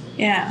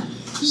 Yeah.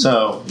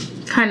 So,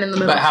 kind of in the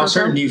middle. But how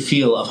certain do you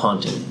feel of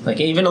haunting? Like,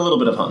 even a little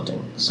bit of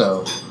haunting.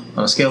 So,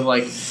 on a scale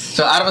of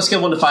so out of a scale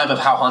of 1 to 5 of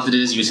how haunted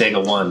it is, you say a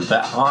 1.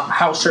 But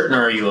how certain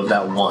are you of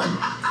that 1?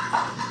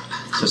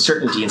 So,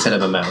 certainty instead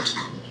of amount.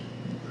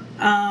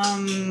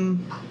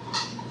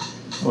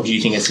 Or do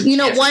you think it's...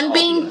 1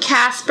 being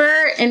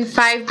Casper and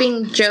 5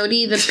 being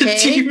Jody the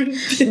pig?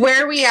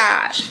 Where are we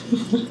at?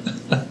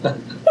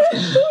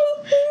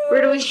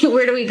 Where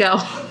do we go?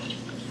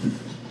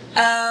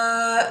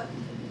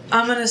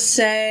 I'm gonna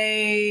say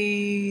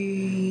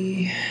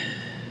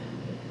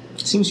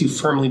seems you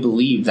firmly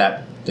believe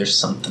that there's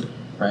something,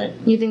 right?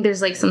 You think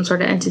there's like some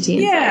sort of entity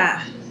inside?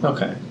 Yeah.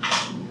 Okay.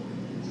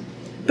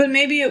 But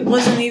maybe it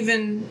wasn't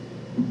even...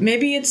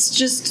 Maybe it's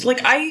just...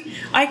 Like,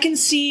 I can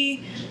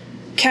see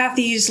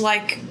Kathy's,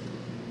 like...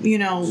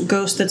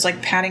 ghost that's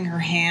like patting her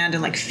hand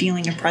and like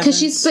feeling a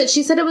presence. Because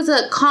she said it was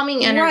a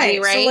calming energy,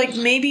 right? So like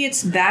maybe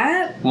it's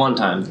that. One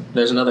time,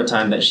 there's another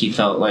time that she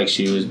felt like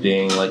she was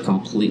being like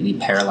completely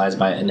paralyzed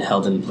by it and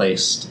held in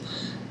place.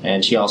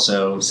 And she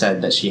also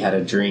said that she had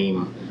a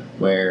dream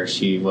where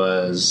she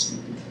was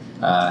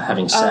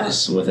having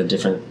sex with a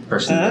different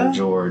person than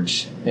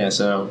George. Yeah,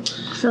 so...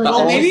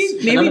 Well,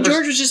 maybe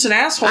George was just an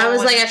asshole. I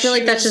was like, I feel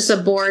like that's just a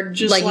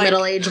bored, like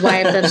middle-aged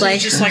wife that's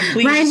like, just like,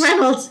 please. Ryan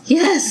Reynolds,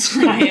 yes.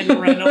 Ryan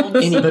Reynolds.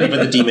 Anybody but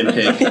the demon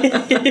pig.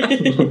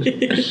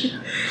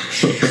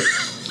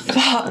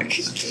 Fuck.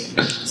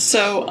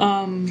 So,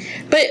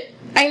 But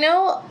I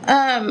know,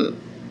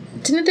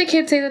 didn't the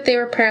kids say that they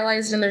were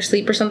paralyzed in their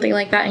sleep or something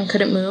like that and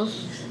couldn't move?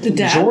 the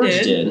dad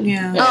George did.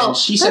 Yeah. And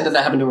she said that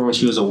happened to her when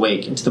she was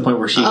awake, and to the point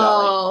where she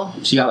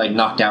got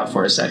knocked out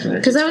for a second.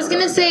 Because I was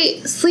gonna say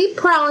sleep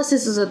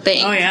paralysis is a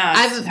thing. Oh yeah,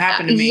 it's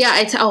happened to me.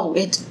 Yeah,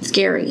 it's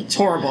scary. It's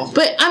horrible.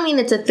 But I mean,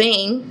 it's a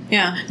thing.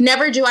 Yeah.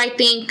 Never do I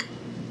think,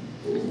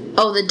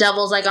 oh, the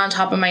devil's like on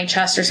top of my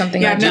chest or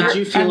something like that. Did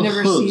you feel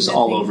hooves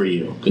all over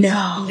you?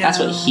 No. That's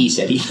what he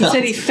said. He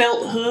said he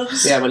felt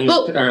hooves. Yeah, when he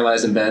was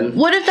paralyzed in bed.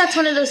 What if that's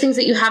one of those things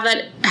that you have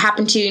that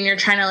happen to you and you're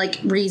trying to like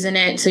reason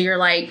it, so you're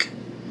like...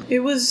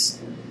 Those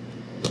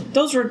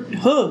were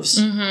hooves.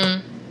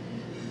 Mm-hmm.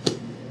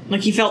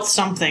 Like he felt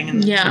something.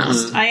 And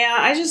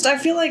I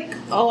feel like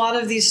a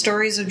lot of these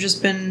stories have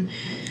just been...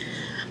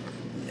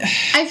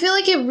 I feel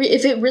like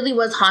if it really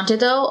was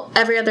haunted, though,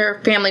 every other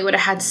family would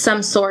have had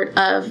some sort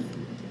of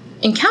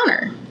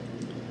encounter.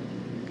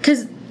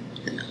 Because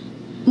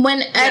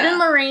when Ed and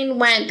Lorraine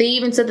went, they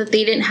even said that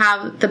they didn't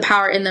have the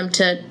power in them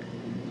to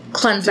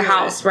cleanse the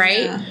house,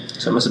 right? Yeah.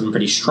 So it must have been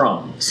pretty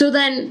strong. So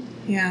then,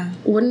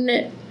 wouldn't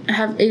it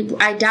have...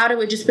 I doubt it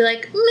would just be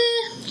like, meh,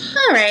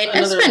 all right,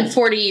 I've spent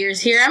 40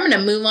 years here, I'm going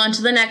to move on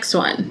to the next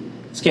one.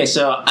 Okay,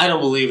 so I don't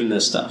believe in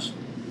this stuff.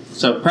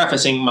 So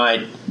prefacing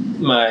my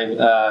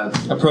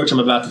approach I'm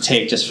about to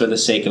take just for the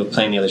sake of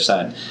playing the other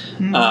side.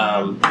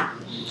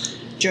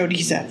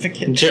 Jody's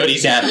advocate.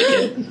 Jody's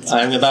advocate.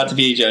 I'm about to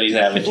be Jody's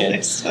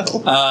advocate.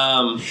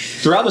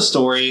 Throughout the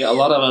story, a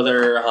lot of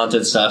other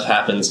haunted stuff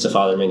happens to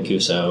Father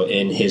Mancuso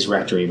in his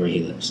rectory where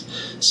he lives.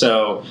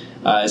 So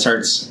it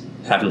starts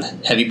having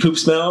heavy poop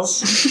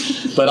smells,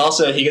 but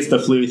also he gets the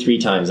flu 3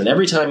 times. And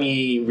every time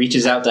he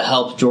reaches out to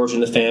help George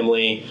and the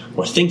family,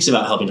 or thinks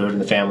about helping George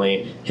and the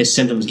family, his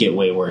symptoms get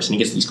way worse. And he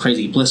gets these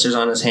crazy blisters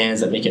on his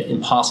hands that make it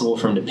impossible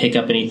for him to pick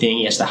up anything.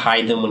 He has to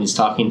hide them when he's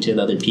talking to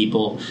the other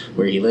people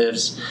where he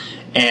lives.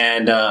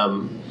 And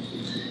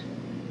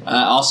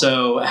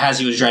also, as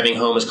he was driving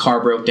home, his car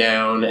broke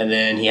down, and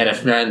then he had a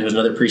friend who was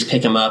another priest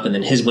pick him up, and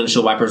then his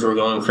windshield wipers were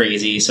going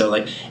crazy. So,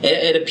 like,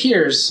 it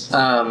appears,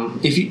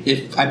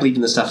 if I believed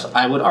in this stuff,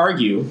 I would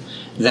argue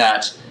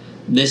that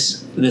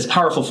this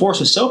powerful force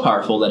was so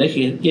powerful that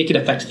it could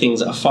affect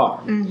things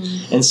afar.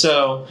 Mm-hmm. And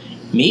so,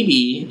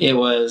 maybe it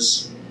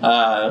was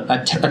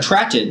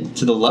attracted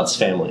to the Lutz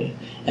family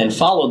and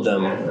followed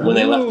them when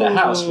they left the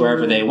house,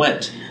 wherever they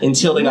went,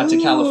 until they got to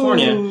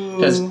California.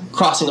 Because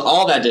crossing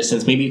all that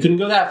distance, maybe you couldn't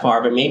go that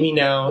far, but maybe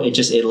now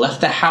it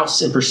left the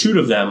house in pursuit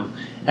of them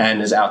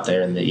and is out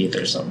there in the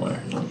ether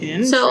somewhere.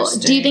 So,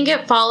 do you think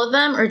it followed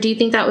them, or do you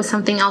think that was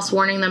something else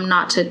warning them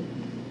not to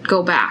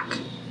go back?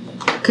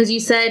 Because you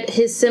said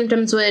his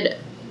symptoms would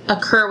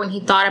occur when he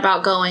thought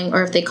about going,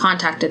 or if they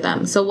contacted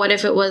them. So what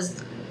if it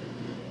was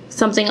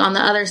something on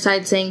the other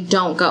side saying,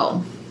 don't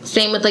go?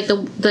 Same with, like,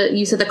 the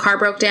you said the car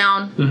broke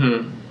down.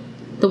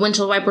 Mm-hmm. The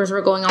windshield wipers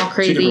were going all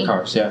crazy. 2 different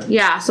cars, yeah.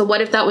 Yeah, so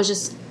what if that was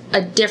just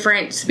a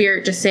different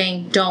spirit just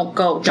saying, don't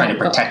go, trying to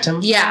protect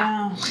him?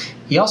 Yeah.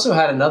 He also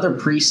had another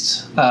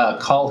priest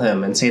call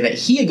him and say that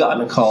he had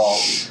gotten a call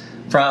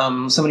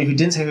from somebody who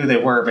didn't say who they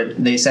were,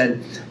 but they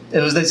said it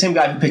was the same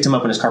guy who picked him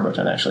up when his car broke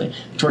down, actually.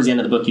 Towards the end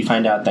of the book, you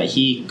find out that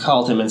he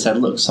called him and said,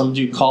 look, some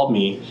dude called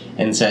me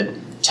and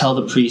said, tell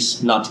the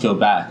priest not to go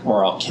back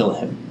or I'll kill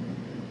him.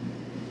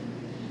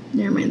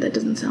 Never mind, that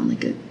doesn't sound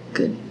like a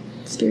good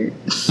spirit.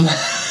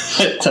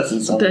 It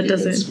doesn't sound like a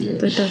good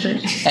spirit. That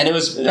doesn't. And it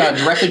was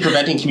directly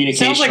preventing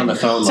communication on the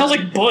phone. Sounds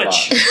like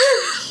Butch.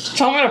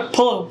 Tell him I'm going to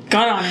pull a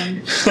gun on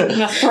him. I'm going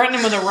to threaten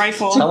him with a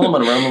rifle. Tell him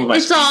I'm going to run him with my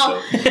It's all...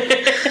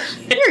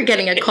 You're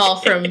getting a call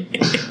from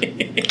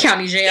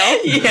county jail.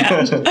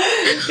 Yeah.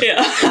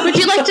 Yeah. Would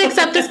you like to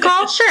accept this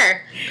call?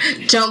 Sure.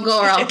 Don't go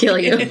or I'll kill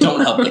you. Don't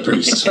help the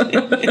priest.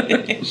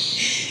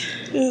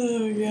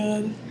 Oh,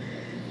 God.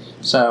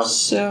 So,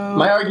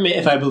 my argument,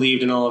 if I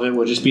believed in all of it,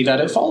 would just be that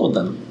it followed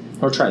them,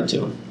 or tried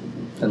to,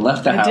 and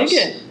left the house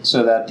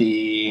so that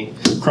the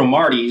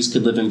Cromarties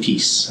could live in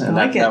peace, and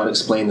that would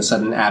explain the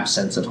sudden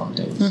absence of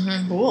hauntings.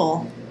 Mm-hmm.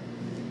 Cool.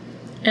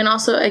 And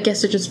also, I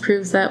guess it just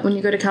proves that when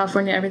you go to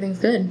California, everything's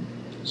good.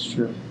 It's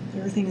true.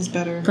 Everything is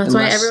better. That's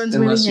why everyone's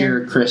moving unless here.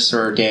 You're Chris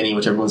or Danny,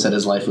 which everyone said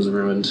his life was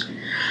ruined.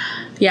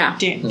 Yeah.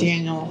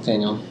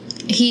 Daniel.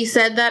 He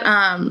said that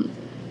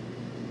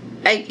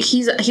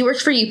he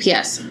works for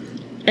UPS,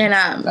 and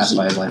That's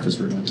why his life was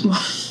ruined.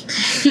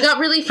 He got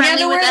really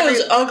friendly with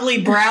those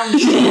ugly brown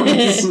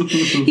shorts.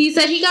 He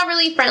said he got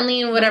really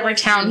friendly in whatever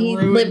town he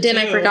lived in.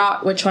 I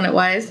forgot which one it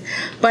was,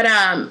 but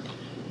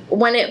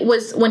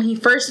when he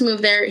first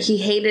moved there, he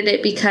hated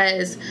it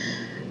because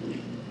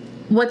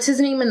what's his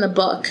name in the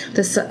book?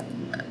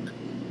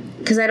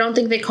 Because I don't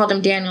think they called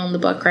him Daniel in the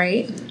book,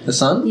 right? The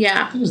son?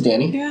 Yeah. It was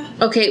Danny. Yeah.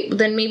 Okay,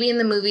 then maybe in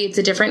the movie it's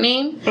a different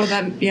name. Oh,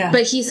 that, yeah.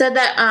 But he said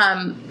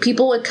that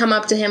people would come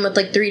up to him with,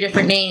 like, 3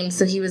 different names,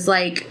 so he was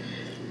like,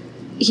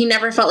 he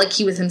never felt like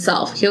he was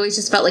himself. He always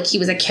just felt like he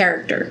was a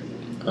character.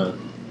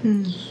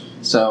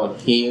 So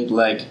he,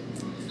 like,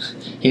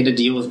 he had to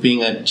deal with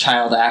being a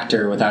child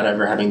actor without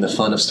ever having the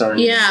fun of starring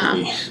in a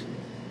movie.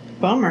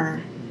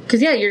 Bummer.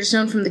 Because, yeah, you're just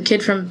known from the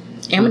kid from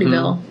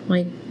Amityville.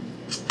 Like,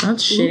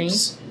 that's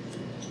shitty.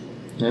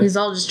 Yeah. He's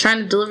all just trying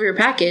to deliver your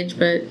package,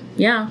 but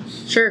yeah,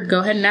 sure, go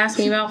ahead and ask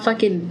me about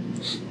fucking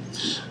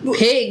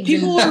pigs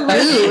People and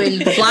boo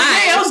and flies.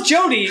 Hey, how's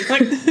Jody?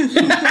 Like,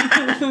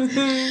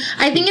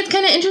 I think it's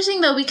kind of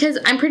interesting though because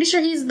I'm pretty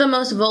sure he's the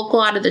most vocal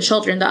out of the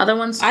children. The other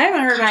ones, I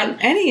haven't heard about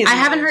any of these. I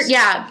haven't heard.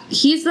 Yeah,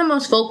 he's the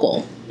most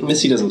vocal.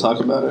 Missy doesn't talk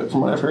about it,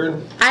 from what I've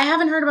heard. I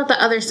haven't heard about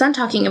the other son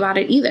talking about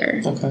it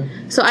either. Okay.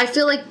 So I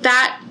feel like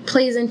that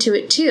plays into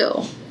it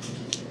too.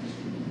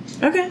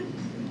 Okay.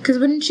 Because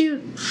wouldn't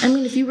you? I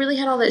mean, if you really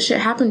had all that shit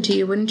happen to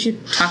you, wouldn't you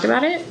talk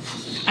about it?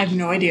 I have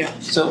no idea.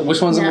 So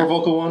which one's the more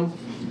vocal one?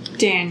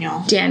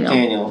 Daniel.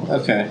 Daniel.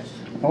 Okay.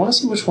 I want to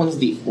see which one's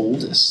the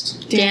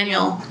oldest.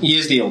 Daniel. He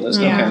is the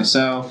oldest. Yeah. Okay,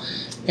 so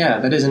yeah,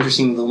 that is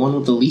interesting. The one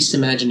with the least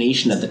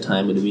imagination at the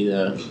time would be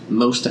the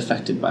most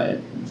affected by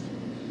it.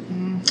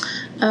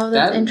 Oh,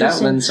 that's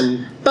interesting. That lends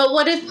some but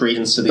what if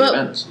credence to the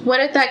events. What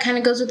if that kind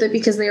of goes with it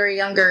because they were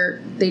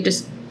younger? They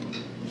just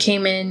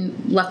came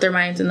in, left their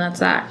minds, and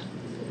that's that.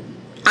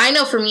 I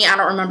know for me, I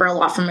don't remember a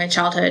lot from my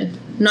childhood.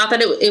 Not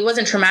that it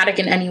wasn't traumatic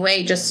in any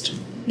way, just...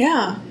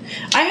 Yeah.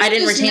 I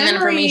didn't retain that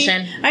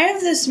information. I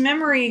have this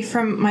memory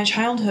from my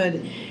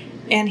childhood,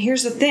 and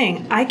here's the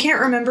thing. I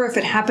can't remember if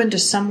it happened to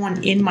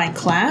someone in my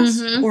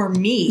class or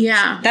me.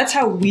 Yeah. That's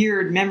how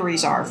weird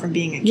memories are from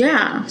being a kid.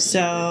 Yeah.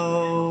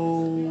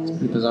 So...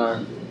 Pretty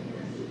bizarre.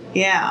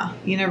 Yeah,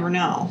 you never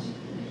know.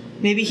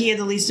 Maybe he had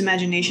the least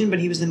imagination, but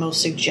he was the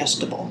most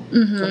suggestible.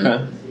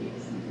 Okay.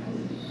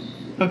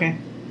 Okay.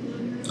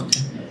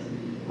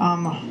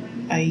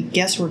 I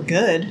guess we're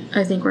good.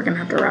 I think we're going to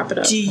have to wrap it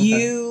up. Do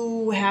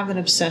you have an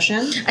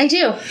obsession? I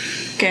do.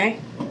 Okay.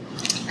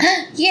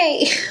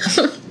 Yay!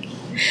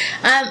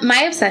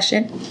 My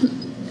obsession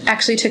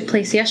actually took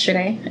place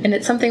yesterday, and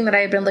it's something that I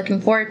have been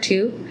looking forward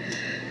to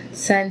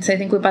since I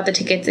think we bought the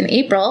tickets in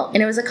April,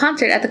 and it was a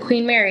concert at the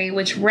Queen Mary,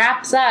 which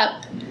wraps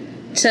up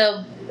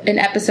to an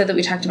episode that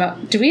we talked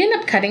about. Did we end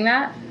up cutting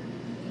that?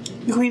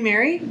 The Queen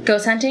Mary?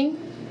 Ghost hunting?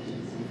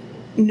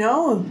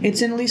 No,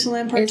 it's in Elisa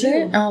Lamb Part Is 2.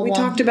 it? Oh, we well.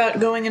 talked about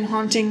going and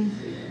haunting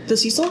the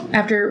Cecil.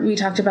 After we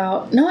talked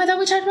about... No, I thought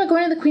we talked about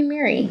going to the Queen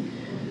Mary.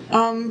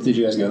 Did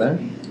you guys go there?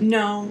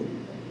 No.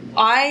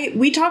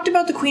 We talked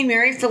about the Queen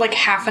Mary for like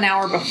half an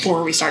hour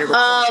before we started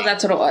recording. Oh,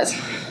 that's what it was.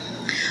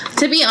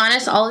 To be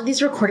honest, all of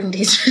these recording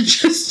days are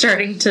just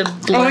starting to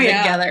blur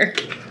together.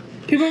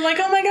 People are like,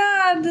 oh my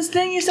god, this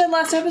thing you said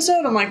last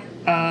episode? I'm like,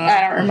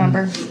 I don't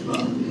remember.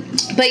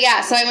 But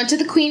yeah, so I went to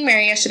the Queen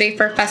Mary yesterday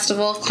for a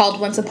festival called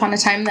Once Upon a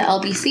Time, the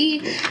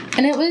LBC,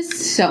 and it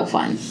was so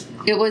fun.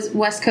 It was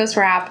West Coast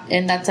rap,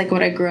 and that's like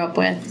what I grew up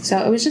with. So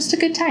it was just a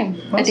good time.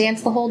 Awesome. I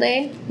danced the whole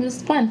day. It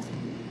was fun.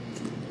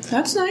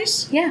 That's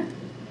nice. Yeah.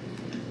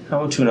 I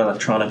went to an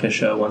electronica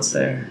show once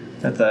there.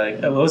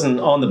 It wasn't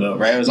on the boat,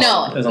 right? It was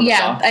on the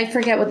dock. I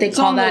forget what they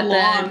call that.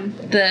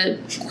 The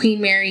the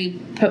Queen Mary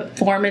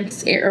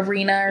Performance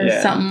Arena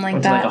or something like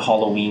it's that. Like a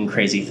Halloween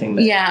crazy thing.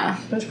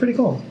 That's pretty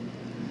cool.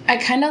 I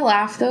kind of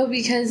laughed though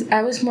because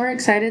I was more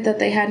excited that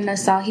they had an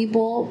acai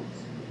bowl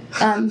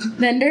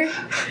vendor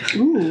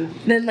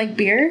than like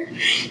beer.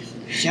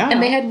 Yeah.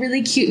 And they had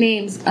really cute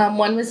names.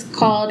 One was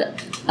called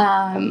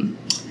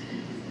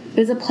it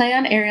was a play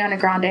on Ariana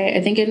Grande.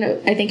 I think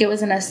it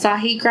was an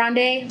acai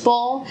grande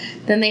bowl.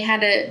 Then they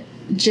had a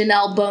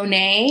Janelle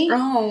Bonet.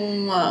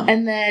 Oh.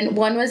 And then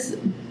one was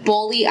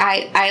Bollie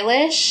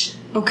Eilish.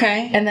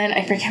 Okay. And then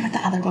I forget what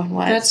the other one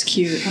was. That's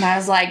cute. And I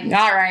was like,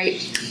 all right,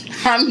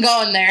 I'm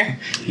going there.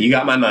 You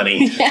got my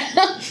money.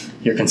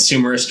 Your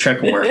consumerist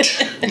trick worked.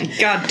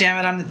 God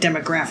damn it, I'm the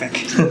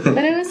demographic.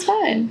 But it was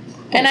fun.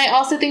 And I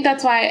also think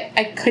that's why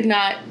I could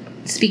not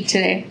speak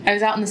today. I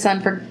was out in the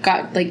sun for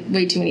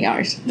way too many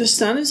hours. The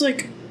sun is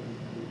like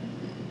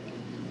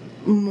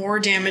more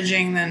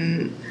damaging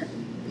than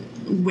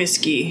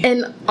whiskey.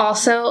 And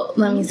also,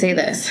 let me say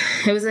this: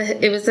 it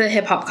was a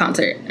hip hop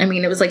concert. I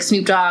mean, it was like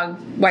Snoop Dogg,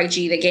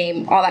 YG, The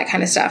Game, all that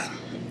kind of stuff.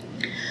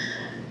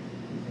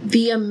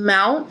 The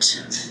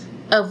amount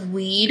of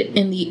weed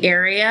in the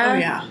area. Oh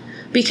yeah.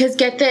 Because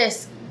get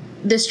this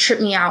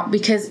tripped me out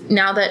because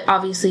now that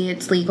obviously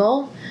it's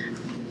legal.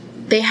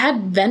 They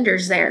had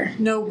vendors there.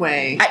 No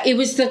way. It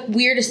was the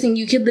weirdest thing.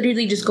 You could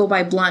literally just go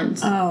buy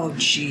blunts. Oh,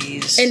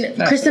 jeez. And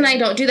Chris and I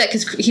don't do that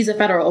because he's a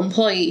federal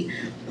employee.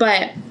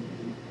 But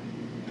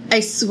I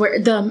swear,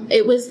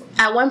 it was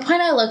at one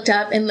point I looked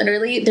up and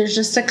literally there's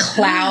just a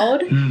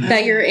cloud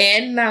that you're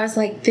in, and I was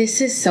like, this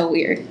is so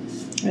weird.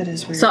 It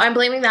is weird. So I'm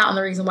blaming that on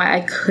the reason why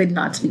I could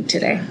not speak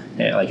today.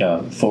 Yeah, like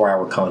a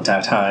 4-hour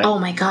contact high. Oh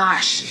my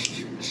gosh.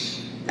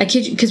 I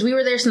kid you, because we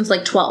were there since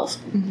like 12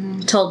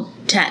 till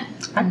 10.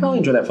 I'd probably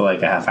enjoy that for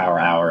like a half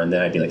hour, and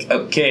then I'd be like,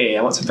 okay,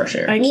 I want some fresh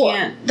air. I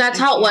can't. That's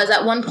how it was.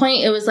 At one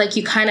point, it was like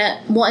you kind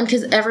of, well, and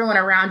because everyone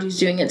around you's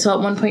doing it, so at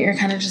one point you're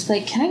kind of just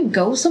like, can I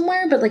go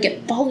somewhere? But like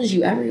it follows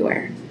you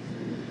everywhere.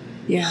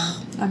 Yeah,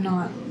 I'm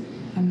not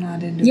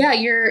into Yeah,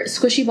 you're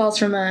squishy balls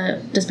from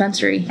a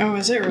dispensary. Oh,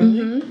 is it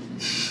really?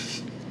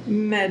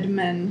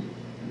 MedMen.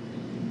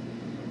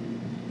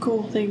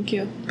 Cool, thank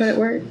you. But it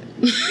worked.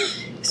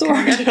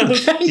 Sorry. Did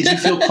you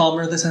feel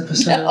calmer this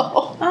episode?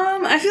 No.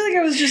 I feel like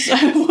I was just...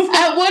 At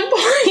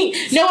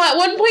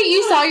one point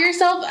you saw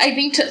yourself, I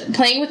think,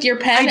 playing with your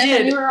pen. I and did.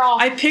 then you were all,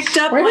 I picked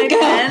up where'd my it go?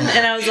 pen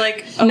and I was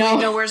like, oh, No.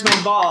 wait, no, where's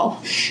my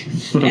ball?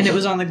 And it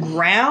was on the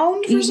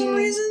ground for some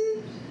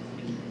reason?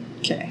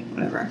 Okay,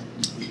 whatever.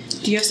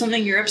 Do you have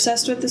something you're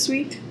obsessed with this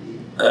week?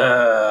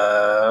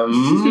 I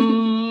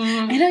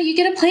know, you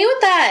get to play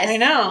with that. I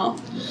know.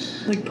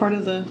 Like part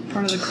of the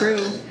crew.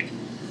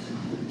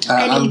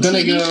 Any I'm gonna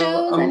TV go.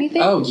 shows,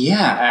 anything? Oh yeah,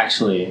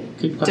 actually,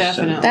 good question.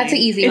 Definitely. That's an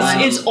easy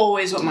one. It's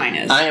always what mine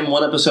is. I am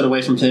one episode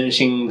away from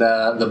finishing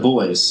the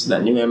Boys,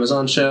 that new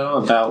Amazon show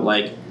about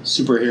like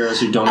superheroes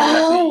who don't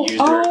exactly use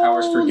their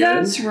powers for good.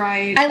 That's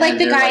right. I like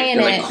the They're guy like, in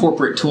they're it. like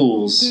corporate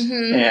tools,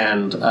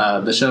 and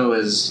the show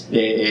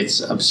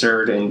it's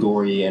absurd and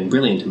gory and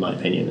brilliant in my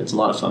opinion. It's a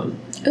lot of fun.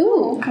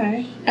 Ooh.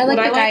 Okay. I like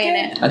Would the guy in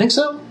it. I think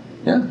so.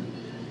 Yeah.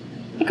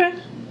 Okay.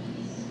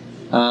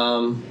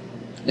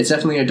 It's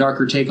definitely a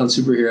darker take on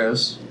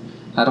superheroes.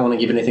 I don't want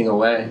to give anything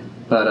away,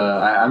 but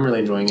I'm really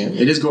enjoying it.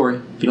 It is gory.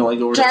 If you don't like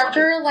gory, don't watch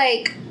Darker,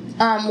 like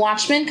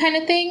Watchmen kind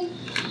of thing?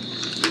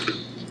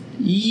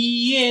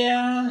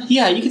 it.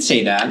 Yeah, you could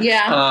say that.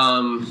 Yeah.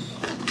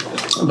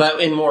 But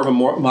in more of a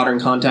more modern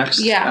context,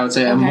 Yeah, I would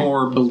say a okay.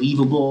 more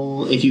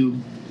believable. I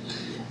don't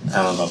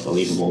know about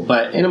believable,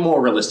 but in a more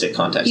realistic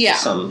context Yeah. to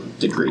some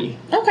degree.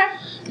 Okay.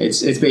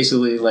 It's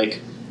basically like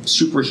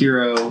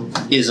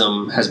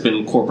superheroism has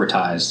been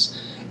corporatized.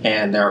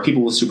 And there are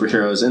people with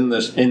superheroes in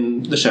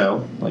the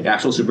show, like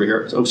actual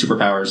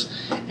superpowers,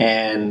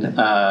 and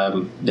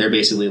they're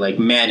basically like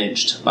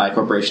managed by a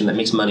corporation that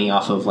makes money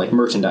off of like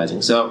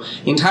merchandising. So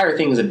the entire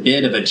thing is a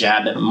bit of a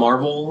jab at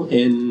Marvel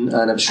in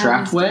an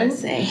abstract way,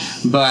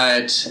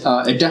 but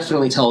it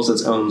definitely tells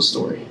its own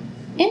story.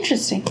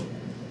 Interesting.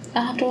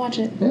 I'll have to watch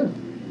it. Yeah.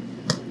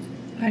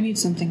 I need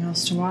something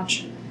else to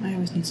watch. I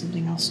always need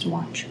something else to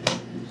watch.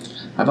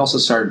 I've also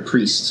started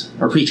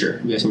Preacher.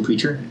 Have you guys seen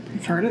Preacher?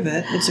 I've heard of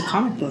it. It's a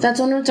comic book. That's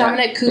one with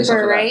Dominic based off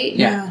Cooper, of that. right?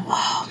 Yeah.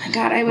 Oh my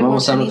god, I would I'm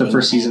almost watch done with the anything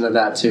first season of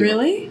that too.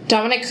 Really?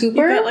 Dominic You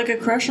Cooper? got like a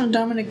crush on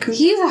Dominic Cooper?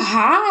 He's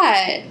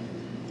hot.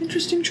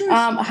 Interesting choice.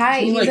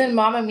 Hi, he's like- in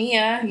Mamma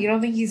Mia. You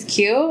don't think he's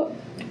cute?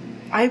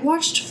 I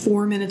watched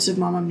 4 minutes of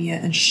Mamma Mia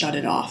and shut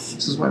it off.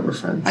 This is why we're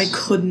friends. I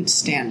couldn't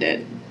stand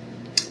it.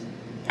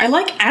 I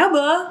like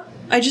ABBA.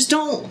 I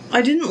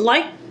didn't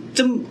like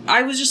them.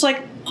 I was just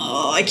like,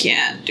 oh, I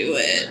can't do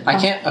it. I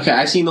can't. Okay,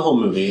 I've seen the whole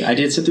movie. I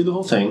did sit through the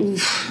whole thing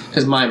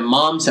because my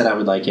mom said I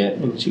would like it,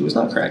 and she was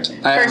not correct.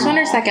 First one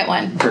or second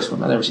one? First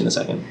one. I've never seen the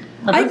second.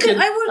 I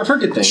I've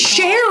heard good things.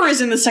 Cher is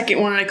in the second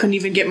one, and I couldn't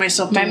even get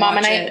myself to My mom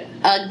watch and it.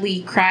 I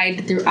ugly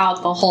cried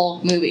throughout the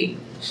whole movie.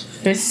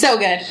 It was so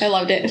good. I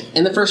loved it.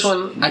 In the first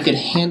one, I could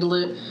handle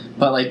it,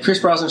 but like Chris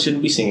Brosnan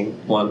shouldn't be singing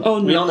one.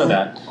 Oh, We no. all know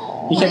that.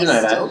 You can't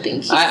deny still that.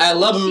 think he's I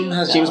love him cute,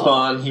 as James though.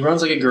 Bond. He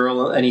runs like a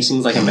girl and he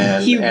sings like a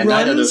man. He and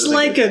neither of those runs is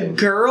like good a thing.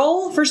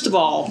 girl. First of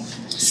all,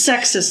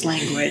 sexist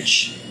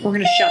language. We're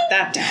gonna shut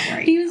that down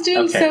right He was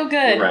doing Okay, so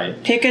good. you're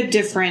right. Pick a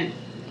different,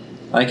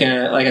 Like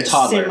a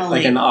toddler, Simile.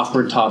 like an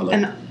awkward toddler.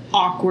 an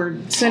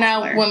awkward. So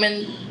now toddler.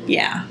 women,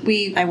 Yeah,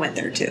 we I went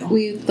there too.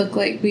 we look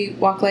like, we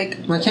walk like,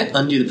 I can't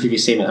undo the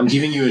previous statement. I'm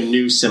giving you a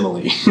new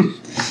simile.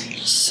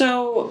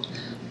 So,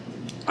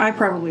 I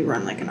probably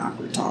run like an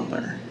awkward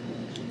toddler.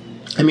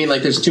 I mean,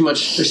 like there's too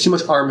much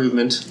arm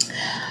movement.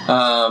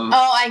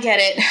 oh, I get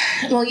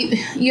it. Well,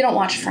 you don't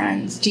watch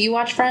Friends. Do you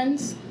watch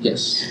Friends?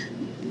 Yes.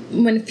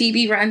 When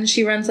Phoebe runs,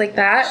 she runs like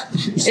that?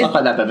 It's not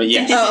quite that bad, but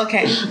yeah. Oh,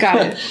 okay. Got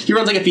it. He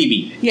runs like a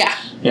Phoebe. Yeah.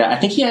 Yeah, I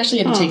think he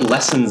actually had to take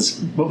lessons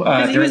he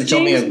during was the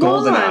filming of James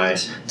Bond.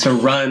 GoldenEye to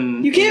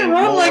run. You can't in a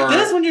run more- like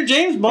this when you're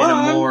James in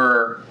Bond. a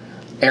more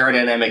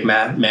aerodynamic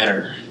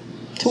manner.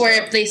 To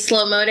where if they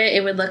slow-moed it,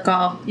 it would look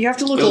all... You have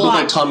to look It would look hot.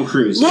 like Tom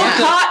Cruise. Look You have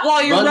to hot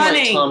while you're run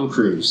running. like Tom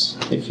Cruise.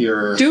 If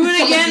you're Do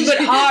it again, but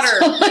hotter.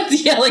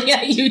 Someone's yelling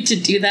at you to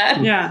do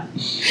that. Yeah.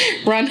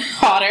 Run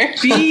hotter.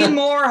 Be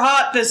more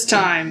hot this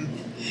time.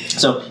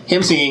 So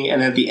him singing,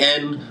 and at the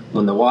end,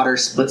 when the water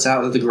splits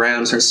out of the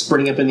ground, starts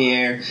sprinting up in the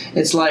air,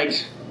 it's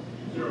like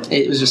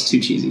it was just too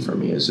cheesy for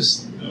me. It was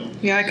just.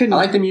 Yeah, I couldn't. I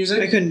like the music.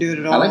 I couldn't do it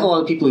at all. I like a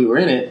lot of people who were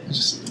in it. I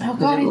just Oh, I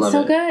God, didn't it's love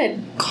so it.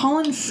 good.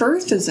 Colin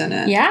Firth is in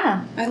it.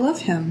 Yeah. I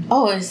love him.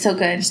 Oh, it's so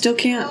good. Still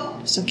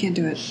can't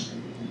do it.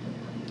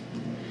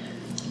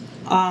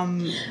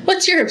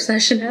 What's your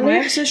obsession, Heather? My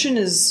obsession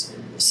is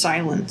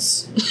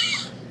silence.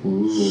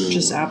 Ooh.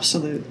 Just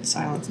absolute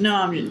silence. No,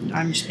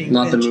 I'm just being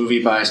Not bitch. the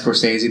movie by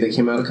Scorsese that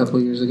came out a couple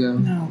of years ago.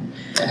 No.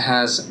 It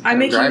has I'm Adam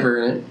making-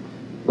 Driver in it.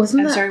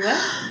 Wasn't I'm that? sorry,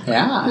 what?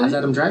 Yeah, it has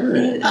Adam Driver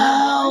in it.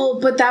 Oh,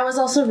 but that was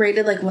also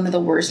rated like one of the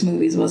worst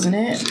movies, wasn't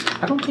it?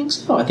 I don't think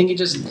so. I think it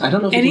just... I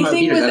don't know if it came out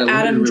Anything in theaters. with Had a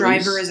Adam limited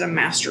release. Driver is a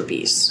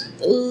masterpiece.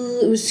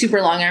 It was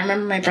super long. I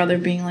remember my brother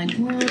being like,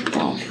 "What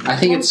the I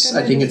think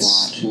fuck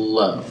it's did I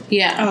low.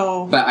 Yeah.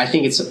 Oh. But I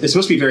think it's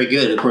supposed to be very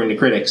good according to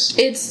critics.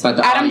 It's But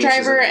the Adam audience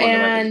Driver isn't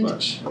fond of it and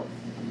much.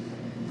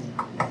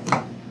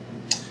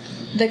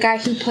 the guy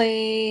who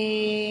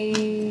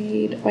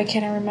played... Why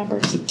can't I remember?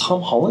 Is it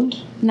Tom Holland?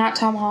 Not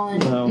Tom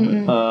Holland. No.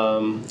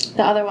 Mm-mm.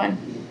 The other one.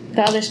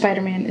 The other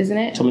Spider-Man, isn't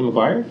it? Tobey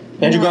Maguire?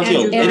 Andrew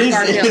Garfield. Andrew It is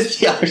Garfield. it is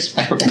the other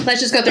Spider-Man. Let's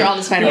just go through all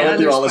the I Spider-Man. went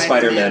through all the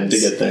Spider-Man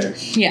Spider-Mans. to get there.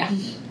 Yeah.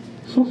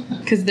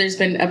 Because there's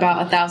been about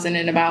 1,000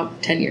 in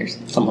about 10 years.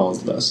 Tom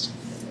Holland's the best.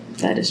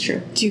 That is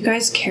true. Do you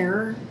guys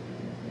care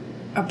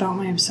about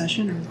my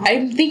obsession or not?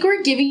 I think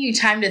we're giving you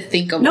time to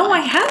think of No, one.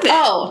 I haven't.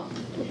 Oh.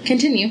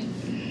 Continue.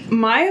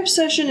 My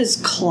obsession is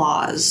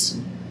Claws.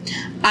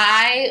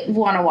 I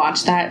want to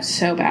watch that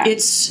so bad.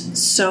 It's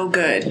so It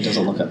good.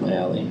 doesn't look up my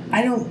alley.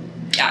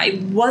 I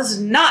was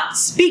not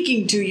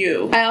speaking to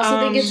you. I also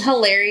think it's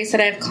hilarious that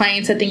I have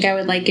clients that think I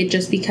would like it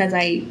just because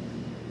I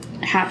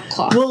have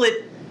claws. Well,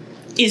 it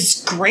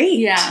is great.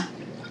 Yeah.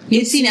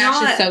 You've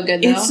Ash is so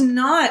good, though. It's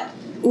not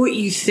what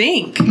you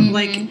think. Mm-hmm.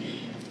 Like,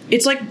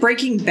 it's like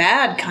Breaking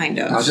Bad, kind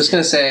of. I was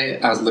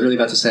literally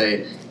about to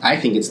say, I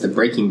think it's the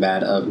Breaking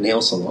Bad of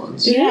nail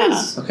salons. It Yeah.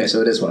 is. Okay,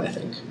 so it is what I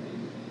think.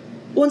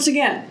 Once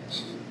again,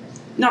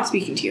 not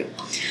speaking to you.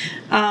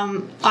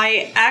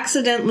 I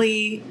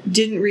accidentally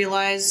didn't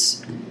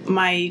realize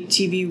my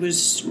TV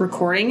was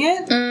recording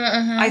it.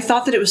 I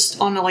thought that it was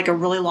on a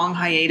really long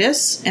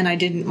hiatus, and I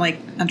didn't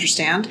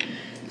understand.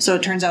 So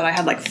it turns out I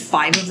had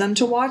 5 of them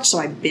to watch, so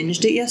I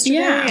binged it yesterday,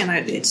 Yeah. and I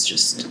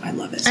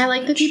love it. So I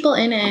like the people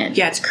in it.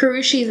 Yeah, it's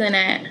Karushi's in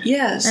it.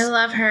 Yes, I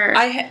love her.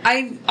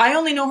 I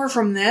only know her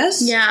from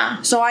this.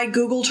 Yeah. So I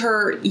Googled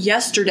her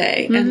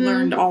yesterday and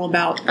learned all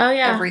about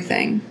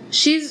everything.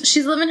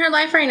 She's living her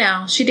life right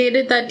now. She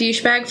dated that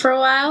douchebag for a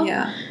while.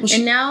 Yeah. Well,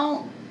 And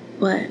now,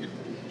 what?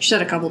 She's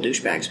had a couple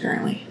douchebags,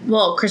 apparently.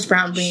 Well, Chris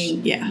Brown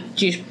being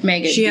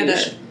mega She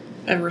douche.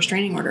 had a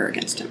restraining order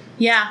against him.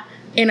 Yeah.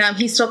 And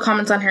he still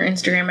comments on her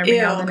Instagram every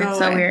now and then. It's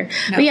so weird.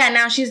 No. But yeah,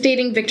 now she's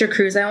dating Victor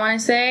Cruz, I want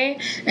to say.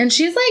 And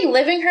she's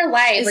living her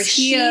life. Is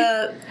he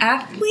a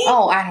athlete?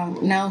 Oh, I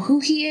don't know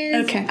who he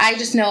is. Okay. I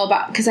just know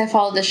because I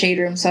follow the Shade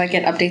Room, so I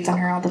get updates on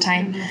her all the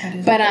time.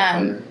 But,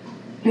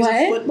 He's what?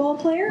 a football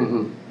player?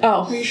 Mm-hmm.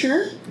 Oh. Are you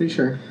sure? Pretty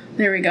sure.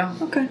 There we go.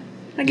 Okay.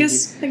 I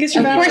guess you're Of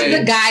valid. course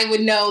the guy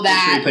would know Pretty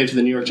sure he that. played for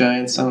the New York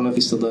Giants. I don't know if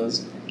he still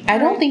does. I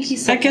don't think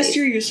he's still I guess plays.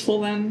 you're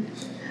useful then.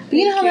 But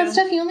you know how Thank that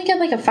stuff, you only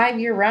get a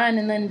 5-year run,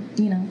 and then,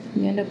 you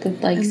end up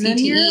with And CTE. then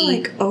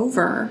you're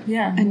over.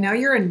 Yeah. And now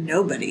you're a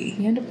nobody.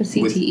 You end up with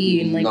With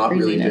CTE and not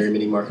really craziness. very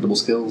many marketable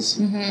skills.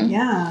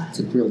 Yeah. It's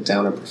a real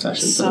downer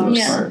profession for So- the most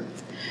Yeah. part.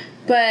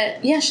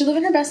 But yeah, she's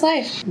living her best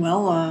life.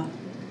 Well,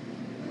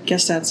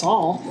 guess that's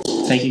all.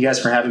 Thank you guys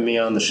for having me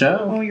on the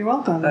show. Oh, you're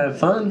welcome. I had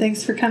fun.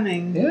 Thanks for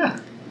coming. Yeah.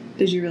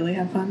 Did you really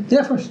have fun?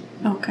 Yeah, of course.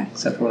 Oh, okay.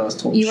 Except for when I was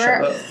told You to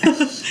shut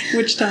were- up.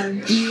 Which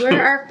time? You were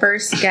our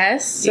first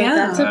guest, so Yeah.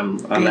 that's a I'm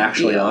big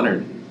actually deal.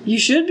 honored. You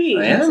should be.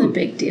 I That's a am.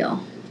 big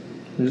deal.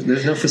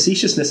 There's no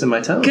facetiousness in my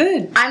tone.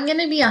 Good. I'm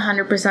gonna be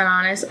 100%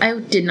 honest. I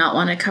did not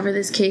want to cover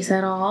this case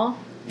at all.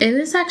 And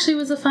this actually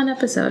was a fun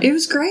episode. It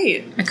was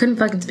great. I couldn't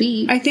fucking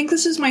speak. I think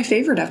this is my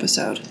favorite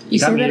episode. You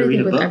got say me that to I read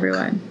think a with book.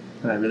 everyone.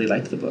 And I really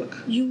liked the book.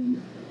 You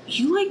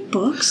like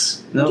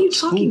books? No, what are you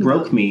school talking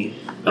broke about? me.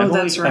 Oh, I've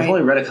that's only, right. I've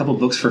only read a couple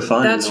books for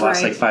fun That's in the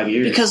last right. 5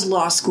 years. Because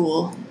law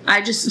school.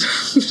 I just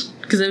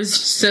because I was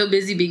so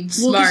busy being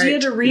Well, because smart. you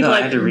had to read No,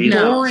 I had to read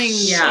boring,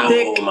 so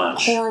thick,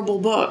 much. horrible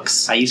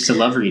books. I used to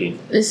love reading.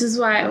 This is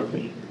why Broke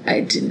me. I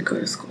didn't go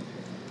to school.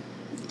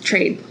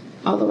 Trade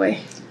all the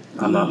way.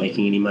 I'm not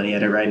making any money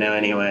at it right now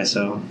anyway,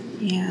 so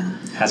Yeah.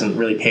 it hasn't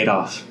really paid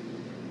off.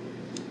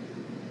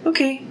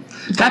 Okay.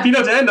 Happy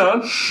note to end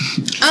on.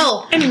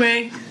 Oh,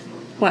 Anyway,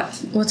 what?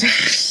 what's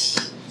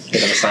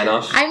Did I have a sign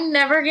off? I'm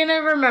never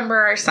gonna remember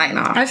our sign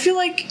off. I feel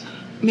like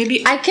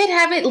maybe I could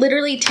have it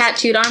literally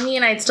tattooed on me,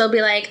 and I'd still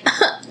be like,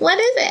 "What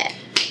is it?"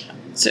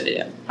 so,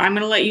 yeah, I'm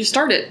gonna let you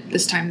start it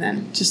this time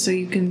then, just so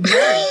you can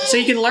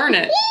learn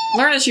it.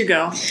 Learn as you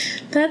go.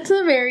 That's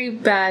a very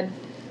bad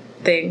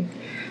thing.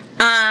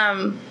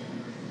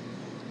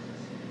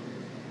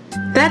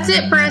 That's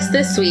it for us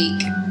this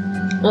week.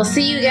 We'll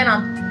see you again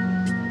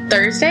on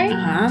Thursday.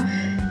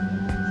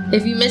 Uh-huh.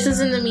 If you miss us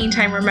in the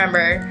meantime,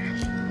 remember,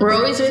 we're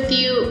always with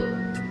you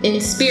in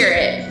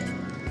spirit.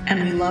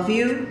 And we love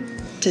you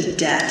to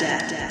death.